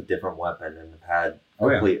later with a different weapon and have had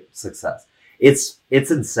complete success. It's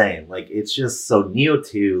insane. Like it's just so Neo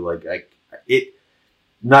 2, like it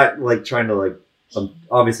not like trying to like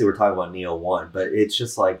obviously we're talking about Neo 1, but it's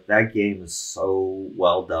just like that game is so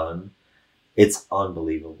well done. It's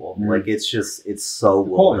unbelievable. Like it's so the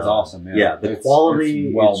well quality's done. awesome, Yeah, the quality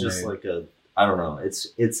is just made. like I don't know.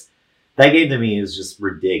 It's that game to me is just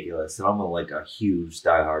ridiculous, and I'm a huge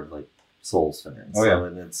diehard like Souls fan.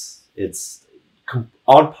 And it's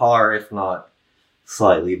on par, if not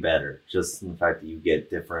slightly better, just in the fact that you get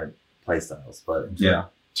different playstyles. But yeah,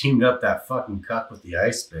 teamed up that fucking cuck with the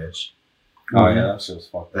ice bitch. Oh yeah, that shit was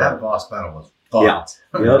fucked That up. boss battle was fucked.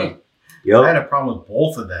 Yep. I had a problem with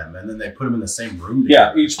both of them, and then they put them in the same room Yeah,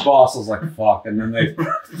 together. each boss was like fuck, and then they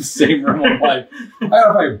the same room. I'm like, I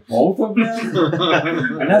gotta fight both of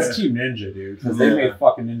them, and that's Team Ninja, dude, because they made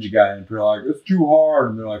fucking Ninja Gaiden, and people are like, it's too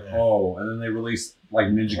hard, and they're like, oh, and then they released like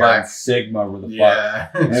Ninja Gaiden Sigma, where the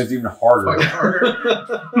fuck, and it's even harder. Fucking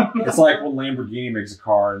harder. It's like when Lamborghini makes a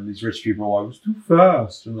car, and these rich people are like, it's too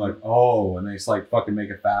fast, and they're like, oh, and they just like fucking make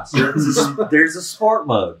it faster. there's a sport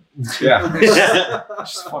mode. Yeah,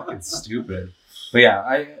 it's just fucking stupid. But yeah,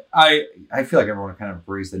 I feel like everyone kind of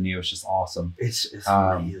agrees that Neo is just awesome. It's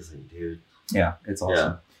amazing, dude. Yeah, it's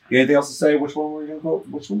awesome. You anything else to say? Which one were you gonna vote?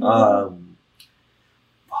 Which one?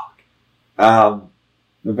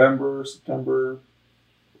 November, September.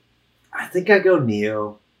 I think I go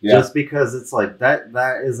Neo. Yeah. Just because it's like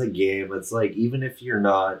that is a game. It's like even if you're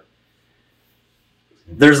not,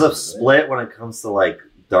 there's a split when it comes to like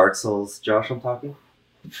Dark Souls. Josh, I'm talking.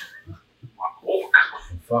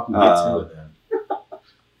 Fucking get to it then.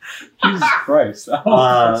 Jesus Christ!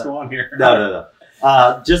 What's going on here? No.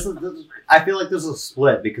 I feel like there's a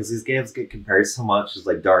split because these games get compared so much as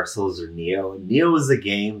like Dark Souls or Neo. And Neo is a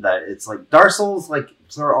game that it's like Dark Souls like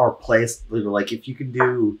are placed like if you can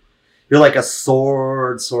do. You're like a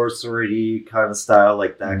sorcery kind of style,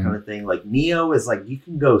 like that kind of thing. Like Neo is like you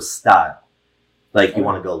can go style, like you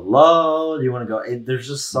want to go low, you want to go. There's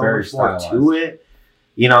just so Very much more stylized. to it.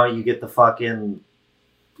 You know, you get the fucking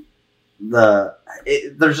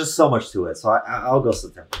there's just so much to it. So I'll go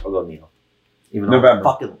September. I'll go Neo. Even though November.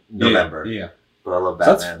 fucking November. Yeah. But I love So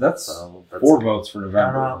Batman. that's so 4 votes for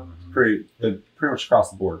November. I Pretty much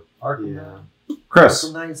across the board. Yeah. Chris,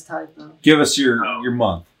 Arkham Knight's type though. give us your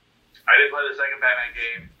month. I didn't play the second Batman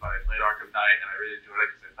game, but I played Arkham Knight, and I really enjoyed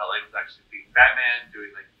it because I felt like it was actually being Batman,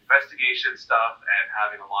 doing like investigation stuff, and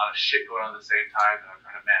having a lot of shit going on at the same time that I'm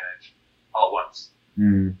trying to manage all at once.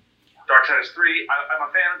 Darksiders 3, I'm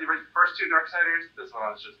a fan of the first 2 Darksiders. This one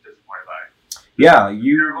I was just disappointed by. Yeah,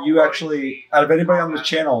 you actually, out of anybody on this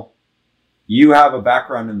channel, you have a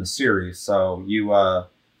background in the series, so you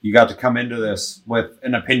got to come into this with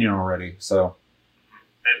an opinion already. So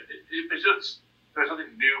It's just there's nothing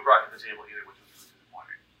new brought to the table either, which was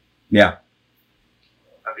disappointing. yeah,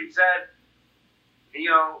 That being said,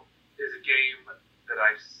 Neo is a game that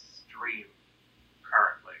I stream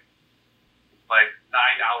currently. Like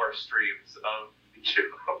 9-hour streams of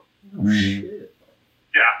Neo. Shit.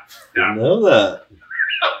 Yeah. Didn't know that.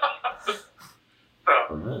 So,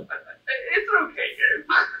 Alright. it's an okay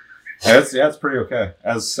game. it's pretty okay,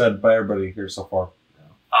 as said by everybody here so far.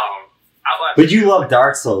 Outlast. But you love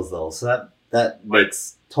Dark Souls though, so that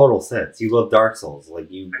makes total sense. You love Dark Souls, like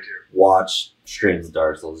you I do. watch streams of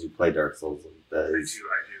Dark Souls, you play Dark Souls. Like that I is, do.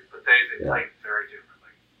 But they play very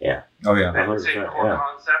differently. Oh yeah, They have the same 100%, core yeah.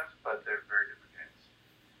 concept, but they're very different games.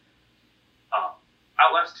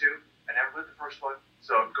 Outlast 2, I never played the first one,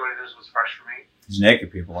 so going into this was fresh for me. there's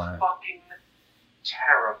naked people in it. Fucking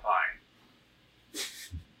terrifying.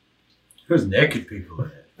 There's naked people in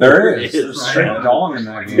it. There is. There's straight dong in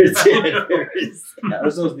that game. There is. Yeah,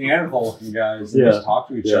 there's those Neanderthal looking guys that just talk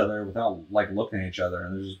to each other without like looking at each other,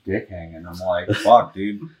 and there's just dick hanging. I'm like, fuck,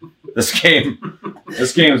 dude. This game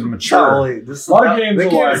is mature. A lot of games the are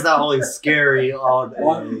game like, is not only scary on a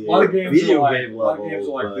lot of games video are like, game a lot of level, games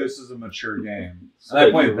are like, but this is a mature game. so And I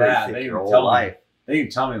you played really that. think They your didn't whole tell me. life. They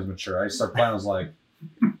didn't tell me it was mature. I just started playing. I was like,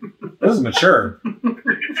 this is mature.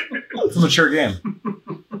 It's a mature game.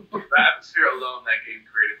 The atmosphere alone that game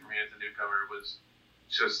created for me as a newcomer was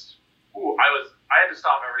just. Ooh, I had to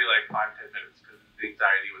stop every like 5-10 minutes because the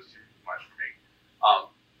anxiety was too much for me.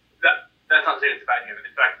 That's not saying it's a bad game.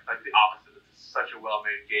 In fact, it's like the opposite. It's such a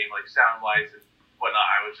well-made game, like sound-wise and whatnot.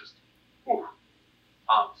 I was just. Ooh.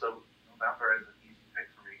 So November is an easy pick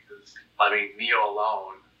for me because I mean Neo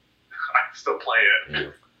alone, I can still play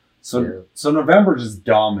it. Yeah. So November just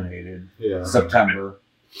dominated September.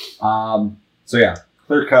 So yeah,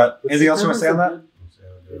 clear cut. Anything else you want to say on that?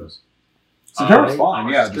 September's fine.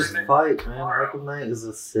 Yeah, Just Fight, man. Arkham Knight is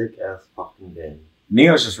a sick ass fucking game.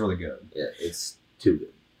 Neo's just really good. Yeah, it's too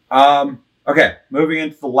good. Okay, moving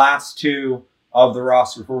into the last two of the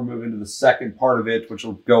roster before we move into the second part of it, which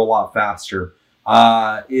will go a lot faster,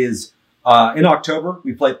 is in October,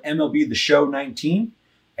 we played MLB The Show 19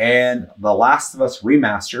 and The Last of Us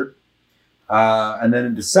Remastered. And then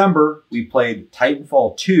in December, we played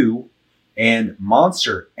Titanfall 2 and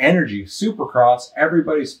Monster Energy Supercross,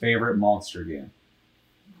 everybody's favorite monster game.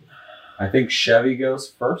 I think Chevy goes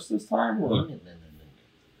first this time, or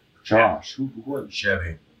Josh? Who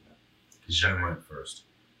Chevy. Chevy went first.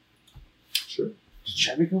 Sure. Did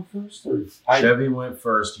Chevy go first? Or Chevy went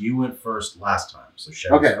first. You went first last time, so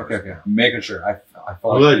Chevy. Okay. Making sure. I I'm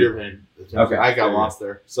thought. glad you're paying attention. Okay, I got fair. lost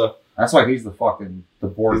there. So That's why he's the board. He's the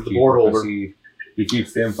keeper, board 'cause holder. He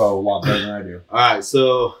keeps the info a lot better than I do. all right,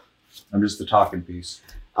 so I'm just the talking piece.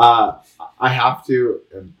 I have to.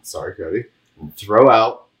 And sorry, Cody. Throw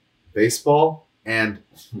out baseball and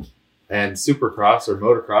Supercross or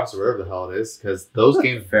motocross or whatever the hell it is, because those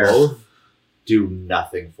games Fair. both do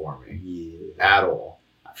nothing for me at all.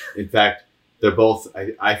 In fact, they're both.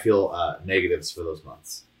 I feel negatives for those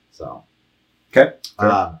months. So Okay.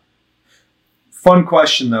 Fun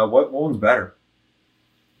question though. What one's better?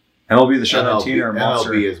 MLB The Show 19 or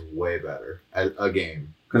Monster? MLB is way better as a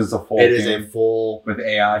game. Because it's a full It game is a full. with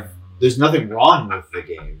AI. There's nothing wrong with the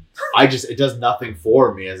game. It does nothing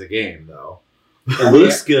for me as a game though. It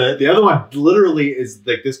looks good. The other one literally is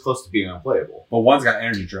like this close to being unplayable. But one's got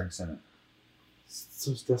energy drinks in it.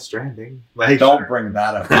 So it's Death Stranding. Like, Don't bring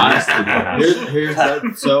that up. honestly, here's that.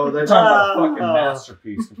 So They're that's talking about a fucking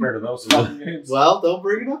masterpiece compared to those fucking games. well. Don't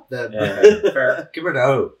bring it up then. Yeah. Fair. Give it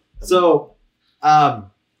out. So,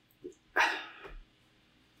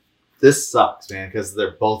 this sucks, man, because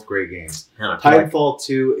they're both great games. Titanfall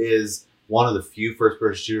 2 is one of the few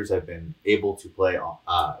first-person shooters I've been able to play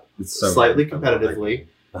It's so slightly good. competitively.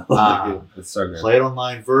 It's so good. Play it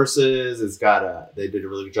online versus. It's got they did a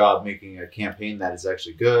really good job making a campaign that is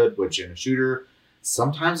actually good, which in a shooter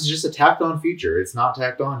sometimes it's just a tacked on feature. It's not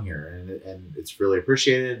tacked on here, and it's really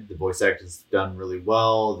appreciated. The voice acting is done really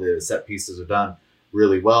well. The set pieces are done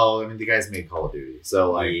really well. I mean, the guys made Call of Duty,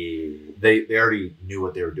 so like they already knew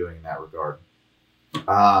what they were doing in that regard.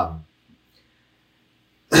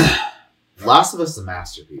 Last of Us is a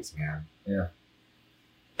masterpiece, man. Yeah.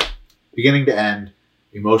 Beginning to end,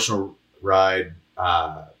 emotional ride.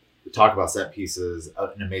 We talk about set pieces,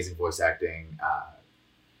 an amazing voice acting.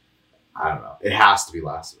 I don't know. It has to be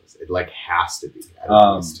Last of Us. It has to be. I don't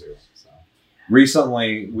know too. So.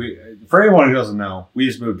 Recently, for anyone who doesn't know, we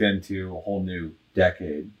just moved into a whole new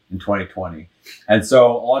decade in 2020, and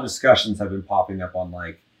so a lot of discussions have been popping up on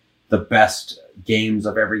like the best games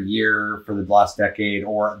of every year for the last decade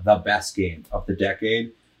or the best game of the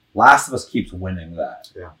decade. Last of Us keeps winning that.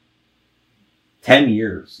 Yeah. 10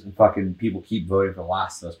 years and fucking people keep voting for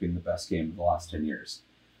Last of Us being the best game of the last 10 years.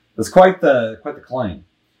 It's quite the claim,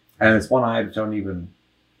 and it's one I wouldn't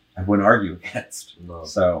argue against. No.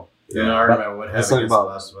 So The argument I would have Let's talk against about- The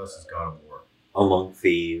Last of Us is God of War. Among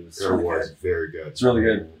Thieves. Star Wars is very good. it's really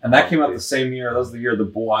good. And that came out the same year. That was the year The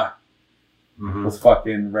Boy with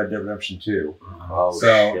fucking Red Dead Redemption 2. Oh,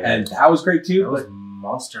 So, shit. and that was great too. That was But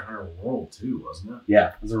Monster Hunter World too, wasn't it? yeah,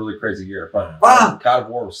 it was a really crazy year. But Fuck! God of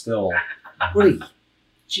War was still, Wait.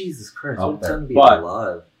 Jesus Christ. Out What there. time to be But-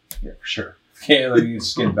 alive? yeah, for sure. Yeah, like, you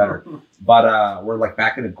just get better. But we're like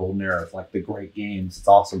back in the golden era of like the great games. It's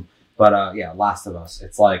awesome. But yeah, Last of Us.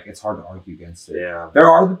 It's hard to argue against it. Yeah. There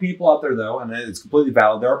are the people out there though, and it's completely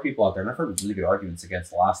valid. There are people out there, and I've heard really good arguments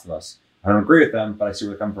against The Last of Us. I don't agree with them, but I see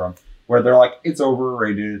where they come from. Where they're like, it's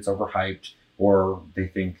overrated, it's overhyped, or they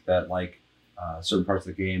think that like certain parts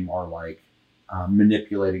of the game are like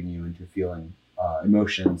manipulating you into feeling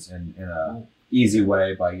emotions in a easy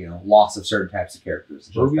way by loss of certain types of characters.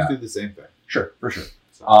 Movies do the same thing. Sure, for sure.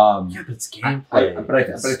 So, Yeah, but it's gameplay. But I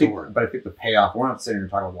think the payoff. We're not sitting here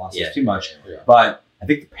talking about The Last of Us too much, yeah. but I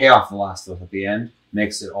think the payoff of The Last of Us at the end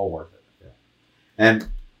makes it all worth it.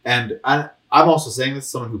 And I'm also saying this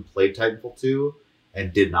as someone who played Titanfall 2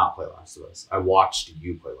 and did not play Last of Us. I watched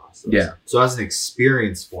you play Last of Us. Yeah. So as an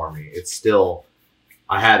experience for me, it's still,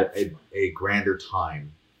 I had a grander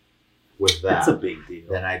time with that It's a big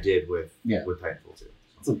deal. than I did with Yeah. Titanfall 2.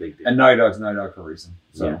 It's a big deal. And Naughty Dog's Naughty Dog for a reason.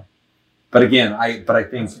 So, Yeah. but again, I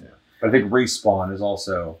think Respawn is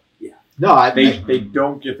also No, they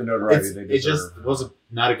don't get the notoriety they it deserve. just was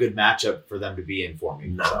not a good matchup for them to be in for me.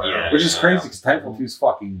 No, So, yeah. Which is crazy because Titanfall 2 is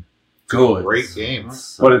fucking good. Great game.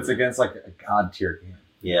 But it's against like a god tier game.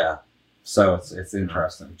 Yeah, So it's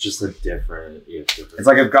interesting. just a different. It's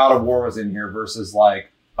like if God of War was in here versus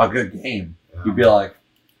like a good game. You'd be like,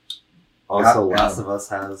 Also, God- Last of Us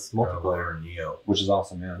has God of War multiplayer, and Neo. which is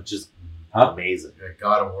awesome, yeah. which is Huh? amazing.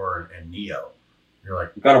 God of War and Neo. You're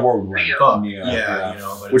like, God of War would win. fuck, Neo, yeah, you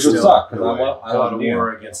know, but Which it's would still, suck because no I way. love God of Neo.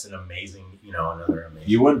 War against an amazing, another amazing.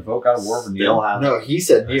 You wouldn't vote God of War over Neo? Still have. No, he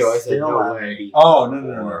said Neo. I said still no haven't way. beaten Oh, no, God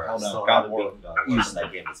no, of no, War. hell no. Still God haven't of War. beaten God of War.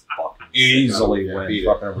 That game is fucking sick. Easily Yeah, win beat it.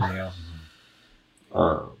 fucking over Neo.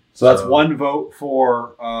 Um, So that's So- one vote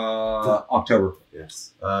for October.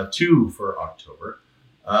 yes. 2 for October.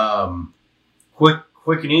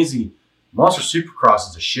 Quick and easy. Monster Supercross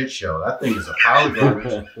is a shit show. That thing is a pile of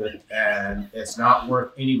garbage, and it's not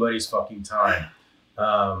worth anybody's fucking time.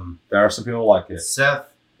 There are some people like it. Seth,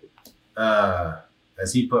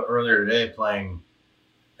 as he put earlier today, playing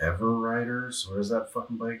Everriders. What is that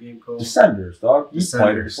fucking play game called? Descenders, dog. You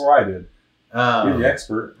played it Descenders. before I did. You're the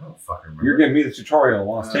expert. I don't fucking remember. You're giving me the tutorial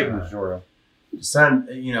while I was taking the tutorial.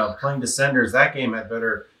 Playing Descenders. That game had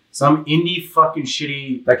better. Some indie fucking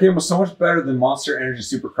shitty. That game was so much better than Monster Energy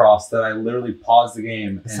Supercross that I literally paused the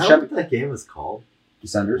game Is and that shut what that game is called?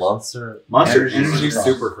 Descenders. Monster. Energy Supercross.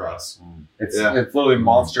 Supercross. It's Yeah. it's literally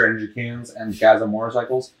Monster Energy cans and guys on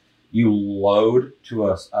motorcycles. You load to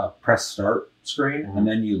a press start screen and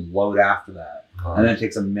then you load after that. And then it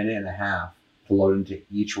takes a minute and a half to load into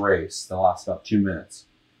each race. That lasts about 2 minutes.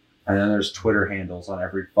 And then there's Twitter handles on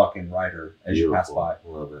every fucking rider as you pass by.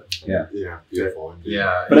 Love it. Yeah. Yeah, beautiful. indeed.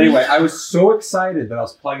 Yeah. But anyway, I was so excited that I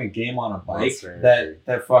was playing a game on a bike Monster Energy.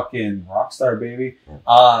 that fucking Rockstar baby. Yeah.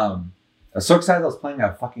 I was so excited that I was playing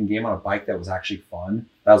a fucking game on a bike that was actually fun.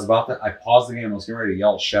 That I was about to. I paused the game and I was getting ready to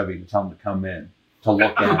yell at Chevy to tell him to come in to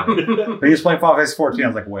look at it. But he was playing Final Fantasy 14. I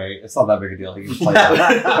was like, wait, it's not that big a deal. He can play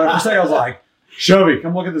that. But for a second, I was like, Chevy,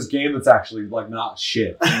 come look at this game that's actually like not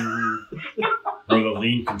shit. Or the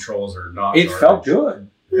lean controls are not. It felt garbage.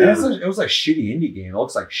 good. Yeah. And it was like a shitty indie game. It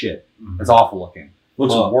looks like shit. Mhm. It's awful looking. It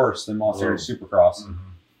looks Well, worse than Monster Energy Supercross. Mhm.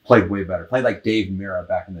 Played way better. Played like Dave Mira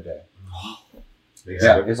back in the day. Makes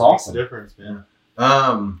Yeah, a- it's makes awesome. a difference, man.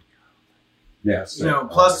 Yes.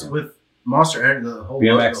 Plus with Monster Energy, the whole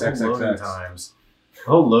BMX loading times,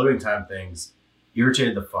 the whole loading time things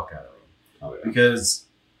irritated the fuck out of me. Oh, yeah. Because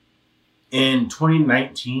in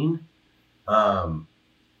 2019,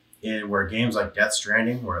 in where games like Death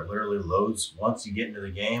Stranding, where it literally loads once you get into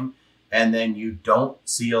the game, and then you don't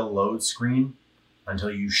see a load screen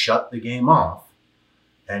until you shut the game off,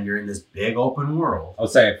 and you're in this big open world. I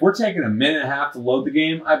would say if we're taking a minute and a half to load the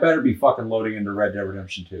game, I better be fucking loading into Red Dead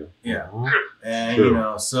Redemption 2. Yeah, and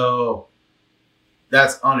True. so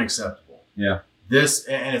that's unacceptable. Yeah. This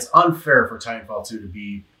and it's unfair for Titanfall 2 to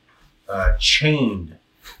be chained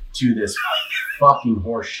to this fucking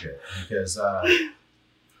horse shit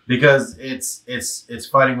because it's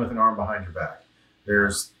fighting with an arm behind your back.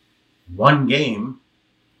 There's one game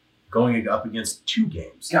going up against 2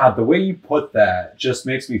 games. God, the way you put that just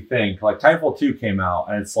makes me think like Titanfall 2 came out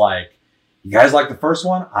and it's like, you guys like the first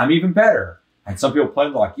one? I'm even better. And some people play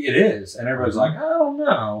it like, it is. And everybody's like, I don't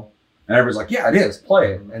know. And everybody's like, yeah, it is.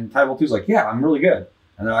 Play it. And Titanfall 2's like, yeah, I'm really good.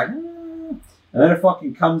 And they're like, And then it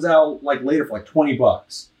fucking comes out like later for like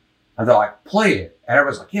 $20. And they're like, play it. And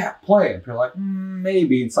everybody's like, yeah, play it. And people are like,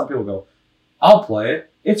 maybe. And some people go, I'll play it.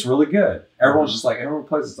 It's really good. Everyone's just like, everyone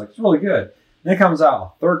plays it's like, it's really good. And then it comes out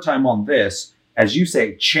a third time on this, as you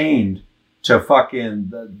say, chained to fucking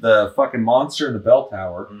the fucking monster in the bell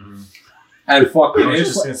tower. Mm-hmm. And fucking, I was it's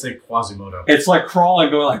just like, gonna say Quasimodo. it's like crawling,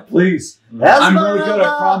 going like, please. That's I'm not really good. I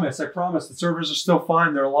enough. promise. I promise. The servers are still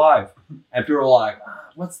fine. They're alive. And people are like,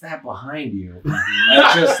 what's that behind you? And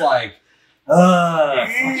it's just like,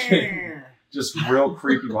 fucking, just real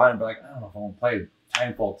creepy behind. But like, I don't know if I want to play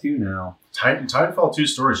Titanfall 2 now. Titanfall 2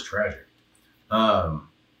 story is tragic.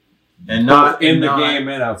 and not in the game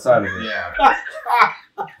and outside of it. Yeah.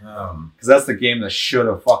 Because that's the game that should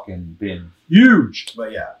have fucking been huge.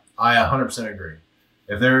 But yeah, I 100% agree.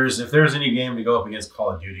 If there's any game to go up against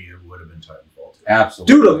Call of Duty, it would have been Titanfall 2.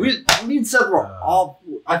 Absolutely. Dude, me and Seth were all.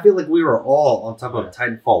 I feel like we were all on top of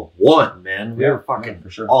Titanfall 1, man. We were fucking for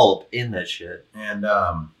sure. all up in that shit. And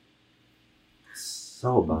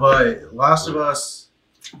So bad. but Last of Us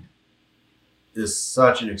is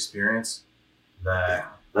such an experience that,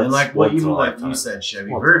 and like what you said, Chevy,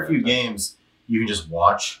 very few games you can just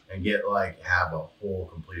watch and get have a whole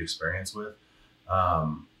complete experience with.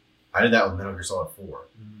 I did that with Metal Gear Solid 4.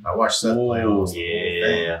 I watched Seth play almost the whole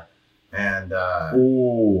thing, and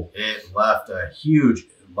it left a huge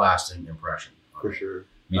lasting impression. For sure.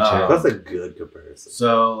 Me too. That's a good comparison.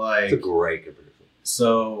 So It's a great comparison.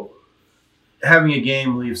 So having a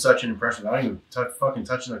game leave such an impression, I don't even fucking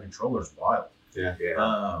touching the controller is wild. Yeah.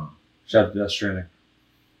 Shout out to Death Stranding.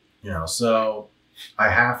 So I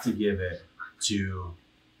have to give it to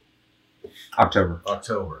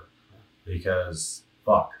October. Because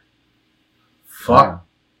fuck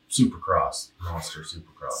Supercross, Monster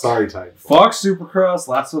Supercross. Sorry, Titanfall. Fuck Supercross.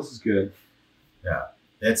 Last of Us is good. Yeah,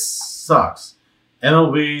 it sucks.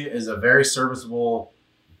 MLB is a very serviceable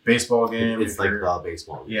baseball game. It's like the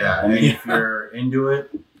baseball. Yeah, and if you're into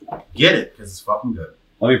it, get it because it's fucking good.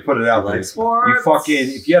 Let me put it out there. Sports.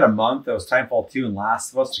 If you had a month that was Titanfall 2 and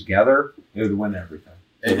Last of Us together, it would win everything.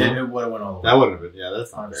 It would have went all the way. That would have been,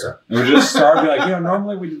 that's not fair. It would just start like,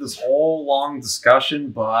 normally we do this whole long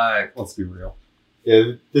discussion, but let's be real.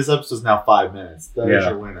 Yeah, this episode's now 5 minutes. That is Yeah.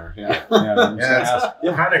 your winner. Yeah.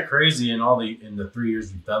 It's kind of crazy in the 3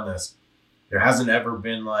 years we've done this. There hasn't ever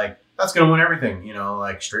been that's gonna win everything,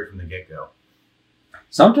 straight from the get go.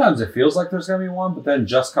 Sometimes it feels like there's going to be one, but then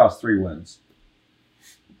Just Cause 3 wins.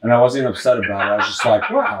 And I wasn't even upset about it. I was just like,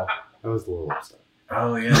 wow. I was a little upset.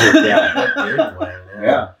 Oh yeah, that did win.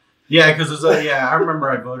 Yeah, because I remember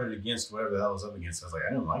I voted against whatever the hell was up against. I was like,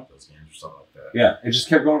 I didn't like those games or something like that. Yeah, it just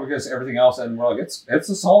kept going against everything else, and we're like, it's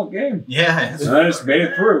a solid game. Yeah, And then I just made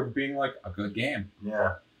it through being like a good game.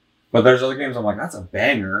 Yeah, but there's other games I'm like, that's a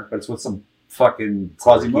banger, but it's with some fucking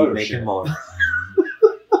Quasimodo making shit. more.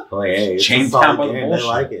 Hey, it's Chained a solid down by the game. bullshit. They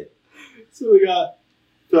like it. So we got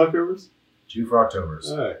Octobers. 2 for Octobers.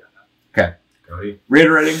 All right. Okay. Cody.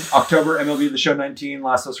 Reiterating, October MLB The Show 19,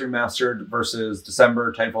 Last of Us Remastered versus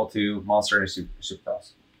December Titanfall 2, Monster Energy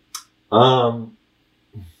Supercross.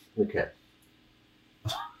 Okay.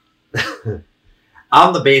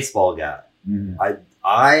 I'm the baseball guy. Mm-hmm.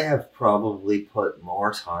 I have probably put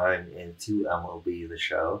more time into MLB The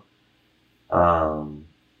Show. And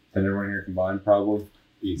everyone here combined, probably.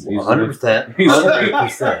 Easy. 100%. Easily.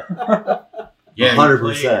 100%. Yeah,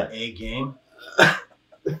 100%. A game.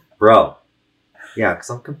 Bro. Yeah, because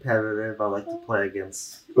I'm competitive. I like to play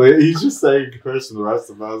against. Wait, he's just saying in comparison to the rest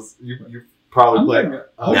of us, you probably play. No,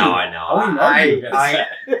 I know.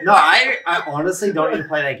 I honestly don't even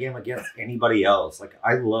play that game against anybody else. Like,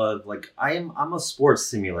 I love, I'm a sports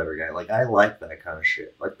simulator guy. Like, I like that kind of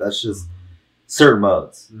shit. Like, that's just certain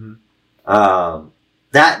modes. Mm-hmm.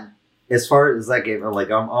 That, as far as that game, I'm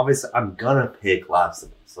gonna pick Last of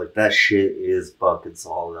Us. Like, that shit is fucking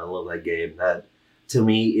solid. I love that game. That, to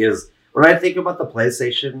me, is, when I think about the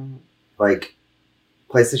PlayStation,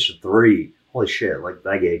 PlayStation 3, holy shit,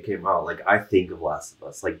 that game came out, I think of Last of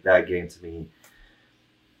Us. That game to me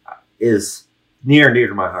is near and dear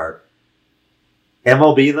to my heart.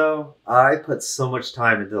 MLB, though, I put so much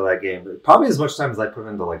time into that game. Probably as much time as I put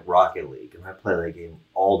into, Rocket League. And I play that game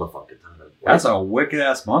all the fucking time. That's a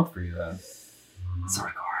wicked-ass month for you, then.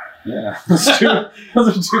 Sorry, Yeah. Those are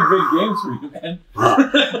 2 big games for you, man.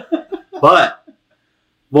 But,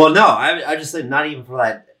 well, no, I just said not even for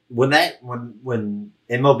that. When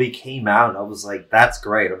MLB came out, I was like, that's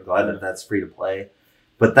great. I'm glad that that's free to play.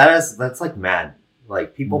 But that's like Madden.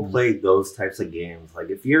 People play those types of games.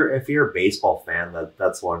 If you're a baseball fan,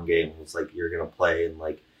 that's one game. It's you're gonna play and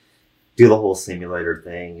do the whole simulator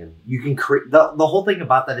thing, and you can create the whole thing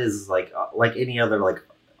about that is like any other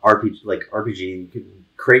RPG. You can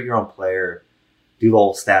create your own player, do the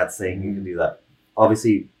whole stats thing. You can do that.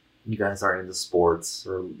 Obviously, you guys aren't into sports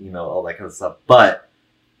or all that kind of stuff, but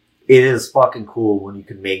it is fucking cool when you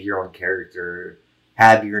can make your own character,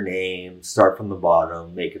 have your name, start from the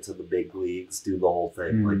bottom, make it to the big leagues, do the whole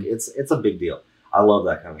thing. It's a big deal. I love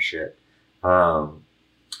that kind of shit. But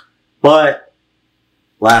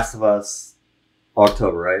Last of Us,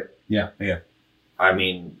 October, right? Yeah. I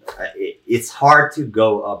mean, it's hard to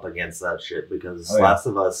go up against that shit because Last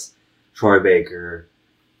of Us, Troy Baker.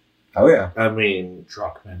 Oh yeah. I mean,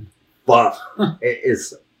 Druckmann. but it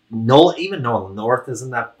is even Nolan North is in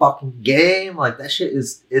that fucking game. Like that shit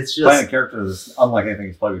is. It's just playing a character is unlike anything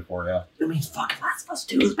he's played before. Yeah. I mean, fucking Last of Us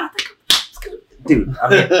 2 is about to come. Dude, I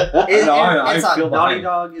mean, I it's feel not, Naughty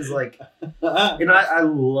Dog is like, I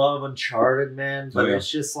love Uncharted, man, but it's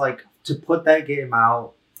just like to put that game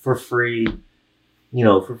out for free,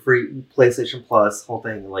 for free PlayStation Plus, whole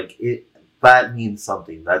thing, like that means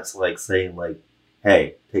something. That's like saying like,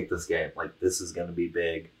 hey, take this game, like this is gonna be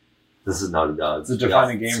big. This is Naughty Dog. It's a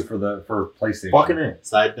defining game for PlayStation. Fucking it.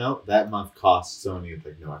 Side note: that month cost Sony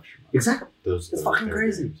like no extra money. Exactly. Those It's fucking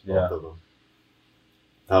crazy. Games, Yeah. both of them.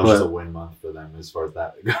 That was just a win month for them as far as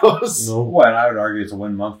that goes. No. Well, and I would argue it's a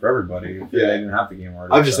win month for everybody if they didn't have the game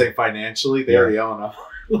already. I'm just saying financially, they already own them.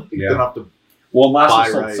 Like, they don't have to. Well, Last buy of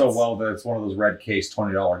Us sold rights. so well that it's one of those red case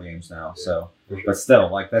 $20 games now. Yeah, So, for sure. but still,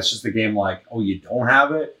 like that's just a game. Like, oh, you don't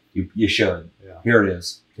have it, you should. Yeah. Here it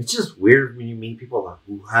is. It's just weird when you meet people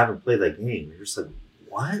who haven't played that game. You're just like,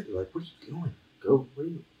 what? Like, what are you doing? Go, what are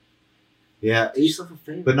you? Yeah, Do yourself a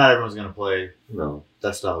favor. but not everyone's gonna play No.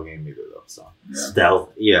 that style of game either, though. So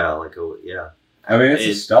Stealth. Yeah, like, yeah. I mean, it's a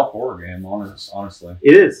It- stealth horror game. Honestly,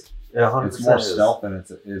 It is. Yeah, 100% it's more is. stealth than it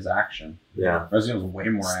is action. Yeah. Resident Evil's way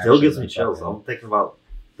more action. Still gives me than chills. fucking- I'm thinking about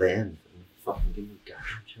the end. Fucking give me goddamn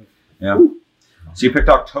chills. Yeah. So you picked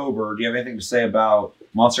October. Do you have anything to say about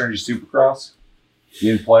Monster Energy Supercross?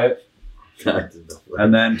 You didn't play it, I did not play.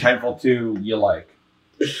 and then Titanfall 2. You like?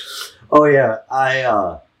 Oh yeah,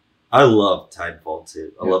 I love Titanfall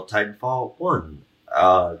 2. I Yeah. love Titanfall 1.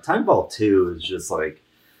 Titanfall 2 is just like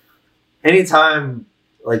anytime,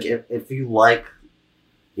 like if you like,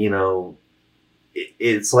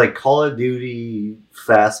 it's like Call of Duty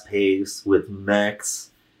fast paced with mechs.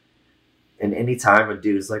 And anytime a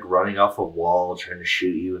dude's like running off a wall trying to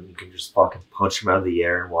shoot you and you can just fucking punch him out of the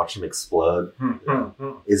air and watch him explode,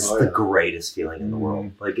 is Oh, the yeah. greatest feeling in the Mhm.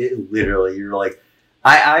 world. Like it literally, you're like,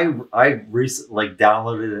 I recently like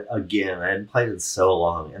downloaded it again. I hadn't played it in so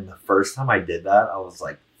long, and the first time I did that, I was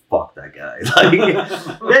like, "Fuck that guy!"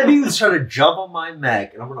 Like that dude's trying to jump on my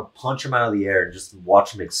mech, and I'm gonna punch him out of the air and just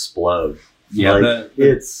watch him explode. Yeah, Like,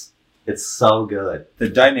 it's so good. the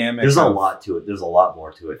dynamic. There's a of- lot to it. There's a lot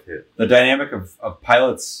more to it too. The dynamic of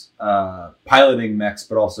pilots piloting mechs,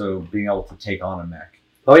 but also being able to take on a mech.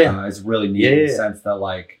 Oh yeah, Is really neat Yeah, in the yeah. sense that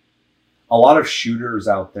like a lot of shooters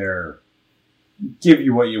out there give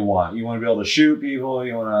you what you want. You want to be able to shoot people,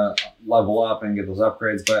 you want to level up and get those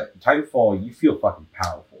upgrades, but Titanfall, you feel fucking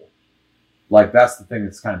powerful. Like that's the thing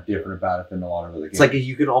that's kind of different about it than a lot of other games. it's like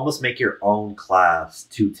you can almost make your own class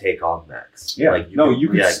to take on mechs. yeah, like you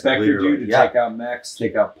can yeah, expect your dude to literally, take out mechs,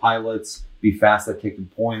 take out pilots, be fast at taking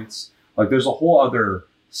points. Like there's a whole other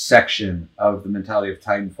section of the mentality of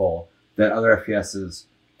Titanfall that other FPSs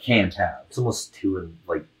can't have. It's almost too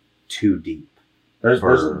deep. There's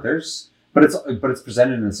For- but it's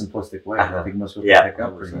presented in a simplistic way. that I think most people Yeah, pick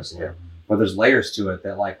up pretty 100%, easily. yeah. But there's layers to it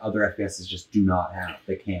that like other FPSs just do not have.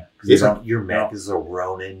 They can't because It's they like don't. your mech no. is a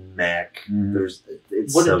Ronin mech. Mhm.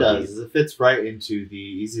 It's what so it does deep. is it fits right into the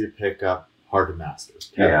easy to pick up, hard to master.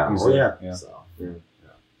 Yeah. easily. Oh, yeah. So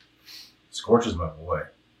Scorch is my boy.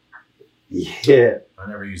 Yeah. I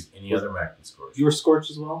never used any other mech than Scorch. you were Scorch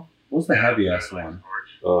as well. What's the heavy ass one?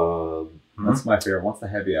 That's my favorite. What's the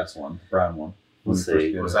heavy ass one? The brown one. When Let's we first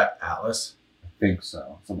see. did Was it. that Atlas? I think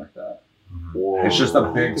so. Something like that. Mhm. It's just a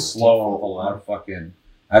big slow one with a lot of fucking.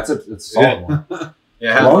 It's a solid one. Yeah,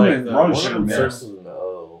 it has Ronin- the- Ronin one should of them have starts- Starts with an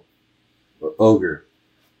O. Or Ogre.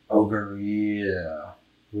 Ogre, yeah.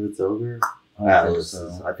 It's Ogre. I think Atlas.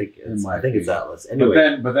 so. I think it's. might I think it's be. Atlas. But Anyway,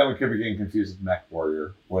 then we could be getting confused with Mech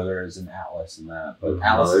Warrior, where there is an Atlas in that. But no,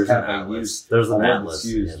 Atlas is there's kind an of a Atlas. used. There's a an word Atlas.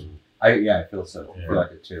 that's used. in- I feel so. I Yeah. feel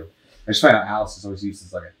like it too. I just find out Atlas is always used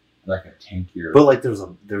as like a tankier. But like, there's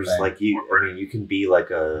Thing. like you. I mean, you can be like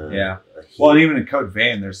a Yeah. A Well, and even in Code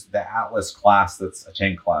Vein, there's the Atlas class that's a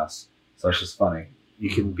tank class. So it's just funny. you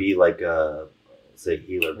can be like a say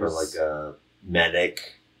healer, but There's- like a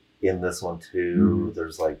medic in this one too.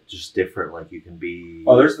 There's like just different. Like you can be.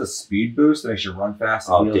 Oh, there's the speed boost that makes you run fast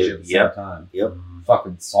and Oh, heals dude, you at the yep. same time. Yep. Mhm.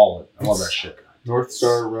 Fucking solid. I love that shit. North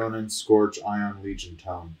Star, Ronin, Scorch, Ion, Legion,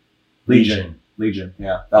 Tone. Legion.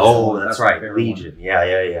 Yeah. Oh, my that's my right. favorite one. Legion. Yeah.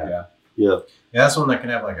 Yeah. Yeah, that's one that can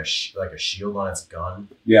have like a shield on its gun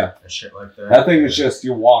Yeah. and shit like that. That thing is just,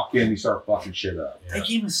 you walk in, you start fucking shit up. Yeah. That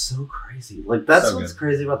game is so crazy. Like that's So what's good.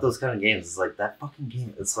 crazy about those kind of games. It's like that fucking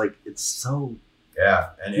game. It's like it's so Yeah,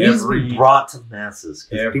 and it needs to be every brought to the masses.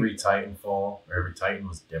 'cause every Titanfall or every Titan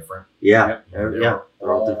was different. yeah, Yep.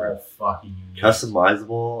 they're all different. fucking unique.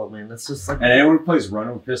 Customizable. I mean, it's just like And anyone who plays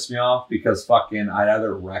Ronin would piss me off because fucking I'd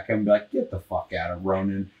either wreck him and be like, get the fuck out of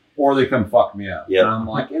Ronin, or they come fuck me up. Yep. And I'm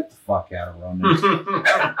like, get the fuck out of Ronan.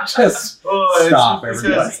 Just stop,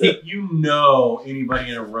 everybody. You know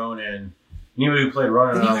anybody in a Ronin, anybody who played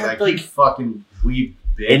Ronin, I was like, you fucking weeb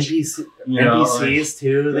bitch. NPCs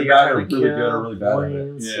too. They got really good or really bad at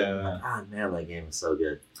it. Yeah. God, man, that game is so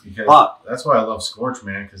good. Because that's why I love Scorch,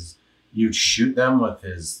 man, because you'd shoot them with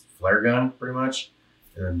his flare gun, pretty much,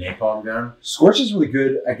 the napalm gun. Scorch is really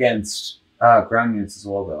good against ground units as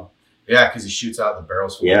well, though. Yeah, because he shoots out the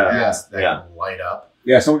barrels full of gas that can light up.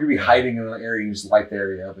 Yeah, someone could be hiding in an area and just light the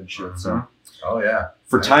area up and shit. So, oh yeah.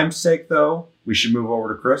 For time's sake, though, we should move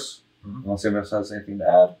over to Chris. Unless anyone else has anything to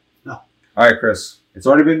add. No. All right, Chris. It's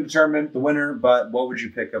already been determined the winner, but what would you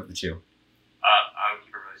pick of the two? I would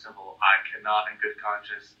keep it really simple. I cannot, in good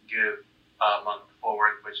conscience, give a month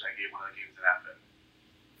forward, which I gave one of the games that happened.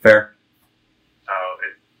 Fair. So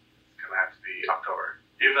it's gonna have to be October.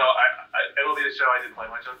 Even though MLB The Show I didn't play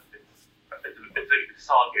much of, it's a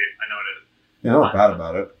solid game. I know it is. Yeah, not bad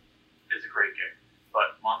about it. It's a great game.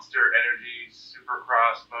 But Monster Energy,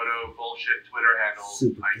 Supercross, Moto, bullshit Twitter handles,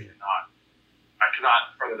 I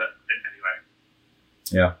cannot further that in any way.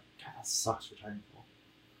 Yeah. God, that sucks for Titanfall.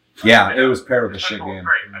 Yeah, it was paired with a shit Titanfall was game.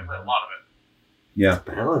 Great. I played a lot of it. Yeah.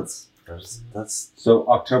 Balance. That's So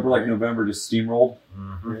October, like November, just steamrolled.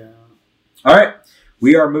 Yeah. All right.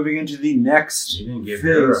 We are moving into the next You didn't give phase.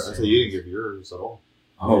 yours. So you didn't give yours at all.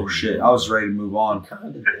 Oh, shit. I was ready to move on.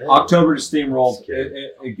 Kind of did. October just steamrolled. Just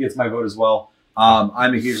kidding. It gets my vote as well.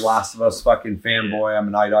 I'm a huge Last of Us fucking fanboy. I'm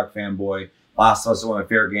an iDog fanboy. Last of Us is one of my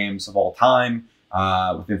favorite games of all time.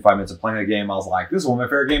 Within 5 minutes of playing the game, I was like, this is one of my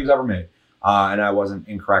favorite games ever made. And I wasn't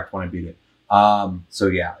incorrect when I beat it. So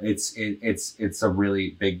yeah, it's a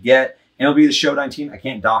really big get. MLB The Show 19, I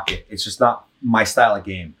can't dock it. It's just not my style of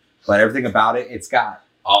game. But everything about it, it's got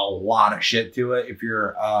a lot of shit to it. If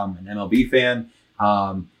you're an MLB fan,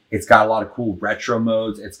 it's got a lot of cool retro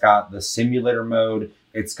modes. It's got the simulator mode.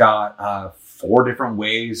 It's got 4 different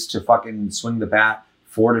ways to fucking swing the bat,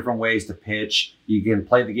 4 different ways to pitch. You can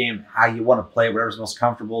play the game how you want to play, whatever's most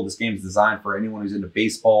comfortable. This game is designed for anyone who's into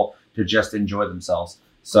baseball to just enjoy themselves.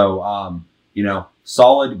 So,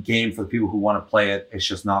 solid game for the people who want to play it. It's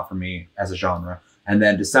just not for me as a genre. And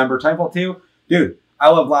then December, Titanfall 2. Dude, I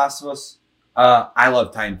love Last of Us. I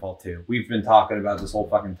love Titanfall 2. We've been talking about this whole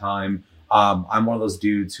fucking time. I'm one of those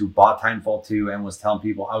dudes who bought Titanfall 2 and was telling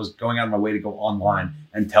people, I was going out of my way to go online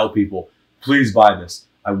and tell people, please buy this.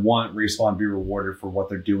 I want Respawn to be rewarded for what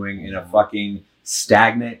they're doing in a fucking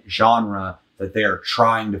stagnant genre that they are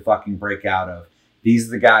trying to fucking break out of. These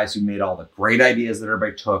are the guys who made all the great ideas that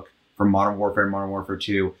everybody took from Modern Warfare and Modern Warfare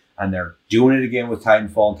 2, and they're doing it again with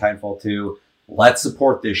Titanfall and Titanfall 2. Let's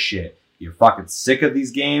support this shit. You're fucking sick of these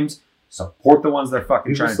games. Support the ones that are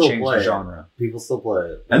fucking trying to change the genre. People still play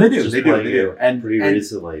it. And they do. Just They do. And pretty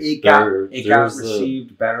recently. It got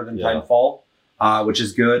received better than Titanfall, which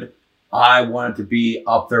is good. I want it to be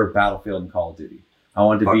up there with Battlefield and Call of Duty. I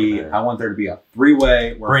want there to be a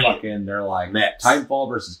 3-way where they're like Mix. Titanfall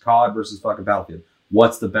versus COD versus fucking Battlefield.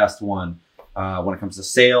 What's the best one when it comes to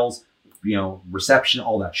sales, reception,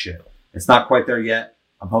 all that shit. It's not quite there yet.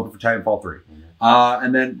 I'm hoping for Titanfall 3.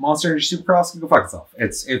 And then Monster Energy Supercross can go fuck itself.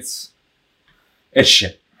 It's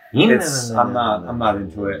shit. I'm not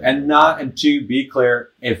into it. And to be clear,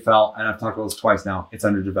 it felt, and I've talked about this twice now, it's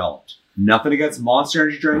underdeveloped. Nothing against Monster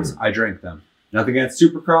Energy drinks, I drink them. Nothing against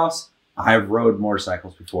Supercross, I've rode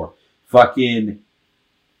motorcycles before.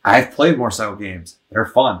 I've played motorcycle games. They're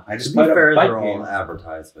fun. I just played a bike they're game. all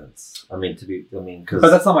advertisements. But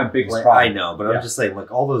that's not my biggest problem. I know, but I'm just saying,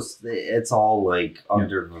 like all those, it's all like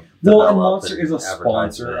underdeveloped. Well, and Monster is a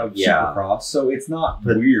sponsor of Supercross, so it's not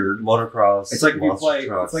weird. Motocross. It's like if you play,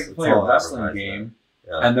 a wrestling game,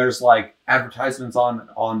 and there's like advertisements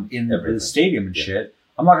in the stadium and shit.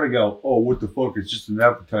 I'm not gonna go, oh, what the fuck? It's just an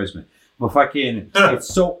advertisement. But fucking,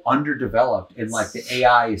 it's so underdeveloped, and like the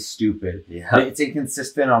AI is stupid. Yeah. It's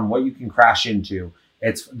inconsistent on what you can crash into.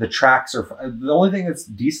 It's the tracks are the only thing that's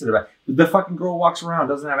decent about it. The fucking girl walks around,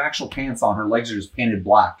 doesn't have actual pants on. Her legs are just painted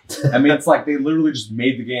black. I mean, it's like they literally just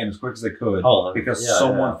made the game as quick as they could because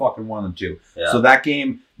someone fucking wanted them to. Yeah. So that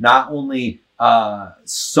game not only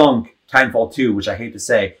sunk Titanfall 2, which I hate to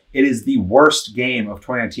say, it is the worst game of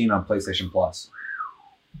 2019 on PlayStation Plus.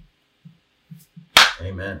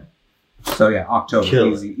 Amen. So yeah, October,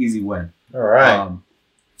 easy win. All right.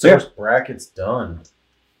 First bracket's done.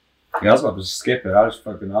 Yeah, I was about to skip it. I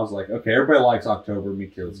was like, okay, everybody likes October, me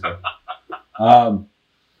too. So. All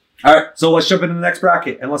right, so let's jump into the next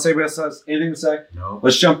bracket. Unless anybody else has anything to say, no.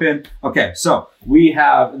 Let's jump in. Okay, so we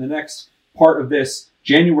have in the next part of this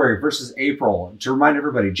January versus April. To remind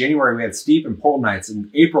everybody, January we had Steep and Portal Knights. In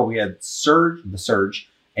April we had The Surge,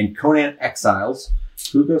 and Conan Exiles.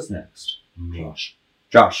 Who goes next? Me.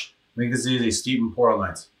 Josh. Make this easy. Steep and Portal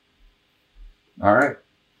Knights. All right.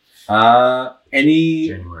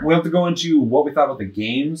 January. We have to go into what we thought about the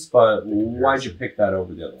games, but why'd you pick that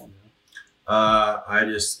over the other one? I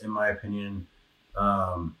just, in my opinion,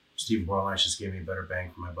 Steep and Portal Knights just gave me a better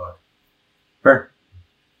bang for my buck. Fair.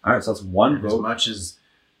 All right, so that's one And as vote. much as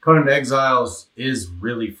Conan Exiles is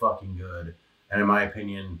really fucking good, and in my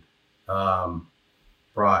opinion,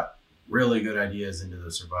 brought really good ideas into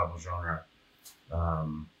the survival genre,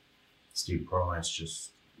 Steep and Portal Knights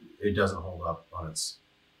just, it doesn't hold up on its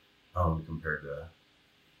own compared to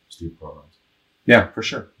Steep and Portal Knights. Yeah, for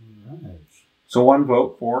sure. Right. So one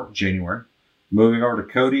vote for January. Moving over to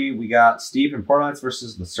Cody, we got Steep and Portal Knights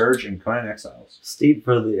versus The Surge and Conan Exiles. Steep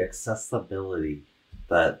for the accessibility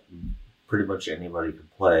that pretty much anybody can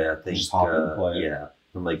play. I think. Just hop in and play it. Yeah,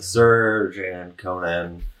 from like Surge and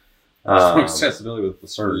Conan. Accessibility with The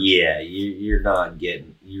Surge. Yeah, you're not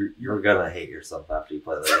getting. You're gonna hate yourself after you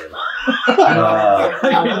play that game.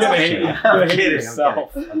 You're gonna hate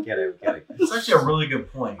yourself. I'm kidding. It's actually a really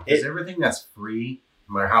good point because everything that's free,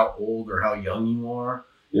 no matter how old or how young you are,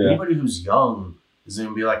 anybody who's young is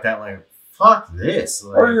gonna be like that. Like, fuck this.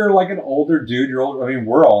 Like, Or you're like an older dude. You're old. I mean,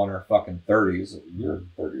 we're all in our fucking 30s. You're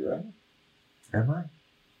 30, right? Am I?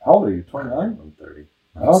 How old are you? 29? I'm 30.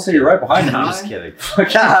 I'll say you're right behind me. I'm just kidding. I'm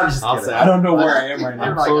just I'll kidding. say- I don't know where I am right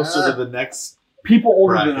I'm now. closer to the next. People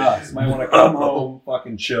older than Bracket. us might want to come home,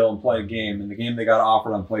 fucking chill, and play a game. And the game they got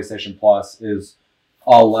offered on PlayStation Plus is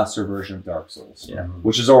a lesser version of Dark Souls, Yeah.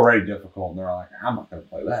 which is already difficult. And they're like, I'm not going to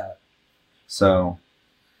play that. So,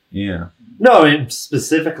 yeah. No, and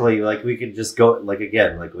specifically, like we could just go, like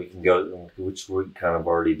again, like we can go, which we kind of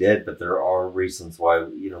already did, but there are reasons why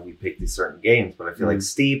we pick these certain games. But I feel like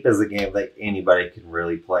Steep is a game that anybody can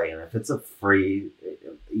really play, and if it's a free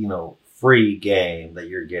game that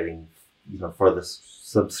you're getting, for the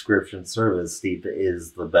subscription service, Steep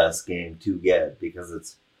is the best game to get because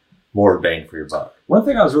it's more bang for your buck. One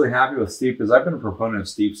thing I was really happy with Steep is I've been a proponent of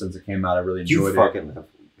Steep since it came out. I really You enjoyed fucking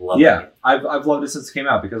love Yeah, it. I've loved it since it came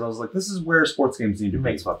out because I was like, this is where sports games need It to be.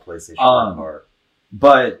 makes my PlayStation hard.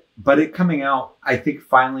 But it coming out, I think,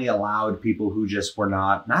 finally allowed people who just were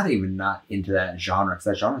not into that genre, because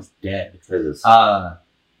that genre's dead. It is.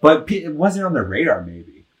 But it wasn't on their radar,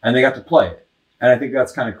 maybe, and they got to play it, and I think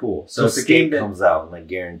that's kind of cool. So it's a game that comes out, and I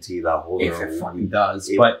guarantee that whole if it fucking does,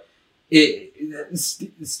 but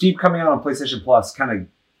Steep coming out on PlayStation Plus kind of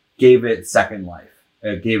gave it second life.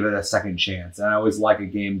 It gave it a second chance, and I always like a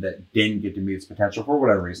game that didn't get to meet its potential for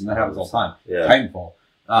whatever reason. That happens all the time. Yeah. Titanfall.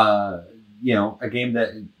 A game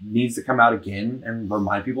that needs to come out again and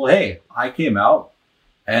remind people, hey, I came out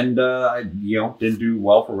and I didn't do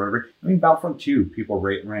well for whatever. I mean, Battlefront 2, people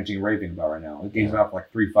ranting and raving about right now. The game's been out for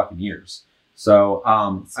like 3 fucking years. So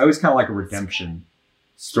I always kind of like a redemption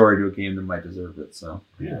story to a game that might deserve it. So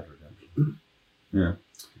yeah.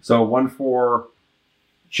 So one for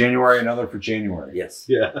January, another for January. Yes.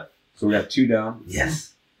 Yeah. So we got 2 down.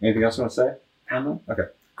 Yes. Anything else you want to say? Okay.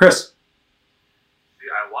 Chris. See,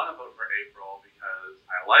 I want to vote for April because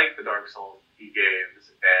I like the Dark Souls games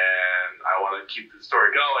and I want to keep the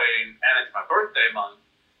story going, and it's my birthday month,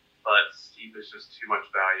 but Steep is just too much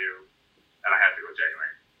value, and I have to go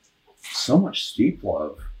January. So much Steep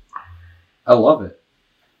love. I love it.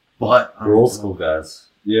 But We're old school guys.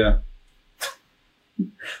 Yeah.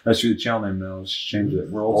 That's your channel name now. Let's change it.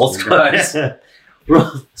 We're Old school guys.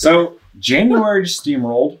 So January just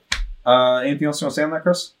steamrolled. Anything else you want to say on that,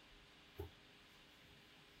 Chris?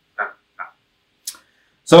 No.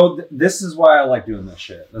 So this is why I like doing this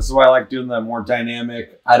shit. This is why I like doing the more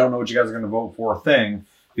dynamic, I don't know what you guys are going to vote for thing,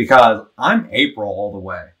 because I'm April all the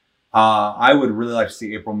way. I would really like to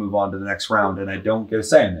see April move on to the next round, and I don't get a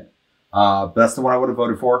say in it. But that's the one I would have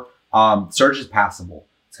voted for. Surge is passable.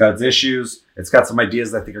 It's got its issues. It's got some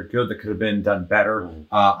ideas that I think are good that could have been done better.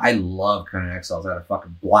 I love Conan Exiles. I had a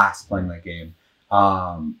fucking blast playing that game.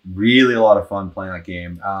 Really a lot of fun playing that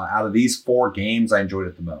game. Out of these 4 games, I enjoyed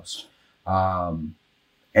it the most.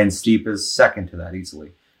 And Steep is second to that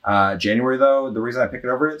easily. January, though, the reason I pick it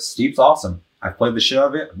over it, Steep's awesome. I've played the shit out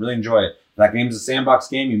of it. I really enjoy it. That game's a sandbox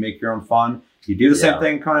game. You make your own fun. You do the same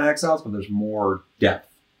thing in Conan Exiles, but there's more depth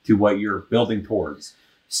to what you're building towards.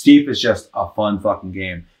 Steep is just a fun fucking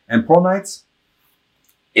game. And Portal Knights,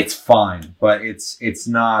 it's fine, but it's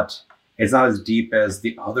not as deep as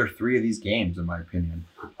the other 3 of these games, in my opinion.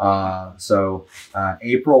 So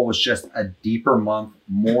April was just a deeper month,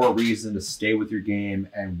 more reason to stay with your game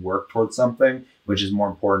and work towards something, which is more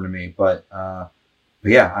important to me. But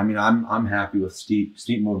yeah, I mean, I'm happy with Steep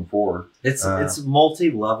moving forward. It's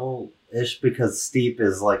multi-level ish because Steep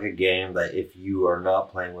is like a game that if you are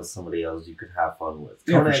not playing with somebody else, you could have fun with.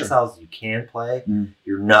 Yeah, Conan for sure. Exiles you can play. Mm.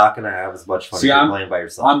 You're not gonna have as much fun See, if you're I'm- playing by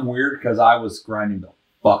yourself. I'm weird because I was grinding the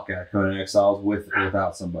fuck out of Conan Exiles with or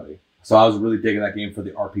without somebody. So I was really digging that game for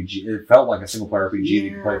the RPG. It felt like a single player RPG that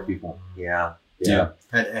you could play with people. yeah. Yeah.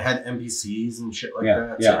 It had NPCs and shit like Yeah,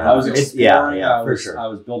 that. yeah. so- I was It's- exploring. yeah, I for was, sure. I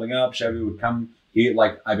was building up. Chevy would come. I'd be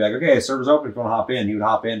like, okay, server's open. If you want to hop in, he would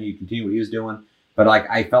hop in. He'd continue what he was doing. But like,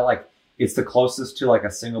 I felt like it's the closest to like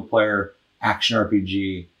a single player action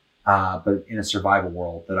RPG, but in a survival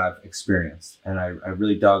world that I've experienced. And I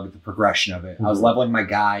really dug the progression of it. I was Mhm. leveling my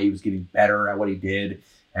guy. He was getting better at what he did.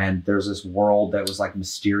 And there's this world that was like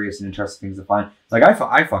mysterious and interesting things to find. Like I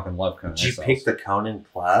fucking love Conan. Did you Exiles. pick the Conan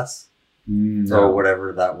class? No. Or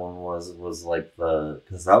whatever that one was like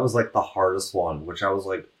because that was like the hardest one, which I was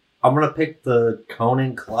like, I'm gonna pick the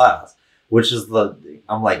Conan class, which is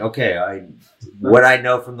I'm like, okay, what I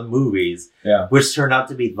know from the movies, Yeah. which turned out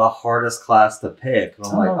to be the hardest class to pick. And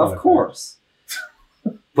I'm like, Oh, of okay. course.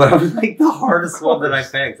 But it was like the hardest one that I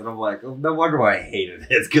picked, and I'm like, oh, no wonder why I hated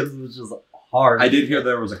it because it was just hard. I did hear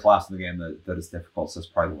there was a class in the game that is difficult, so that's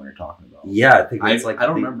probably the one you're talking about. Yeah, I think it's I like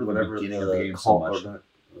don't remember the beginning of the game so much.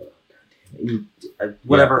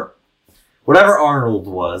 Whatever Arnold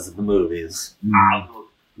was in the movies. I'll-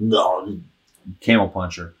 No, Camel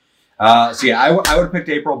Puncher. So yeah, I would have picked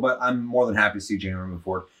April, but I'm more than happy to see January move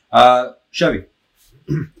forward. Chevy.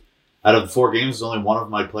 Out of the 4 games, there's only one of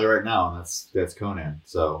them I play right now, and that's Conan.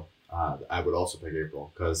 So I would also pick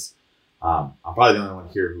April because I'm probably the only one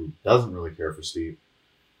here who doesn't really care for Steve.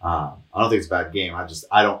 I don't think it's a bad game. I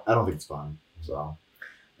don't think it's fun. So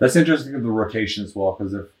That's interesting in the rotation as well,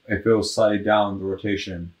 because if it was slightly down the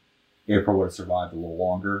rotation, April would have survived a little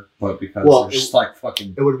longer. But because Well, it's just like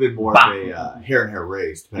fucking it would have been more of a hair and hair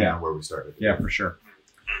race, depending Yeah. on where we started. yeah, for sure.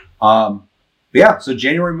 But yeah, so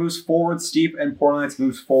January moves forward. Steep and Borderlands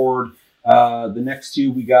moves forward. The next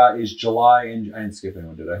 2 we got is July and I didn't skip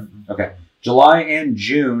anyone, did I? Okay. July and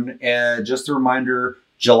June. Just a reminder,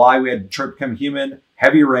 July we had Detroit Become Human,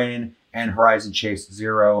 Heavy Rain, and Horizon Chase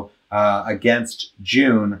Zero. Against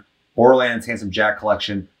June, Borderlands Handsome Jack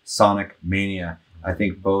Collection, Sonic Mania. I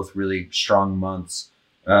think both really strong months.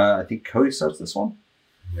 I think Cody starts this one.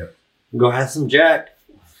 go have some Jack,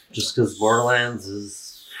 just because Borderlands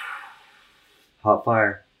is hot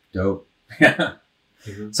fire. Dope.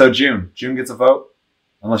 Mhm. So June gets a vote.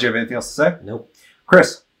 Unless you have anything else to say, Nope.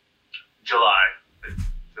 Chris. July. It's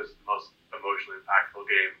just the most emotionally impactful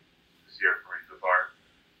game this year for me so far.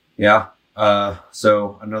 Yeah.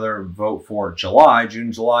 So another vote for July,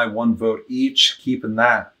 June, July, 1 vote each, keeping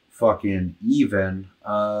that fucking even.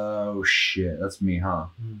 Oh shit, that's me, huh?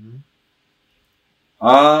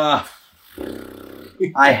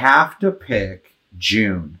 I have to pick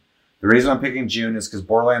June. The reason I'm picking June is because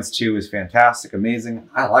Borderlands 2 is fantastic, amazing.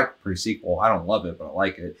 I like the pre-sequel. I don't love it, but I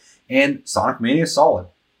like it. And Sonic Mania is solid.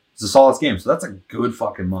 It's a solid game, so that's a good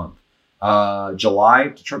fucking month. July,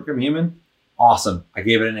 Detroit Become Human, awesome. I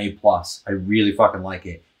gave it an A+. I really fucking like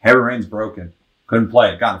it. Heavy Rain's broken. Couldn't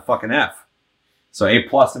play it. Got a fucking F. So A+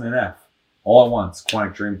 and an F. All at once.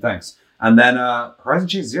 Quantic Dream, thanks. And then Horizon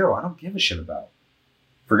Chase Zero, I don't give a shit about.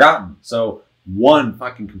 Forgotten. So 1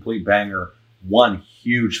 fucking complete banger, 1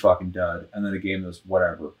 huge fucking dud, and then a game that's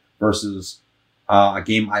whatever. Versus a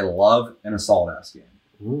game I love and a solid ass game.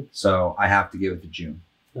 Mhm. So I have to give it to June.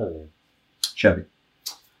 Okay. Chevy.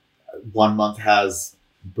 1 month has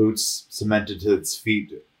boots cemented to its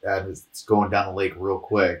feet and it's going down the lake real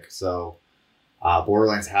quick. So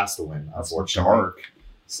Borderlands has to win, That's unfortunately. dark.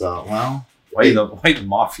 So, well, Wait, the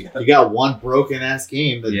Mafia. you got one broken ass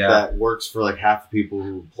game that, Yeah. that works for like half the people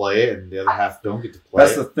who play it and the other half don't get to play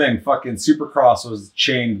That's it. the thing. Fucking Supercross was a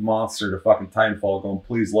chained monster to fucking Titanfall going,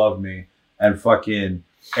 please love me. And fucking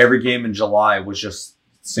every game in July was just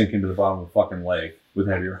sinking to the bottom of the fucking lake with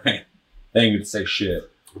Heavy Rain. They didn't get to say shit.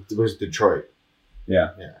 It was Detroit.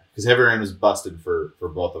 Yeah. Yeah. Because Heavy Rain was busted for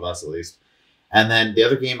both of us at least. And then the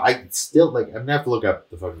other game, I still like. I'm gonna have to look up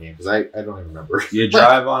the fucking game because I don't even remember. You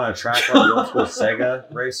drive on a track like the old school Sega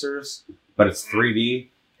racers, but it's 3D.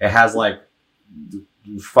 It has like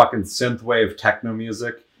fucking synthwave techno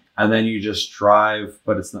music, and then you just drive,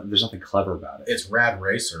 but it's not. There's nothing clever about it. It's Rad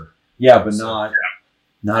Racer. Yeah, but So,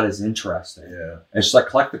 not as interesting. Yeah. It's just like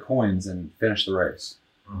collect the coins and finish the race.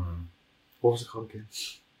 Mhm. What was it called again?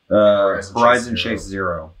 Horizon Chase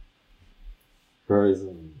Zero.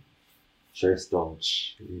 Horizon Chase don't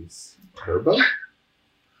cheese. Turbo?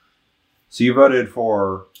 So you voted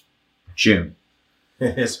for June.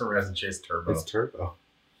 It's Horizon Chase Turbo. It's Turbo.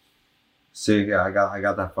 See, yeah, I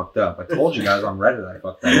got that fucked up. I told you guys on Reddit I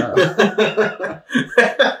fucked that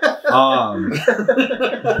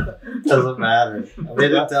up. doesn't matter. I mean,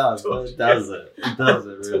 it does, but it doesn't. It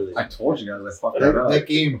doesn't really. I told you guys I fucked that up. That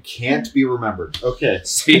game can't be remembered. Okay.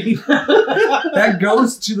 See? That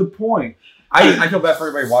goes to the point. I feel bad for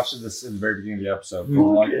everybody watching this in the very beginning of the episode.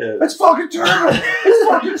 Going like, it's fucking Turbo! It's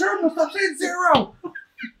fucking Turbo! Stop saying zero!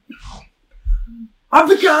 I'm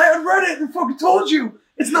the guy on Reddit that fucking told you!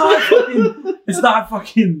 It's not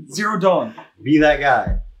fucking Zero Dawn. Be that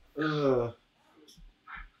guy. That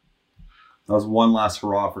was one last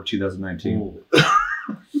hurrah for 2019.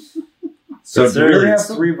 So do we already have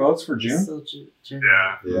 3 votes for June?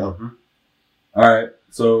 Yeah. Yeah. All right.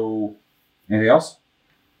 So anything else?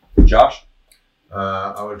 Josh?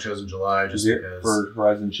 I would have chosen July just because for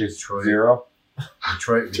Horizon Chase Detroit. Zero.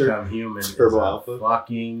 Detroit Become Human Turbo is a Alpha.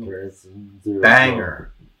 fucking Banger.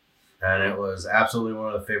 banger. And it was absolutely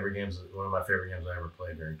one of my favorite games I ever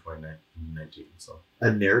played during 2019. So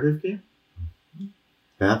A narrative game?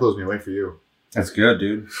 That blows me away for you. That's good,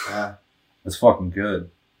 dude. That's fucking good.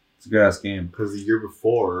 It's a good ass game. Because the year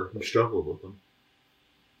before, you struggled with them.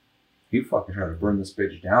 He fucking tried to burn this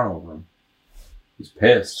bitch down over him. He's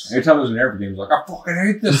pissed. Anytime there's an narrative game, he's like, I fucking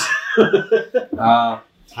hate this.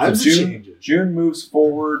 Times June, changes. June moves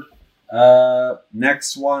forward.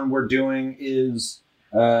 Next one we're doing is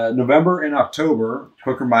November and October.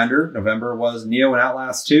 Quick reminder, November was Neo and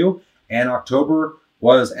Outlast 2, and October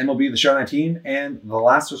was MLB The Show 19 and The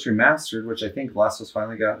Last of Us Remastered, which I think The Last of Us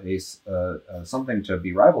finally got a something to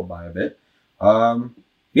be rivaled by a bit.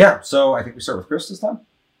 Yeah, so I think we start with Chris this time.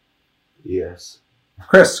 Yes.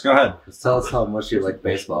 Chris, go ahead. Just tell us how much you like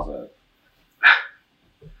baseball.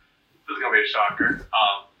 This is gonna be a shocker.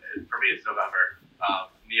 For me, it's November.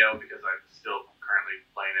 Neo, because I'm still currently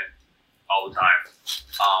playing it all the time.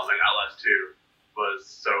 And Outlast 2 was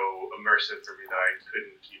so immersive for me that I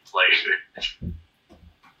couldn't keep playing it.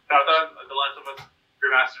 I thought The Last of Us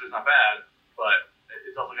Remastered is not bad, but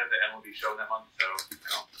it's also got the MLB show that month, so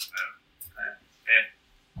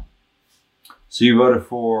So you voted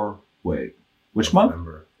for which month?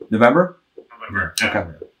 November? November. Okay.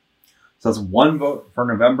 So that's 1 vote for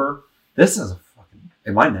November. This is a fucking.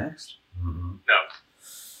 Am I next? Mm-hmm. No.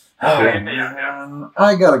 Oh Yeah. man,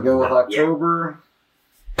 I gotta go with October.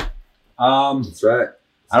 That's right.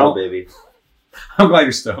 I don't- baby. I'm glad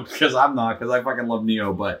you're stoked because I'm not, because I fucking love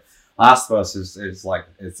Neo, but Last of Us is like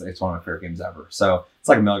it's one of my favorite games ever. So it's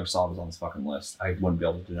like a Metal Gear Solid was on this fucking list. I wouldn't be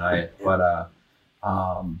able to deny it, but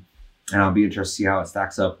and I'll be interested to see how it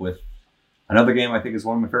stacks up with another game I think is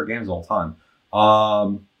one of my favorite games of all time.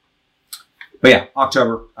 But yeah,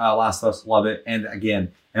 October, Last of Us, love it. And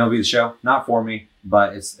again, MLB The Show, not for me,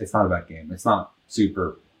 but it's not a bad game. It's not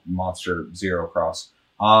Super Monster Zero Cross.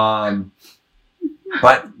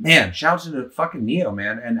 But man, shout out to fucking Neo,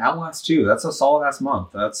 man, and Outlast 2. That's a solid ass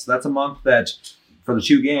month. That's a month that for the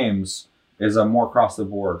 2 games is a more across the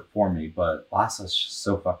board for me. But Last of Us is just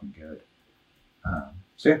so fucking good.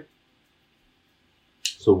 So yeah.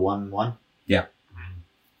 So 1-1? Yeah.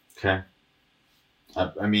 Okay.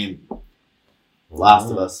 I mean, Last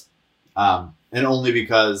of Us. And only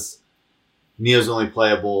because Neo's only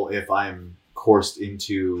playable if I'm coursed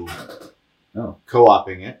into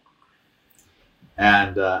co-oping it.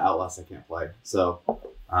 And Outlast I can't play. So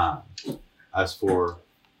as for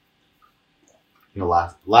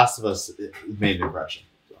Last of Us, it made an impression.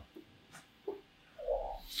 So.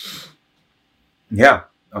 Yeah.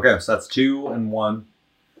 Okay, so that's 2 and 1.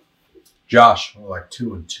 Josh. Like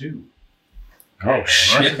 2 and 2. Oh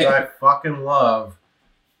As much as I fucking love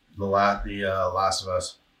the Last of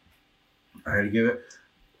Us, I had to give it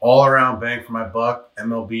all around bang for my buck.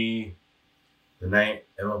 MLB The Night.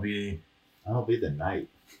 That'll be the night.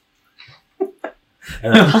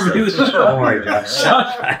 Don't worry, Josh.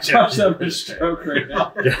 Josh having a stroke right now.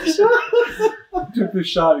 Took the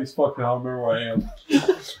shot. He's fucking. I don't remember where I am.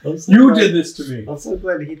 You did this to me. I'm so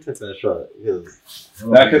glad he took that shot. Because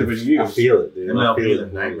That could have been you. I feel it, dude. I MLB feel The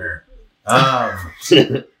it. Nightmare.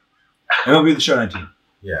 MLB The Show 19.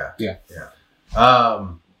 Yeah. Yeah.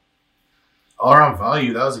 All around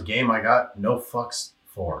value, that was a game I got no fucks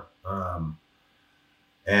for.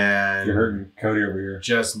 And You're hurting Cody over here.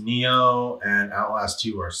 just Neo and Outlast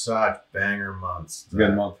 2 are such banger months. It's a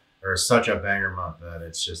good month. Or such a banger month that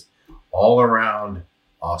it's just all around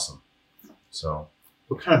awesome. So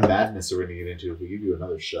What kind of madness are we going to get into if we give you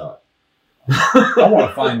another shot? I want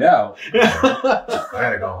to find out. I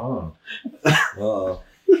gotta go home. Well,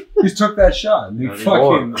 You just took that shot. And you Not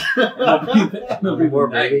fucking. no more,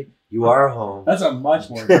 baby. You are home. That's a much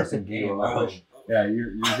more interesting game. You are I wish. home. Yeah,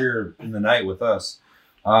 you're here in the night with us.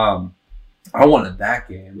 I wanted that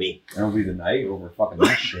game. Me. MLB The Night over fucking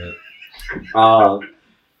that shit.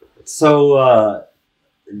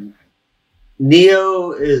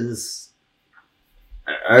 Neo is.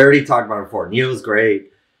 I already talked about it before. Neo is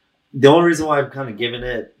great. The only reason why I'm kind of giving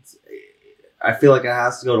it, I feel like it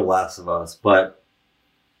has to go to Last of Us, but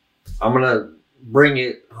I'm gonna bring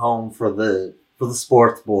it home for the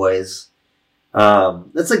sports boys.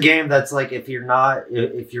 It's a game that's like if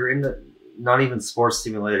you're into not even sports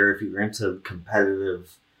simulator, if you're into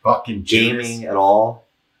competitive Fucking gaming at all.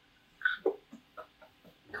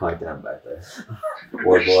 Quiet down back there,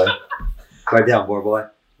 boy. Quiet down, boy.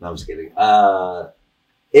 No, I'm just kidding. But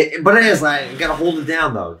it is like you gotta hold it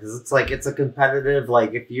down though, because it's like it's a competitive.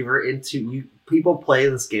 Like if you're into people play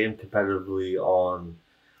this game competitively on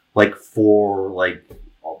like for like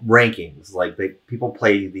rankings. Like people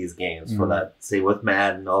play these games for that. Say with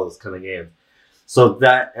Madden and all those kind of games. So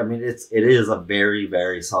that I mean, it is a very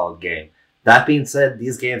very solid game. That being said,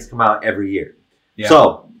 these games come out every year. Yeah.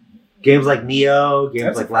 So games like Neo,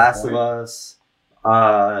 games like Last of Us,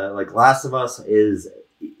 is,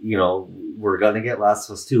 you know, we're gonna get Last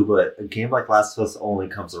of Us 2, but a game like Last of Us only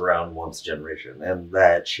comes around once a generation, and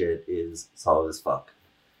that shit is solid as fuck.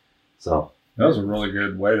 So that was a really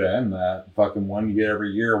good way to end that. Fucking one you get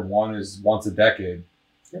every year, one is once a decade.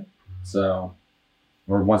 Yeah. So,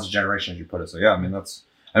 or once a generation, as you put it. So yeah,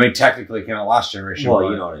 I mean, technically it came out last generation. Well,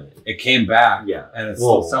 you know what I mean. It came back, yeah, and it's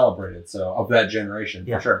still celebrated. So of that generation,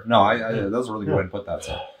 yeah, for sure. No, that was a really good way to put that.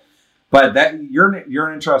 So, but that you're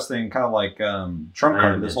an interesting kind of like trump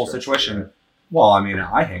card in this whole situation. Yeah. Well, I mean,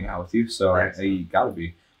 I hang out with you, so you gotta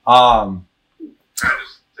be. I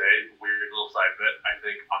just say weird little side bit. I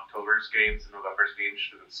think October's games and November's games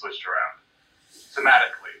should have been switched around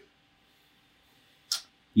thematically.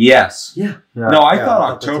 Yes. Yeah. No, I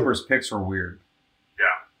thought October's picks were weird. Yeah.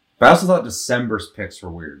 But I also thought December's picks were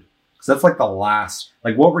weird. Because that's like the last,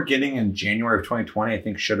 like what we're getting in January of 2020, I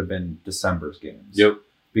think should have been December's games. Yep.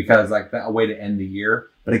 Because like that a way to end the year.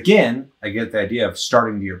 But again, I get the idea of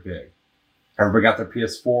starting the year big. Everybody got their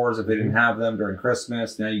PS4s if they didn't have them during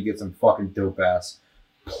Christmas. Now you get some fucking dope ass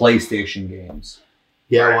PlayStation games.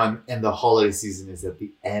 Yeah, and the holiday season is at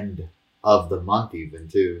the end of the month even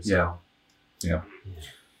too. So. Yeah.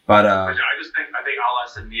 But I think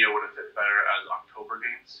Outlast and Neo would have fit better as October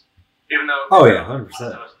games. Even though 100%. It's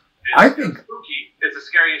spooky, it's a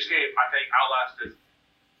scary-ish game. I think Outlast is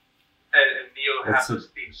and Neo has those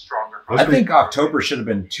themes stronger. I think October should have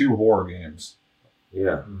been 2 horror games.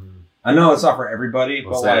 Yeah. Mm-hmm. I know it's not for everybody,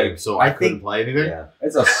 but like, so I couldn't play anything. Yeah.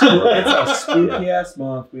 It's a spooky ass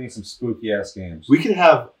month. We need some spooky ass games. We could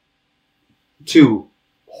have 2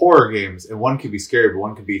 horror games, and one could be scary, but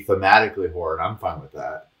one could be thematically horror, and I'm fine with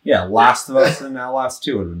that. Yeah, Last of Us and Outlast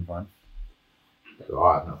 2 would have been fun. Oh,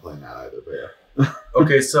 I'm not playing that either, but yeah.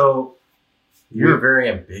 Okay, so you're very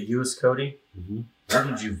ambiguous, Cody. Mm-hmm. What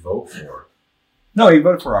did you vote for? No, you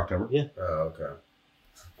voted for October. Yeah. Oh, okay.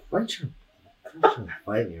 Why are you trying to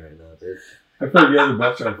fight me right now, dude? I feel like you guys are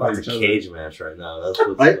both trying to fight It's each a other. cage match right now. That's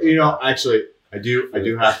what's Actually, I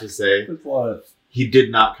do have to say It's a lot. he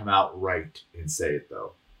did not come out right and say it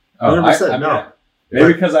though. 100%, I mean, no.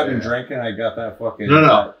 Maybe because I've been drinking, I got that fucking.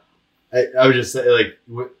 No. I would just say like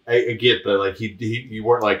I get that like you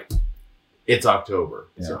weren't like it's October.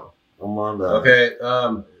 Yeah. So I'm on the. Okay.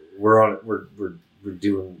 We're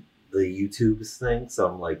doing the YouTube's thing, so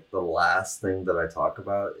I'm like the last thing that I talk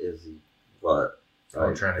about is what.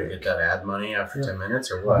 I'm trying to get that ad money after 10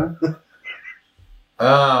 minutes or what?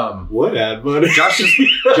 what ad money? Josh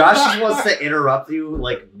just wants to interrupt you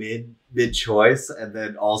like mid choice, and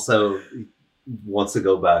then also wants to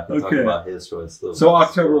go back and talk about his choice. So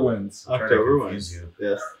October wins. October wins. You.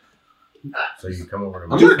 Yeah. So you come over to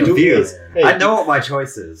me. I'm not confused. Hey, I know what my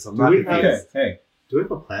choice is. I'm not confused. Hey, do we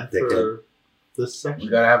have a plan for this section?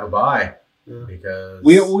 We gotta have a buy Yeah. because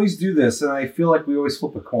we always do this, and I feel like we always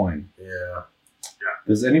flip a coin. Yeah.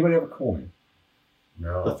 Does anybody have a coin?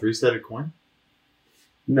 No. A 3-sided coin?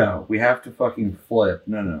 No, we have to fucking flip.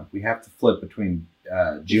 No, we have to flip between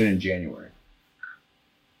June and January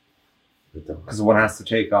because one has to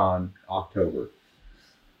take on October.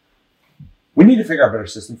 We need to figure out a better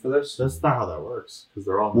system for this. That's not how that works because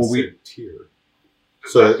they're all in the Well, same tier.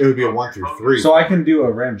 So it would be a 1 through 3. So I can do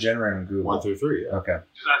a random generator on Google. 1 through 3. Yeah. Okay.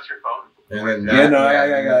 Just ask your phone. And then Yeah, no, I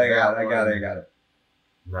got it.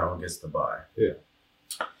 That one gets the buy.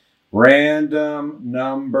 Random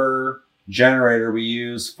number generator we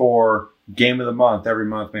use for game of the month every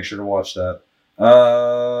month. Make sure to watch that.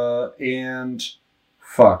 And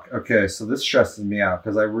fuck. Okay, so this stresses me out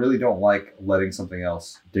because I really don't like letting something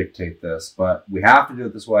else dictate this, but we have to do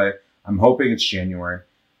it this way. I'm hoping it's January.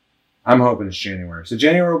 So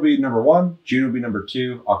January will be number 1, June will be number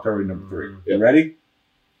 2, October will be number 3. You ready?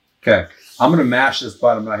 Okay. I'm gonna mash this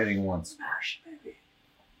button. I'm not hitting it once. Mash, baby.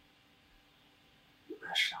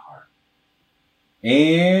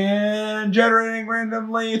 And generating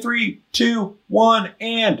randomly 3, 2, 1,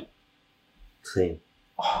 and Same.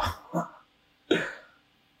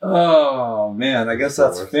 oh man, I guess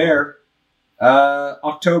that's fair.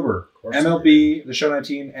 October, MLB, The Show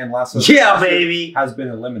 19, and Last of Us Yeah, baby. has been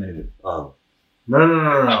eliminated. Oh,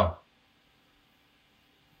 No.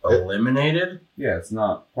 Eliminated? Yeah, it's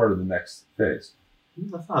not part of the next phase.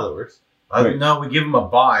 That's not how it works. Wait. No, we give them a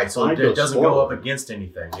bye, so Bye it goes doesn't go forward. up against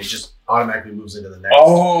anything. It just automatically moves into the next.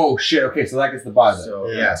 Oh shit! Okay, so that gets the bye then. So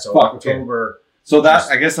Yeah. so Fuck, okay. October. So that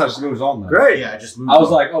I guess that just moves on then. great. Yeah, it just moves I was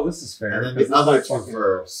on. like, oh, this is fair. And then 'cause the this other is two fucking-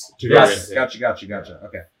 verbs. Yes, gotcha.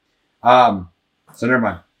 Okay. So never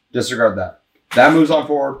mind. Disregard that. That moves on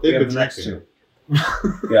forward. They've We have been the next two.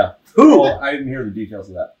 drinking. Yeah. Who? Well, I didn't hear the details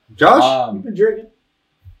of that. Josh? You've been drinking.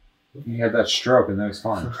 He had that stroke and that was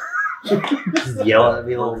fine. Just yell at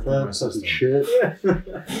me all the Working my time. system. Shit.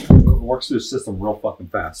 Works through the system real fucking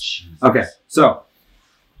fast. Okay, so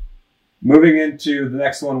moving into the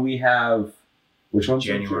next one, we have which one?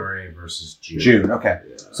 January versus June. June. Okay.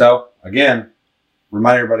 Yeah. So again,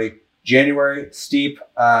 remind everybody: January Steep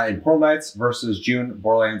in Pearl Knights versus June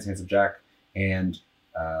Borderlands, Handsome Jack, and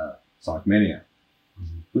Sonic Mania.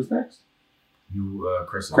 Mhm. Who's next? You,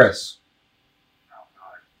 Chris. Chris.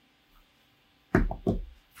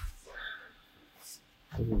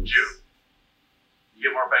 June. You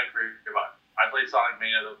get more bang for your buck. I played Sonic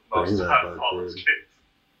Mania the most Bring that out of back, all those dude. games.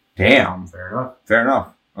 Damn. Fair enough.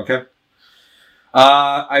 Okay.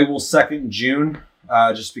 I will second June,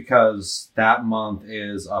 just because that month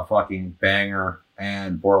is a fucking banger,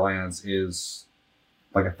 and Borderlands is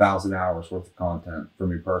like 1,000 hours worth of content for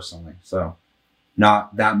me personally. So,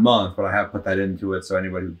 not that month, but I have put that into it. So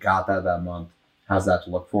anybody who got that month has that to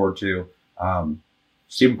look forward to.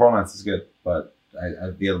 Steven Borderlands is good, but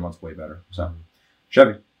the other month's way better. So,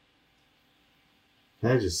 Chevy.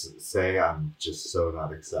 Can I just say I'm just so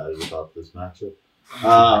not excited about this matchup?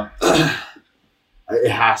 It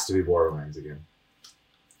has to be Borderlands again.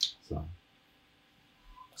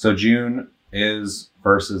 So June is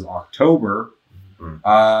versus October. Mhm.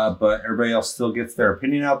 But everybody else still gets their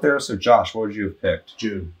opinion out there. So Josh, what would you have picked?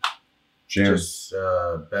 June. June. Just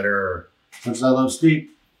better. Since I love Steep,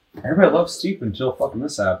 Everybody loves Steep until fucking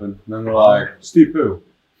this happened. And then they're like, Steep who?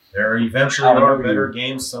 there eventually I don't are know better you.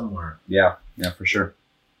 games somewhere. Yeah, for sure.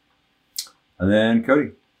 And then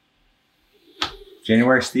Cody.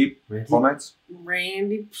 January Steep, Fall Nights.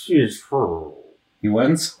 Randy Pitchford. He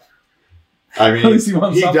wins. I At mean, least he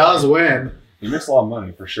won he something. does win. He makes a lot of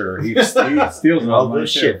money for sure. He steals a lot All of money the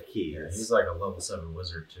too. shift Yeah, keys. he's like a level 7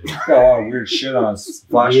 wizard too. He's got a lot of weird shit on his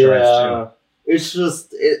flash drives too. It's just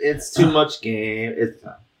it's too much game. It's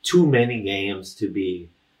too many games to be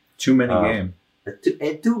Too many game.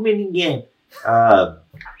 too many game.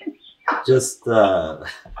 Just just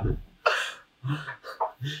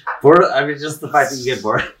the fact that you get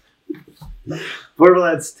bored.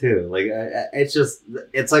 Borderlands 2, like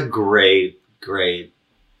it's a great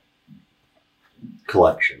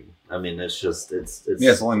collection. I mean, it's Yeah,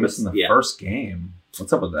 it's only missing the first game.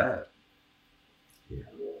 What's up with that?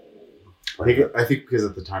 I think because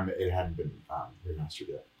at the time it hadn't been remastered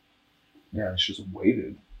yet. Yeah, it's just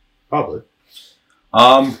waited. Probably.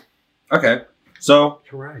 Okay. So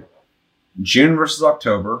Correct. June versus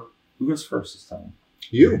October. Who goes first this time?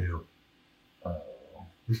 You.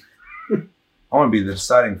 I want to be the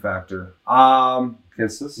deciding factor.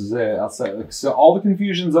 Because this is it. I'll say, so all the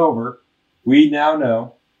confusion's over. We now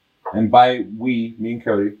know, and by we, me and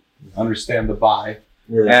Cody, understand the bye.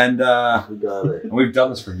 Yeah, And we got it. we've done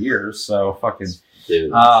this for years, so fucking.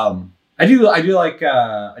 Dude. I do all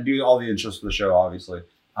the intros for the show, obviously.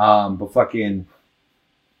 But fucking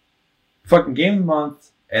game of the month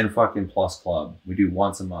and fucking Plus Club, we do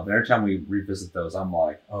once a month. Every time we revisit those, I'm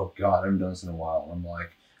like, oh god, I haven't done this in a while. I'm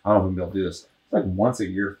like, I don't know if I'm gonna be able to do this. It's like once a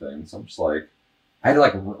year thing. So I'm just like, I had to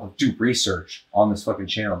like do research on this fucking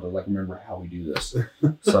channel to like remember how we do this.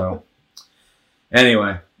 So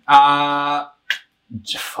anyway,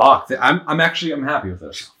 fuck. I'm happy with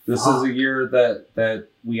this. This is a year that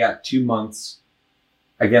we got 2 months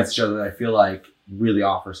against each other that I feel like really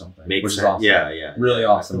offer something, Makes which is sense. awesome. Yeah. Really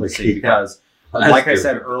awesome to see because, That's like I good.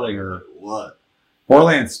 said earlier, What?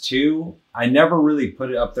 Borderlands 2, I never really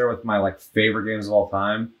put it up there with my like favorite games of all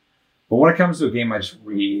time. But when it comes to a game I just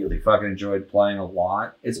really fucking enjoyed playing a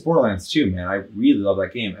lot, it's Borderlands 2, man. I really love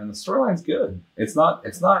that game. And the storyline's good. It's not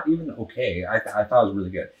even okay. I thought it was really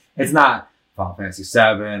good. It's not Final Fantasy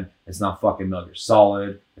 7. It's not fucking Metal Gear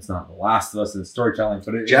Solid. It's not The Last of Us in storytelling.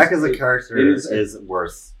 But Jack as a character it is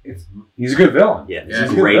worth. he's a good villain. Yeah, Yeah,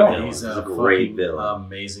 he's a great villain. villain. He's He's a a great fucking villain.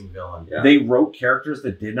 amazing villain. Yeah. They wrote characters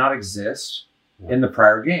that did not exist in the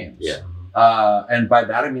prior games. Yeah. Mhm. And by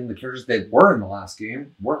that, I mean the characters that were in the last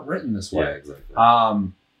game weren't written this way. Yeah,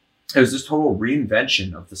 exactly. It was this total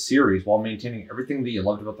reinvention of the series while maintaining everything that you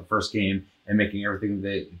loved about the first game and making everything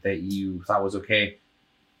that you thought was okay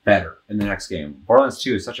better in the next game. Borderlands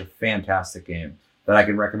 2 is such a fantastic game that I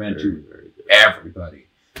can recommend to everybody.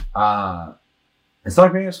 And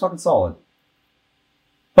Sonic Mania is fucking solid.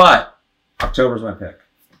 But October's my pick.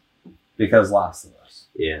 Because Last of Us.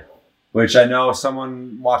 Yeah. Which I know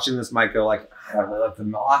someone watching this might go like, I don't really like The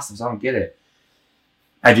Last of Us, I don't get it.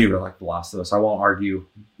 I do really like The Last of Us. I won't argue,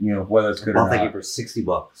 whether it's good or I bought that not. game for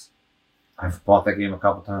 $60. I've bought that game a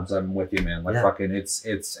couple times. I'm with you, man. Like fucking, it's,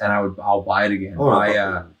 and I'll buy it again.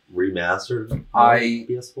 Remastered.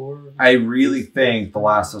 PS4. I really think The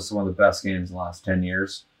Last of Us is one of the best games in the last 10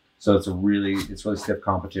 years. So it's really stiff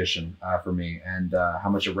competition for me, and how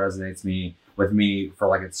much it resonates with me for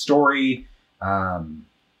like its story,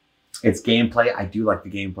 its gameplay. I do like the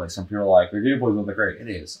gameplay. Some people are like, their gameplay's not that great. It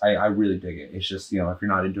is. I really dig it. It's just, if you're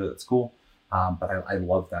not into it, that's cool. But I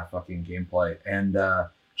love that fucking gameplay. And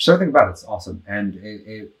just everything about it's awesome. And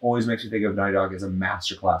it always makes me think of Naughty Dog as a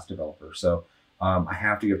masterclass developer. So I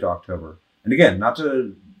have to give to October. And again, not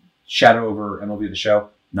to shadow over MLB The Show.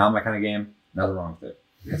 Not my kind of game. Nothing wrong with it.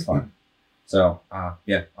 It's fine. So,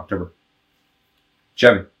 October.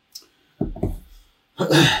 Chevy.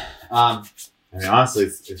 Honestly,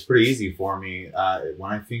 it's pretty easy for me.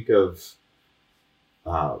 When I think of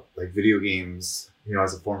like video games,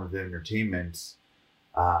 as a form of entertainment,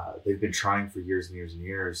 they've been trying for years and years and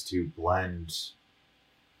years to blend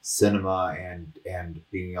cinema and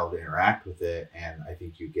being able to interact with it, and I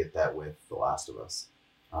think you get that with The Last of Us.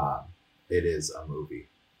 It is a movie,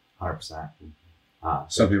 100%.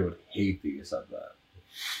 Some people would hate that you said that.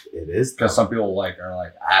 It is, because some people are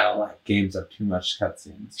like, I don't like games that have too much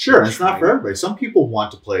cutscenes. Sure, it's not for everybody. Some people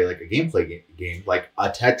want to play like a gameplay game like a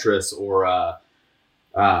Tetris or a.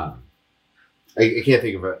 I can't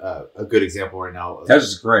think of a good example right now. Tetris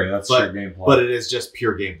is great. That's pure gameplay. But it is just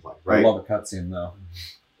pure gameplay, right? I love a cutscene though.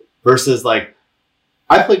 Versus like,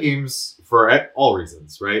 I play games for all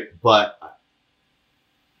reasons, right? But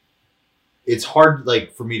it's hard,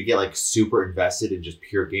 like, for me to get like super invested in just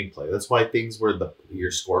pure gameplay. That's why things where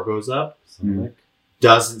your score goes up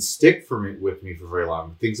doesn't stick with me for very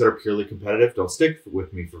long. Things that are purely competitive don't stick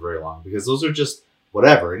with me for very long because those are just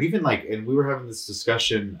whatever. And even and we were having this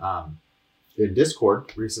discussion in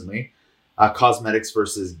Discord recently, cosmetics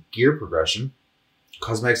versus gear progression.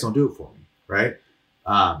 Cosmetics don't do it for me, right?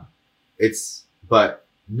 But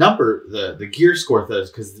the gear score does,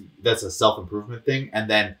 because that's a self-improvement thing, and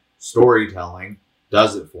then storytelling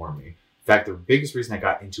does it for me. In fact, the biggest reason I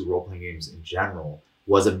got into role-playing games in general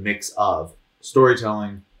was a mix of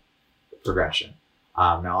storytelling, progression.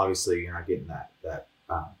 Now, obviously, you're not getting that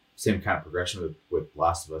same kind of progression with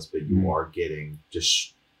Last of Us, but you are getting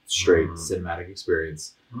just straight cinematic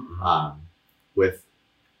experience with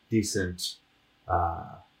decent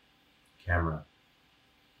camera.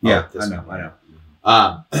 Yeah, I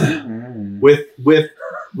know. With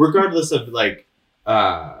regardless of like,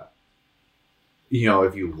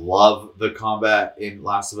 if you love the combat in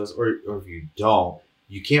Last of Us or if you don't,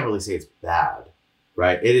 you can't really say it's bad,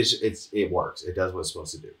 right? It works. It does what it's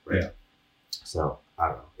supposed to do, right? Yeah. So I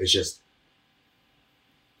don't know. It's just,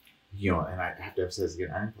 and I have to say this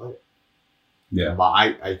again. I didn't play it. Yeah.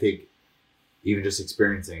 I think even just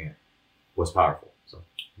experiencing it was powerful. So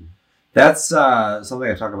that's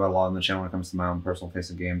something I talk about a lot on the channel when it comes to my own personal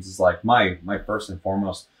taste in games. Is like my first and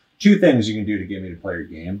foremost, two things you can do to get me to play your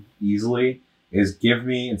game easily is give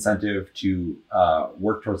me incentive to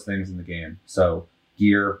work towards things in the game. So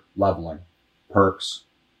gear, leveling, perks,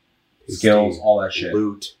 skills, all that shit.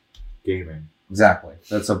 Loot, gaming. Exactly.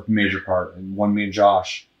 That's a major part. And when me and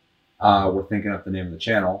Josh were thinking up the name of the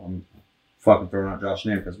channel, I'm fucking throwing out Josh's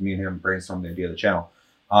name because me and him brainstormed the idea of the channel.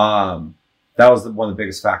 That was one of the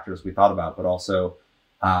biggest factors we thought about, but also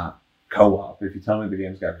co-op. If you tell me the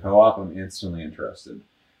game's got co-op, I'm instantly interested.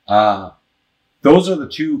 Those are the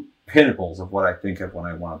two pinnacles of what I think of when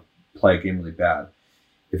I want to play a game really bad.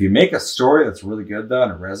 If you make a story that's really good though,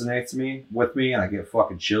 and it resonates with me, and I get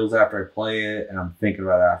fucking chills after I play it, and I'm thinking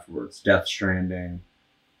about it afterwards, Death Stranding,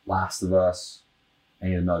 Last of Us,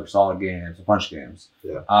 any of the Metal Gear Solid games, a bunch of games.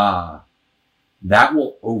 Yeah. That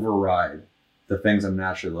will override the things I'm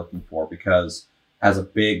naturally looking for, because as a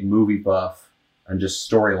big movie buff and just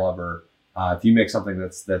story lover, if you make something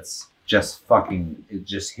that's just fucking, it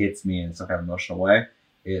just hits me in some kind of emotional way,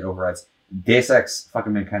 it overrides. Deus Ex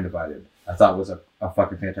fucking Mankind Divided, I thought was a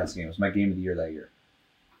fucking fantastic game. It was my game of the year that year.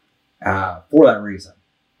 For that reason.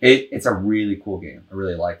 It's a really cool game. I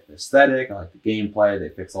really like the aesthetic. I like the gameplay. They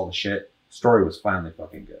fixed all the shit. Story was finally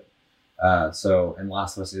fucking good. And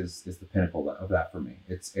Last of Us is the pinnacle of that for me.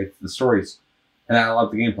 It's the stories, and I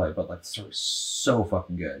love the gameplay, but like the story's so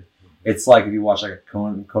fucking good. It's like if you watch like a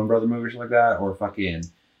Coen Brother movie or something like that, or fucking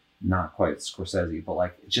not quite Scorsese, but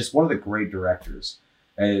like it's just one of the great directors.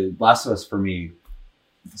 And Last of Us for me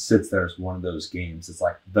sits there as one of those games. It's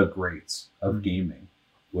like the greats of gaming,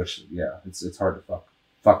 which it's hard to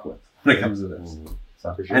fuck with when it comes to this.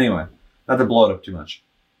 So For sure. anyway, not to blow it up too much.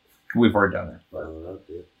 We've already done it, but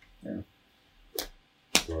yeah.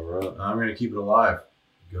 I'm gonna keep it alive.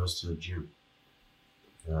 It goes to June.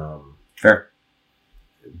 Fair.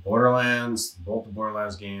 Borderlands, both the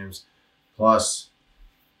Borderlands games, plus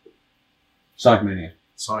Sonic Mania.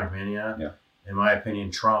 Sonic Mania. Yeah. In my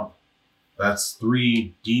opinion, trump. That's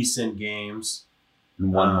 3 decent games.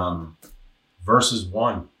 And one Versus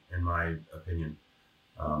 1, in my opinion.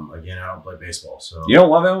 Again, I don't play baseball, so You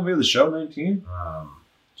don't love MLB The Show 19?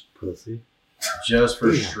 Pussy. just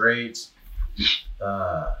for straight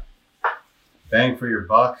bang for your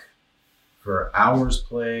buck, for hours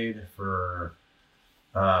played, for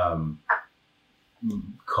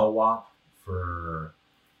co-op, for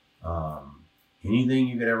anything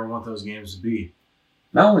you could ever want those games to be.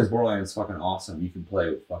 Not only is Borderlands fucking awesome, you can play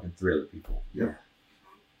with fucking 3 other people. Yep.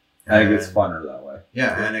 I think it's funner that way.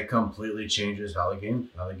 Yeah, and it completely changes how the game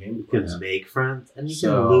You plays. can make friends and you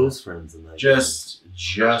So, can lose friends in that. Just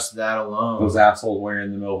that alone. Those assholes where you're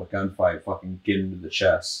in the middle of a gunfight fucking get into the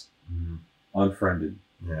chest. Mhm. Unfriended.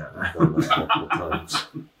 Yeah. I've done that multiple times.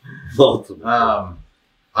 Multiple times.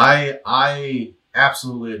 I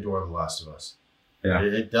absolutely adore The Last of Us. Yeah.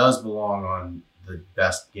 It does belong on the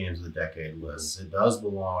best games of the decade list. It does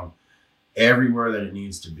belong everywhere that it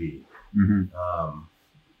needs to be. Mm-hmm.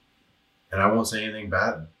 And I won't say anything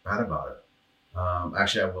bad about it.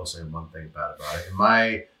 Actually, I will say one thing bad about it. In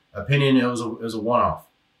my opinion, it was a one-off.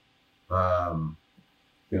 I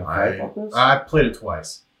played it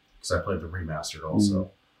twice because I played the remastered also.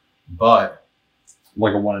 But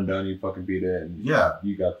like a one and done, you fucking beat it. And yeah,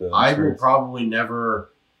 you got the. I will probably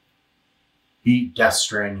never beat Death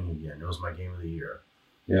Stranding again. It was my game of the year.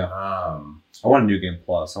 Yeah. I want a new game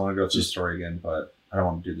plus. I want to go through the story again, but I don't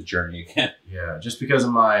want to do the journey again. Yeah, just because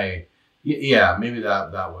of my. Yeah, maybe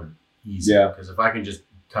that would ease it. Yeah. Because if I can just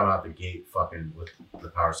come out the gate fucking with the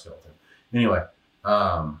power skeleton. Anyway,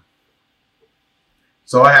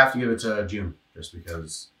 so I have to give it to June just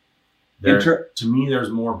because to me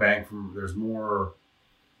there's more there's more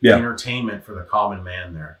entertainment for the common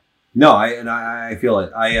man there. No, I feel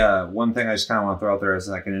it. One thing I just kind of want to throw out there is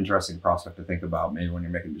like an interesting prospect to think about maybe when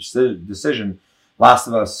you're making a decision. Last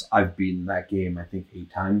of Us, I've beaten that game I think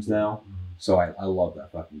 8 times now, so I love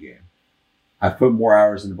that fucking game. I've put more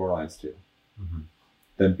hours into Borderlands 2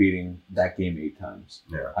 than beating that game 8 times.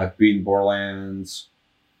 Yeah, I've beaten Borderlands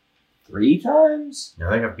 3 times. Yeah,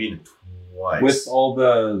 I think I've beaten it twice with all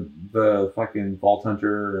the fucking Vault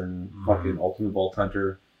Hunter and fucking Ultimate Vault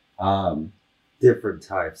Hunter. Different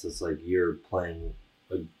types. It's like you're playing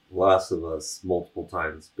Last of Us multiple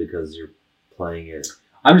times because you're playing it.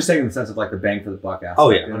 I'm just saying in the sense of like the bang for the buck aspect.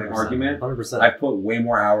 Oh yeah, in the argument. 100%. I put way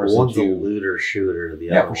more hours One's a into looter shooter, the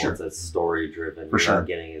Yeah, other for sure. one's that's story driven. For You're sure. not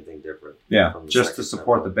getting anything different. Yeah, from the just to second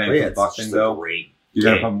support time. the bang But for yeah, the buck it's thing just a though. great You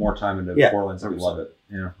gotta game. put more time into Yeah, Borderlands if you 100%. love it.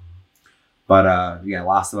 Yeah. But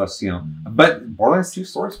Last of Us, but Borderlands 2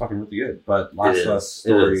 story is fucking really good. But Last It of is. Us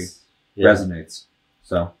story resonates.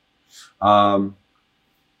 So so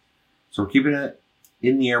we're keeping it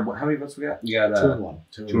in the air. How many votes we got? We got 2 and 1.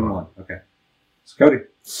 2 and 1. Okay. So Cody.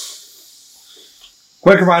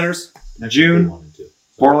 Quick reminders. June. 1 and 2.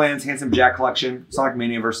 Borderlands Handsome Jack Collection, Sonic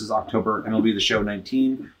Mania versus October, MLB The Show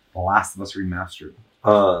 19, The Last of Us Remastered.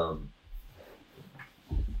 I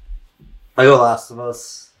go Last of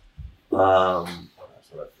Us.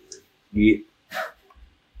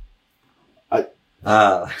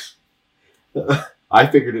 I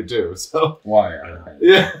figured it too. So Why?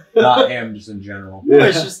 yeah, Not him, just in general. No,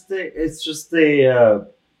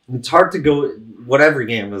 it's hard to go. Whatever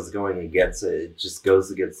game is going against it, it just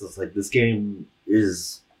goes against this. Like this game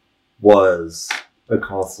was a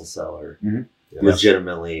console seller,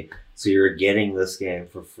 legitimately. So you're getting this game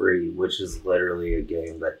for free, which is literally a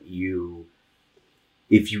game that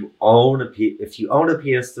if you own a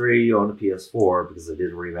PS3, you own a PS4 because it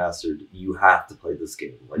is remastered. You have to play this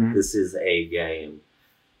game. Like this is a game.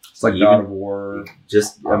 It's like God of War.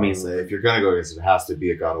 I mean, if you're gonna go against it, it has to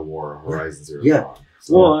be a God of War or Horizon Zero Yeah. Dawn.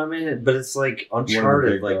 So, Well, I mean, but it's like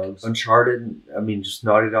Uncharted, One of the big dogs. Uncharted. I mean, just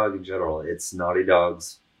Naughty Dog in general. It's Naughty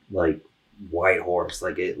Dog's like white horse.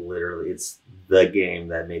 Like it's the game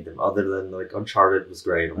that made them. Other than like Uncharted was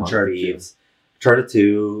great, Among Uncharted 2. Thieves, Uncharted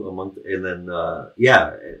 2, and then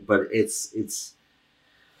but it's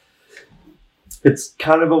it's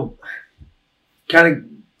kind of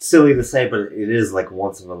silly to say, but it is like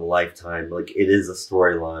once in a lifetime. Like it is a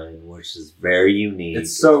storyline which is very unique.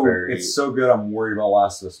 It's so good. I'm worried about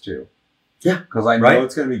Last of Us 2. Yeah, because I know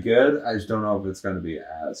it's going to be good. I just don't know if it's going to be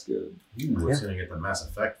as good. It's going to get the Mass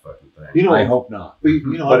Effect fucking thing. You know, I hope not. But,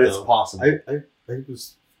 you know, but it's possible. I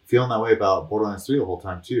was feeling that way about Borderlands 3 the whole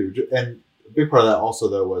time too, and a big part of that also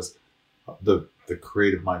though was the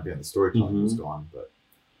creative mind behind the storytelling was gone. But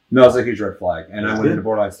no, it's a huge red flag, and I went into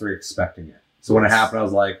Borderlands 3 expecting it. So when it happened, I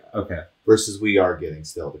was like, okay. Versus we are getting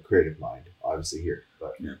still the creative mind, obviously here,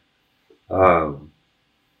 but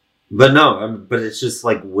But no, but it's just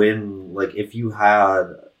like when, like if you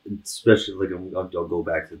had, especially like I'll go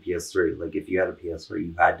back to the PS3. Like if you had a PS3,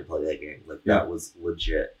 you had to play that game. Like that was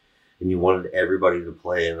legit, and you wanted everybody to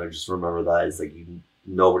play. And I just remember that it's like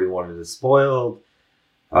nobody wanted it spoiled.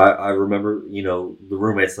 I remember, you know, the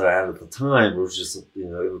roommates that I had at the time, it was just, you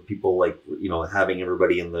know, people like, you know, having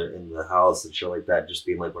everybody in the house and shit like that, just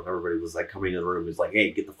being like when everybody was like coming in the room, it's like,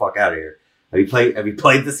 hey, get the fuck out of here. Have you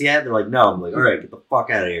played this yet? They're like, no. I'm like, all right, get the fuck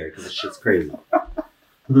out of here because this shit's crazy.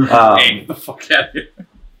 Get the fuck out of here.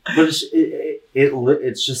 But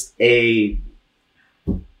it's just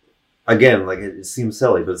again, like it seems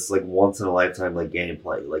silly, but it's like once in a lifetime like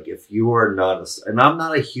gameplay. Like if you are not, and I'm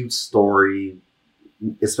not a huge story,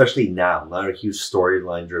 especially now, not a huge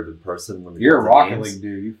storyline driven person. When you're a Rocket League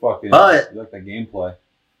dude, you fucking you like that gameplay.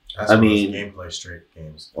 That's gameplay straight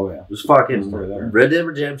games. Oh yeah, there's fucking Red Dead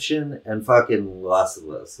Redemption and fucking Last of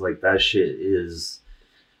Us. Like that shit is,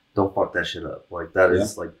 don't fuck that shit up. Like that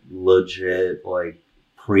is like legit, like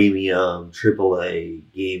premium AAA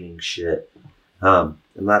gaming shit. And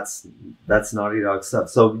that's Naughty Dog stuff.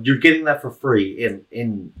 So you're getting that for free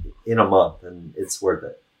in a month, and it's worth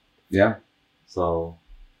it. Yeah. So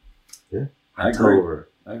yeah, I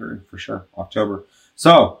agree for sure. October.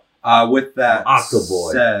 So. With that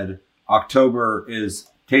said, October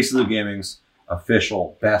is Taste of the Gaming's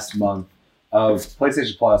official best month of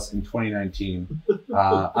PlayStation Plus in 2019.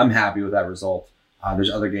 I'm happy with that result.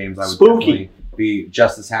 There's other games I would definitely be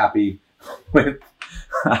just as happy with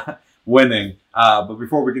winning. But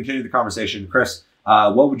before we continue the conversation, Chris,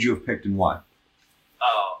 what would you have picked and why?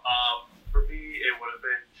 For me, it would have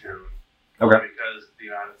been June. Okay. Because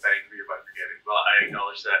the amount of bang for your buck you're getting. Well, I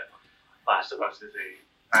acknowledge that Last of Us is a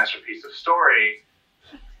masterpiece of story.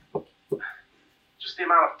 Just the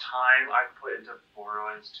amount of time I've put into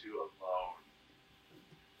Borderlands 2 alone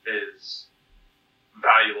is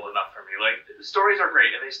valuable enough for me. Like, the stories are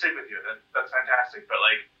great and they stick with you. That's fantastic. But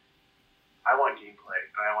like, I want gameplay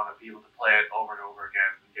and I want to be able to play it over and over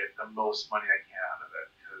again and get the most money I can out of it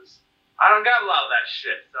because I don't got a lot of that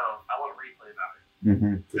shit. So I want to replay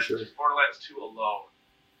value. For sure. Just Borderlands 2 alone.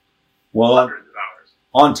 Well, hundreds of hours.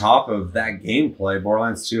 On top of that gameplay,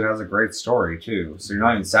 Borderlands 2 has a great story too. So you're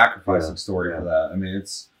not even sacrificing story for that. I mean,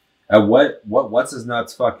 it's what's his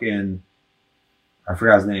nuts fucking, I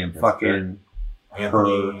forgot his name. Fucking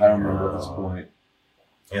Anthony. I don't remember at this point.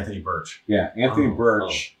 Anthony Birch. Yeah, Anthony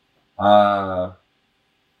Birch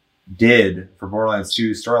did for Borderlands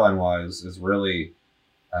 2 storyline wise is really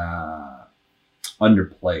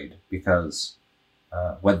underplayed because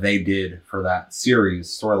what they did for that series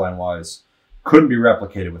storyline wise couldn't be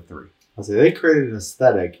replicated with 3. I'll say they created an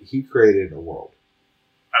aesthetic. He created a world.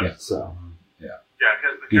 Yeah. So. Yeah,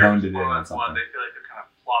 because the characters in Borderlands 1, they feel like they're kind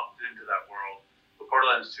of plopped into that world. But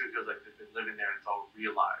Borderlands 2 feels like they've been living there and it's all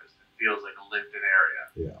realized. It feels like a lived-in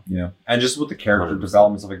area. Yeah. And just with the character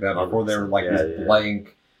development, stuff like that, before they were like these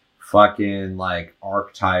blank fucking like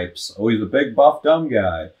archetypes. Oh, he's a big buff dumb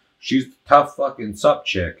guy. She's the tough fucking sup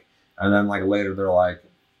chick. And then like later they're like,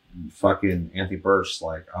 fucking Anthony Birch,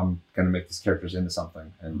 like, I'm gonna make these characters into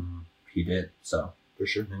something, and he did. So for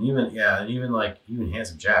sure. And even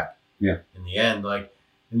Handsome Jack. Yeah. In the end,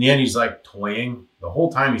 he's like toying the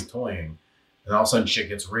whole time. He's toying, and all of a sudden shit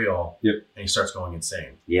gets real. Yep. And he starts going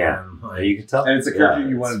insane. Yeah. And, you can tell. And it's a character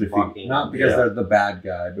you want to defeat, not because they're the bad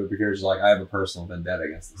guy, but because like I have a personal vendetta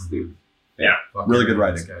against this dude. Yeah. Really good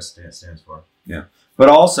writing. This guy stands for. Yeah. But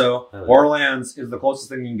also, Borderlands is the closest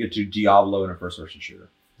thing you can get to Diablo in a first-person shooter.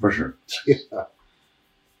 For sure. Yeah.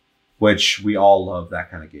 Which we all love that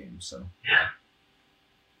kind of game, so. Yeah.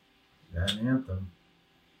 That Anthem.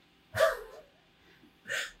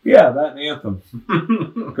 Yeah, that Anthem.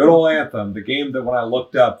 Good old Anthem. The game that when I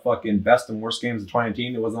looked up fucking best and worst games of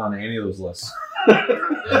 2019, it wasn't on any of those lists.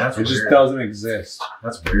 That's it just doesn't exist.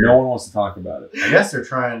 That's weird. No one wants to talk about it. I guess they're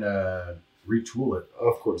trying to retool it.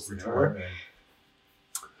 Of course they are.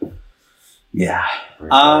 Yeah.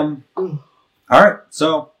 All right.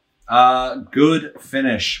 So, good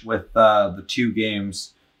finish with the 2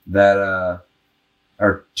 games that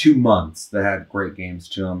or 2 months that had great games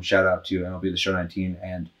to them. Shout out to MLB The Show 19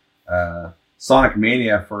 and Sonic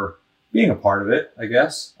Mania for being a part of it, I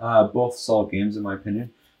guess. Both solid games in my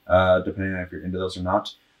opinion, depending on if you're into those or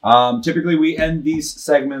not. Typically we end these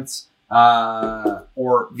segments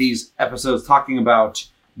or these episodes talking about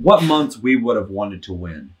what months we would have wanted to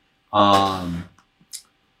win.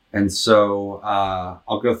 And so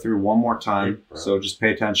I'll go through one more time. So just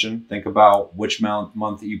pay attention. Think about which month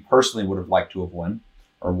that you personally would have liked to have won.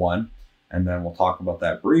 And then we'll talk about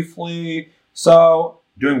that briefly. So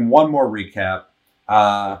doing one more recap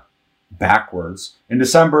backwards. In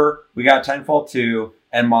December, we got Titanfall 2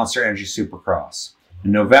 and Monster Energy Supercross.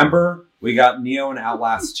 In November, we got Neo and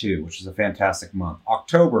Outlast 2, which is a fantastic month.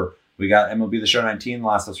 October, we got MLB The Show 19,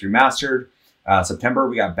 Last of Us Remastered. September,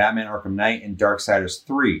 we got Batman Arkham Knight and Darksiders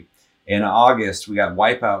 3. In August, we got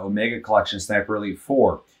Wipeout, Omega Collection, Sniper Elite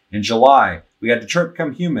 4. In July, we got Detroit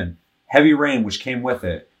Become Human, Heavy Rain, which came with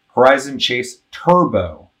it, Horizon Chase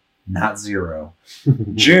Turbo, not Zero.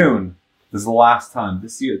 June, this is the last time.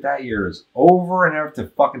 That year is over and ever to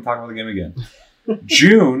fucking talk about the game again.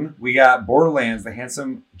 June, we got Borderlands, the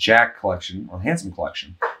Handsome Jack Collection, or Handsome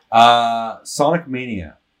Collection. Sonic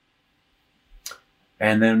Mania.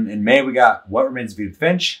 And then in May, we got What Remains of Edith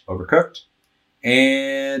Finch, Overcooked.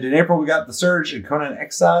 And in April, we got The Surge and Conan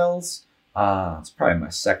Exiles. It's probably my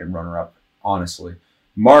second runner-up, honestly.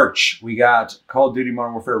 March, we got Call of Duty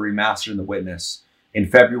Modern Warfare Remastered and The Witness. In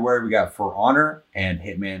February, we got For Honor and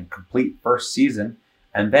Hitman Complete First Season.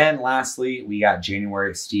 And then lastly, we got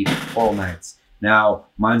January Steve Portal Knights. Now,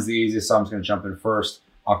 mine's the easiest, so I'm just going to jump in first.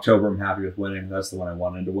 October, I'm happy with winning. That's the one I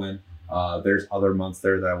wanted to win. There's other months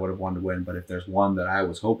there that I would have wanted to win, but if there's one that I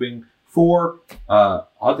was hoping for,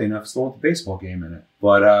 oddly enough, it's the one with the baseball game in it.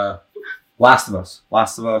 But Last of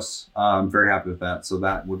Us, I'm very happy with that. So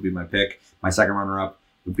that would be my pick. My second runner-up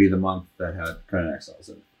would be the month that had Conan Exiles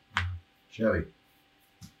in it. Chevy.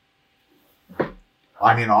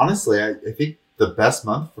 I mean, honestly, I think the best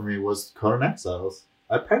month for me was Conan Exiles.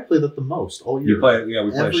 I probably played that the most all year. We played every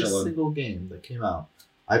a shitload. single game that came out.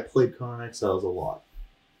 I played Conan Exiles a lot.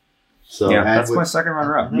 So yeah, that's my second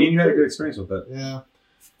runner-up. Me and you had a good experience with it. Yeah,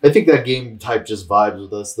 I think that game type just vibes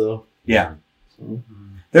with us, though. Yeah. So.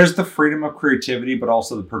 There's the freedom of creativity, but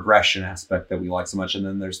also the progression aspect that we like so much. And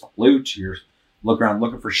then there's the loot. You're looking around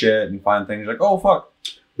looking for shit and you find things. You're like, oh, fuck.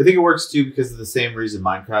 I think it works, too, because of the same reason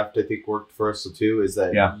Minecraft, I think, worked for us, too, is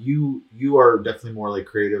that you are definitely more, like,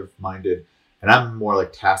 creative-minded, and I'm more,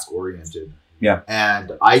 like, task-oriented. Yeah.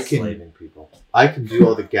 And I can do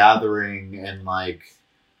all the gathering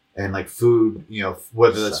and food, you know,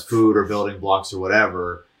 whether that's food or building blocks or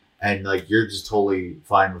whatever, and, like, you're just totally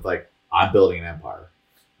fine with, like, I'm building an empire.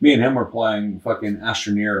 Me and him were playing fucking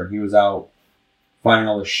Astroneer, and he was out finding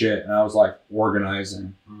all this shit, and I was like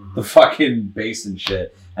organizing the fucking base and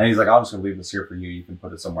shit. And he's like, I'm just gonna leave this here for you. You can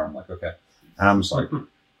put it somewhere. I'm like, okay. And I'm just like,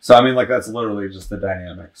 so I mean, like that's literally just the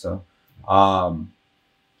dynamic. So,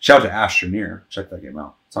 shout out to Astroneer. Check that game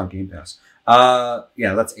out. It's on Game Pass.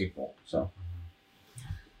 Yeah, that's April. So,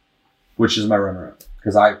 which is my runner-up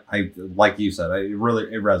because I like you said, it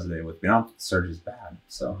resonated with me. I don't think Surge is bad,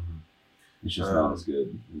 so it's just not as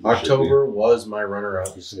good. As October was my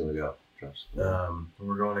runner-up. He's gonna go.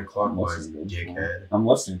 We're going in clockwise, dickhead. I'm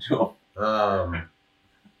listening to him.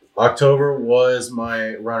 October was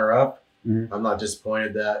my runner-up. Mm-hmm. I'm not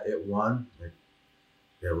disappointed that it won.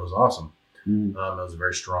 It was awesome. Mm-hmm. It was a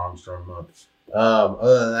very strong month.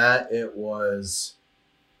 Other than that, it was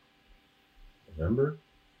November.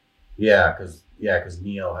 Yeah, because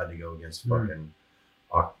Neo had to go against fucking.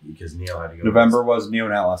 Because Neo had to go. November was Neo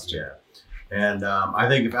and Outlast 2. Yeah, and I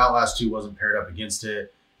think if Outlast 2 wasn't paired up against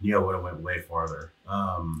it, Neo would have went way farther.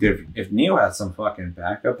 If Neo had some fucking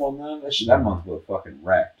backup on that month would have fucking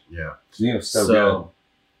wrecked. Yeah. Neo's so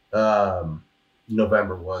good.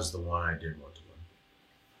 November was the one I did want to win.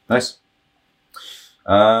 Nice.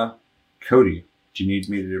 Cody, do you need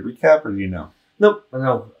me to recap or do you know? Nope.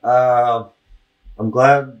 No. I'm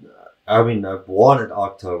glad. I mean, I've wanted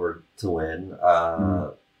October to win.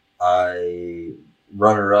 I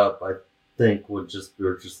runner up. I think would just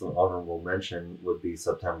an honorable mention would be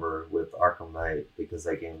September with Arkham Knight because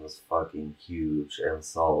that game was fucking huge and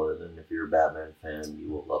solid. And if you're a Batman fan, you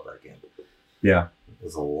will love that game. Yeah,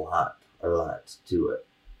 there's a lot to it.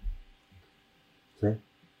 See?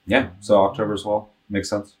 Yeah. So October as well makes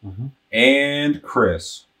sense. Mm-hmm. And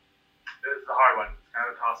Chris, it's a hard one. It's kind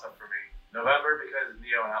of a toss up for me. November because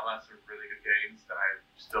Neo and Outlast are really good games that I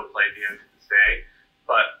still play at the end to this day.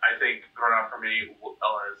 But I think the runner-up for me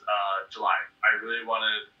was July. I really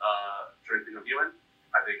wanted Detroit Become Human.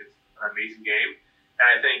 I think it's an amazing game. And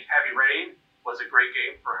I think Heavy Rain was a great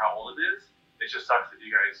game for how old it is. It just sucks that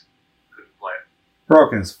you guys couldn't play it.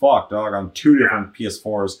 Broken as fuck, dog. On 2 different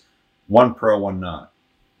PS4s, one Pro, one not.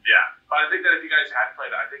 Yeah, but I think that if you guys had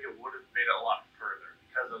played it, I think it would have made it a lot further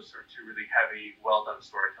because those are 2 really heavy, well done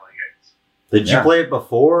storytelling games. Did you play it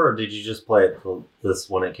before, or did you just play it this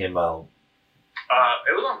when it came out?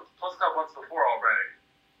 It was on Plus Club once before already,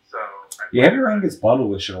 so. Heavy Rain gets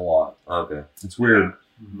bundled with shit a lot. Okay. It's weird. Yeah.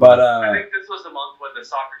 But I think this was the month when the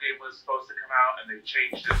soccer game was supposed to come out, and they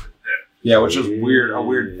changed it with it. Yeah, which is weird. A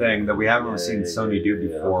weird thing that we haven't really seen Sony do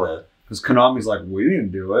before. Because Konami's like, we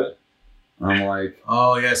didn't do it. And I'm like,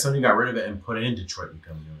 oh yeah, Sony got rid of it and put it in Detroit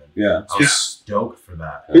Become Human. Yeah, I was stoked for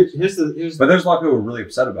that. But there's a lot of people who are really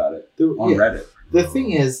upset about it on Reddit. The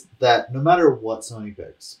thing is that no matter what Sony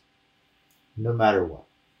picks, no matter what,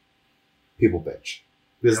 people bitch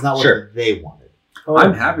because it's not what they wanted.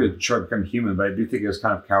 I'm happy with Detroit Become Human, but I do think it was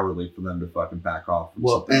kind of cowardly for them to fucking back off.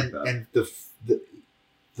 Well, and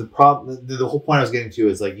the problem, the whole point I was getting to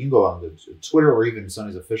is like you can go on the Twitter or even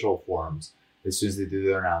Sony's official forums as soon as they do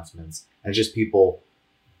their announcements, and just people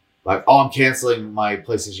like, oh, I'm canceling my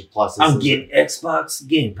PlayStation Plus. I'm getting Xbox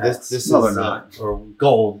Game Pass. This no, is they're not. Or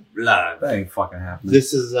Gold Live. That ain't fucking happening.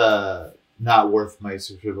 This is not worth my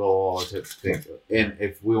Super Bowl to think. And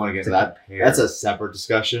if we want to get into that, that's a separate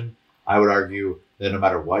discussion. I would argue that no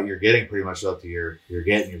matter what you're getting, pretty much up to you're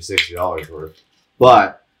getting your $60 worth.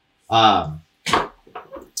 But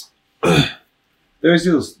they always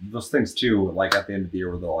do those things too, like at the end of the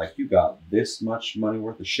year where they're like, you got this much money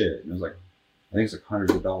worth of shit. And it was like, I think it's like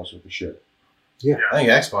hundreds of dollars worth of shit. Yeah. I think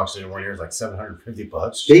Xbox did one year is like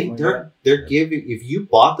 $750. They're giving, if you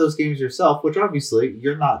bought those games yourself, which obviously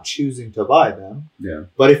you're not choosing to buy them. Yeah.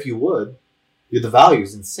 But if you would, the value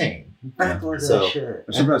is insane. Backlog So- that shit.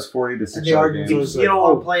 Sometimes 40 to And they are, $60 you games. don't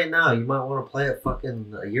want to play it now. You might want to play it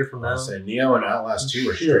fucking a year from I now. said Neo and Outlast 2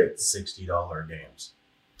 were Shit. straight $60 games.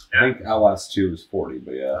 I think Outlast 2 was 40,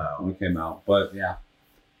 but Oh. when it came out. But yeah.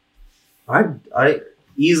 I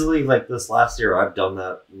easily, like this last year, I've done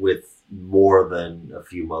that with more than a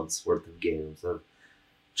few months worth of games. I've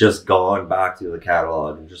just gone back to the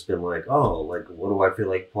catalog and just been like, oh, like, what do I feel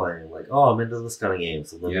like playing? Like, oh, I'm into this kind of game,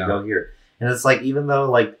 so let me go here. And it's like, even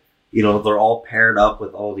though, like, you know, they're all paired up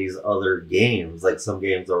with all these other games, like, some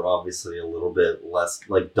games are obviously a little bit less,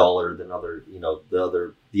 like, duller than other, you know,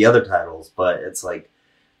 the other titles, but it's like,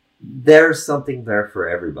 there's something there for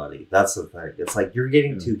everybody. That's the thing. It's like, you're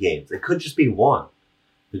getting 2 games. It could just be one.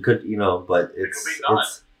 It could, you know, but it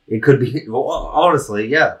could be, well, honestly,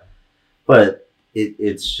 yeah. But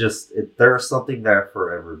it's just, there's something there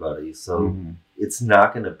for everybody. So it's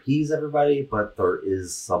not going to appease everybody, but there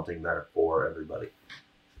is something there for everybody.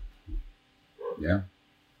 Yeah.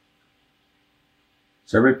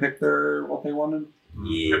 So everybody picked what they wanted?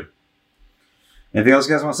 Yeah. Anything else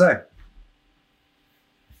you guys want to say?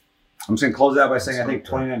 I'm just going to close it out by saying I think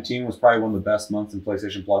 2019 was probably one of the best months in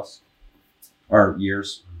PlayStation Plus. Or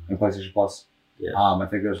years in PlayStation Plus. Yeah. I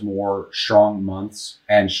think there's more strong months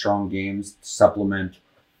and strong games to supplement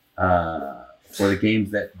for the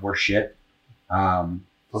games that were shit.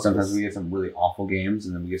 Sometimes we get some really awful games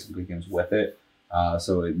and then we get some good games with it.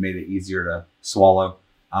 So it made it easier to swallow.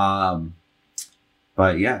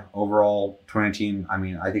 But yeah, overall 2019, I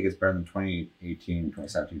mean, I think it's better than 2018,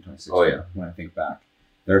 2017, 2016. Oh, yeah. When I think back.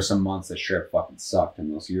 There are some months that straight up fucking sucked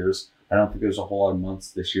in those years. I don't think there's a whole lot of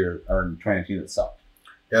months this year or in 2019 that sucked.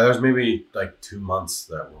 Yeah, there's maybe like 2 months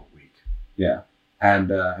that were weak. Yeah.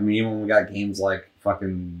 And I mean, even when we got games like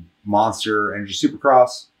fucking Monster Energy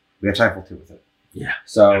Supercross, we got Titanfall 2 with it. Yeah.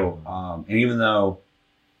 So, and even though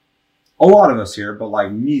a lot of us here, but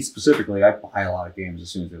like me specifically, I buy a lot of games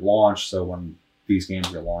as soon as they launch. So when these games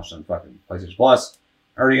get launched on fucking PlayStation Plus,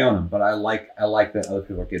 I already own them. But I like that other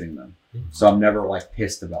people are getting them. So I'm never like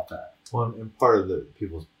pissed about that. Well, and part of the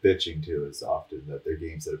people's bitching too is often that they're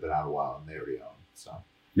games that have been out a while and they already own. So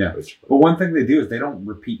yeah. But one thing they do is they don't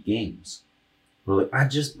repeat games. We're like, I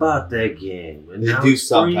just bought that game. And they now do it's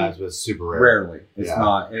sometimes, free. but it's super rare. Rarely. It's Yeah.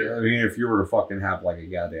 not. I mean, if you were to fucking have like a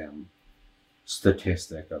goddamn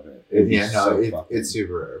statistic of it, it'd be It's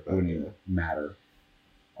super rare. it But wouldn't even matter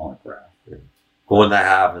on a graph. But when that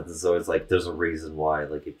happens, it's always like, there's a reason why.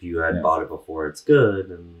 Like, if you had bought it before, it's good,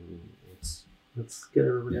 and let's get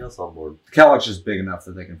everybody else on board. The catalog's just big enough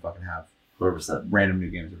that they can fucking have 100%. random new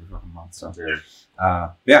games every fucking month. So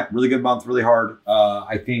Yeah. really good month, really hard.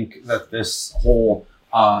 I think that this whole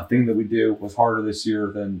thing that we do was harder this year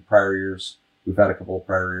than prior years. We've had a couple of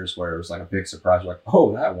prior years where it was like a big surprise. Like,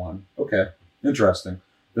 oh, that one. Okay. Interesting.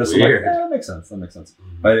 This one, like, that makes sense. That makes sense.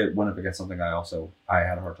 But when it gets something I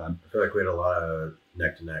had a hard time. I feel like we had a lot of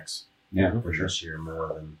neck to necks. Yeah, for this year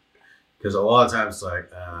more than Because a lot of times it's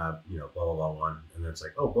like, you know, blah, blah, blah, one. And then it's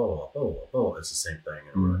like, oh, blah, blah, blah, blah, blah, blah. It's the same thing.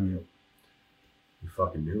 And we're like, you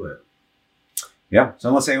fucking knew it. Yeah. So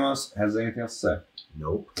unless anyone else has anything else to say.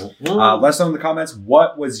 Nope. Let us know in the comments,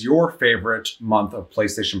 what was your favorite month of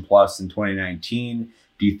PlayStation Plus in 2019?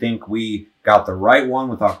 Do you think we got the right one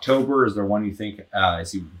with October? Is there one you think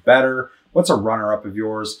is even better? What's a runner-up of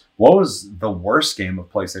yours? What was the worst game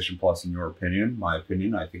of PlayStation Plus in your opinion? My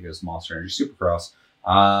opinion, I think, is Monster Energy Supercross.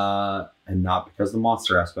 And not because of the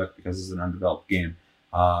monster aspect, because it's an undeveloped game.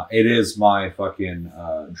 It is my fucking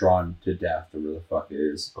drawn to death, or whatever the fuck it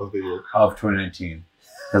is, of the year of 2019.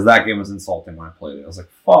 Because that game was insulting when I played it. I was like,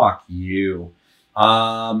 fuck you.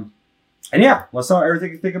 And yeah, let's know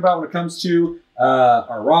everything you think about when it comes to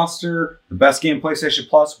our roster, the best game PlayStation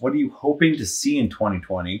Plus. What are you hoping to see in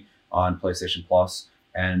 2020 on PlayStation Plus?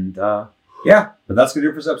 And yeah, but that's going to do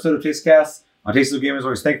it for this episode of TasteCast. On Taste of the Game, as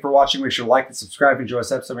always, thank you for watching. Make sure to like and subscribe if you enjoy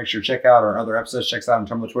this episode. Make sure to check out our other episodes. Check us out on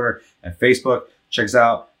Tumblr, Twitter, and Facebook. Check us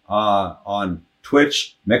out on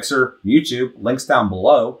Twitch, Mixer, YouTube. Links down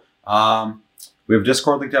below. We have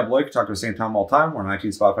Discord linked down below. You can talk to us same time all the time. We're on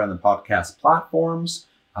iTunes, Spotify, and the podcast platforms.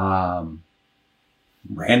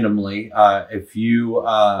 Randomly, if you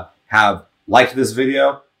have liked this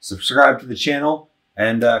video, subscribe to the channel,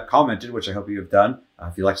 and commented, which I hope you have done.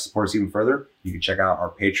 If you'd like to support us even further, you can check out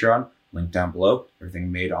our Patreon. Link down below.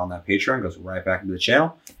 Everything made on that Patreon goes right back into the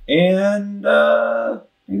channel. And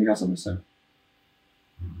anything else I'm missing?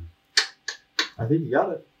 I think you got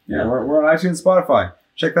it. Yeah, we're on iTunes, Spotify.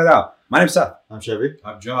 Check that out. My name's Seth. I'm Chevy.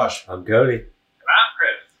 I'm Josh. I'm Cody. And I'm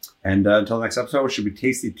Chris. And until the next episode, which should be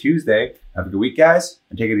Tasty Tuesday. Have a good week, guys,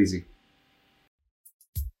 and take it easy.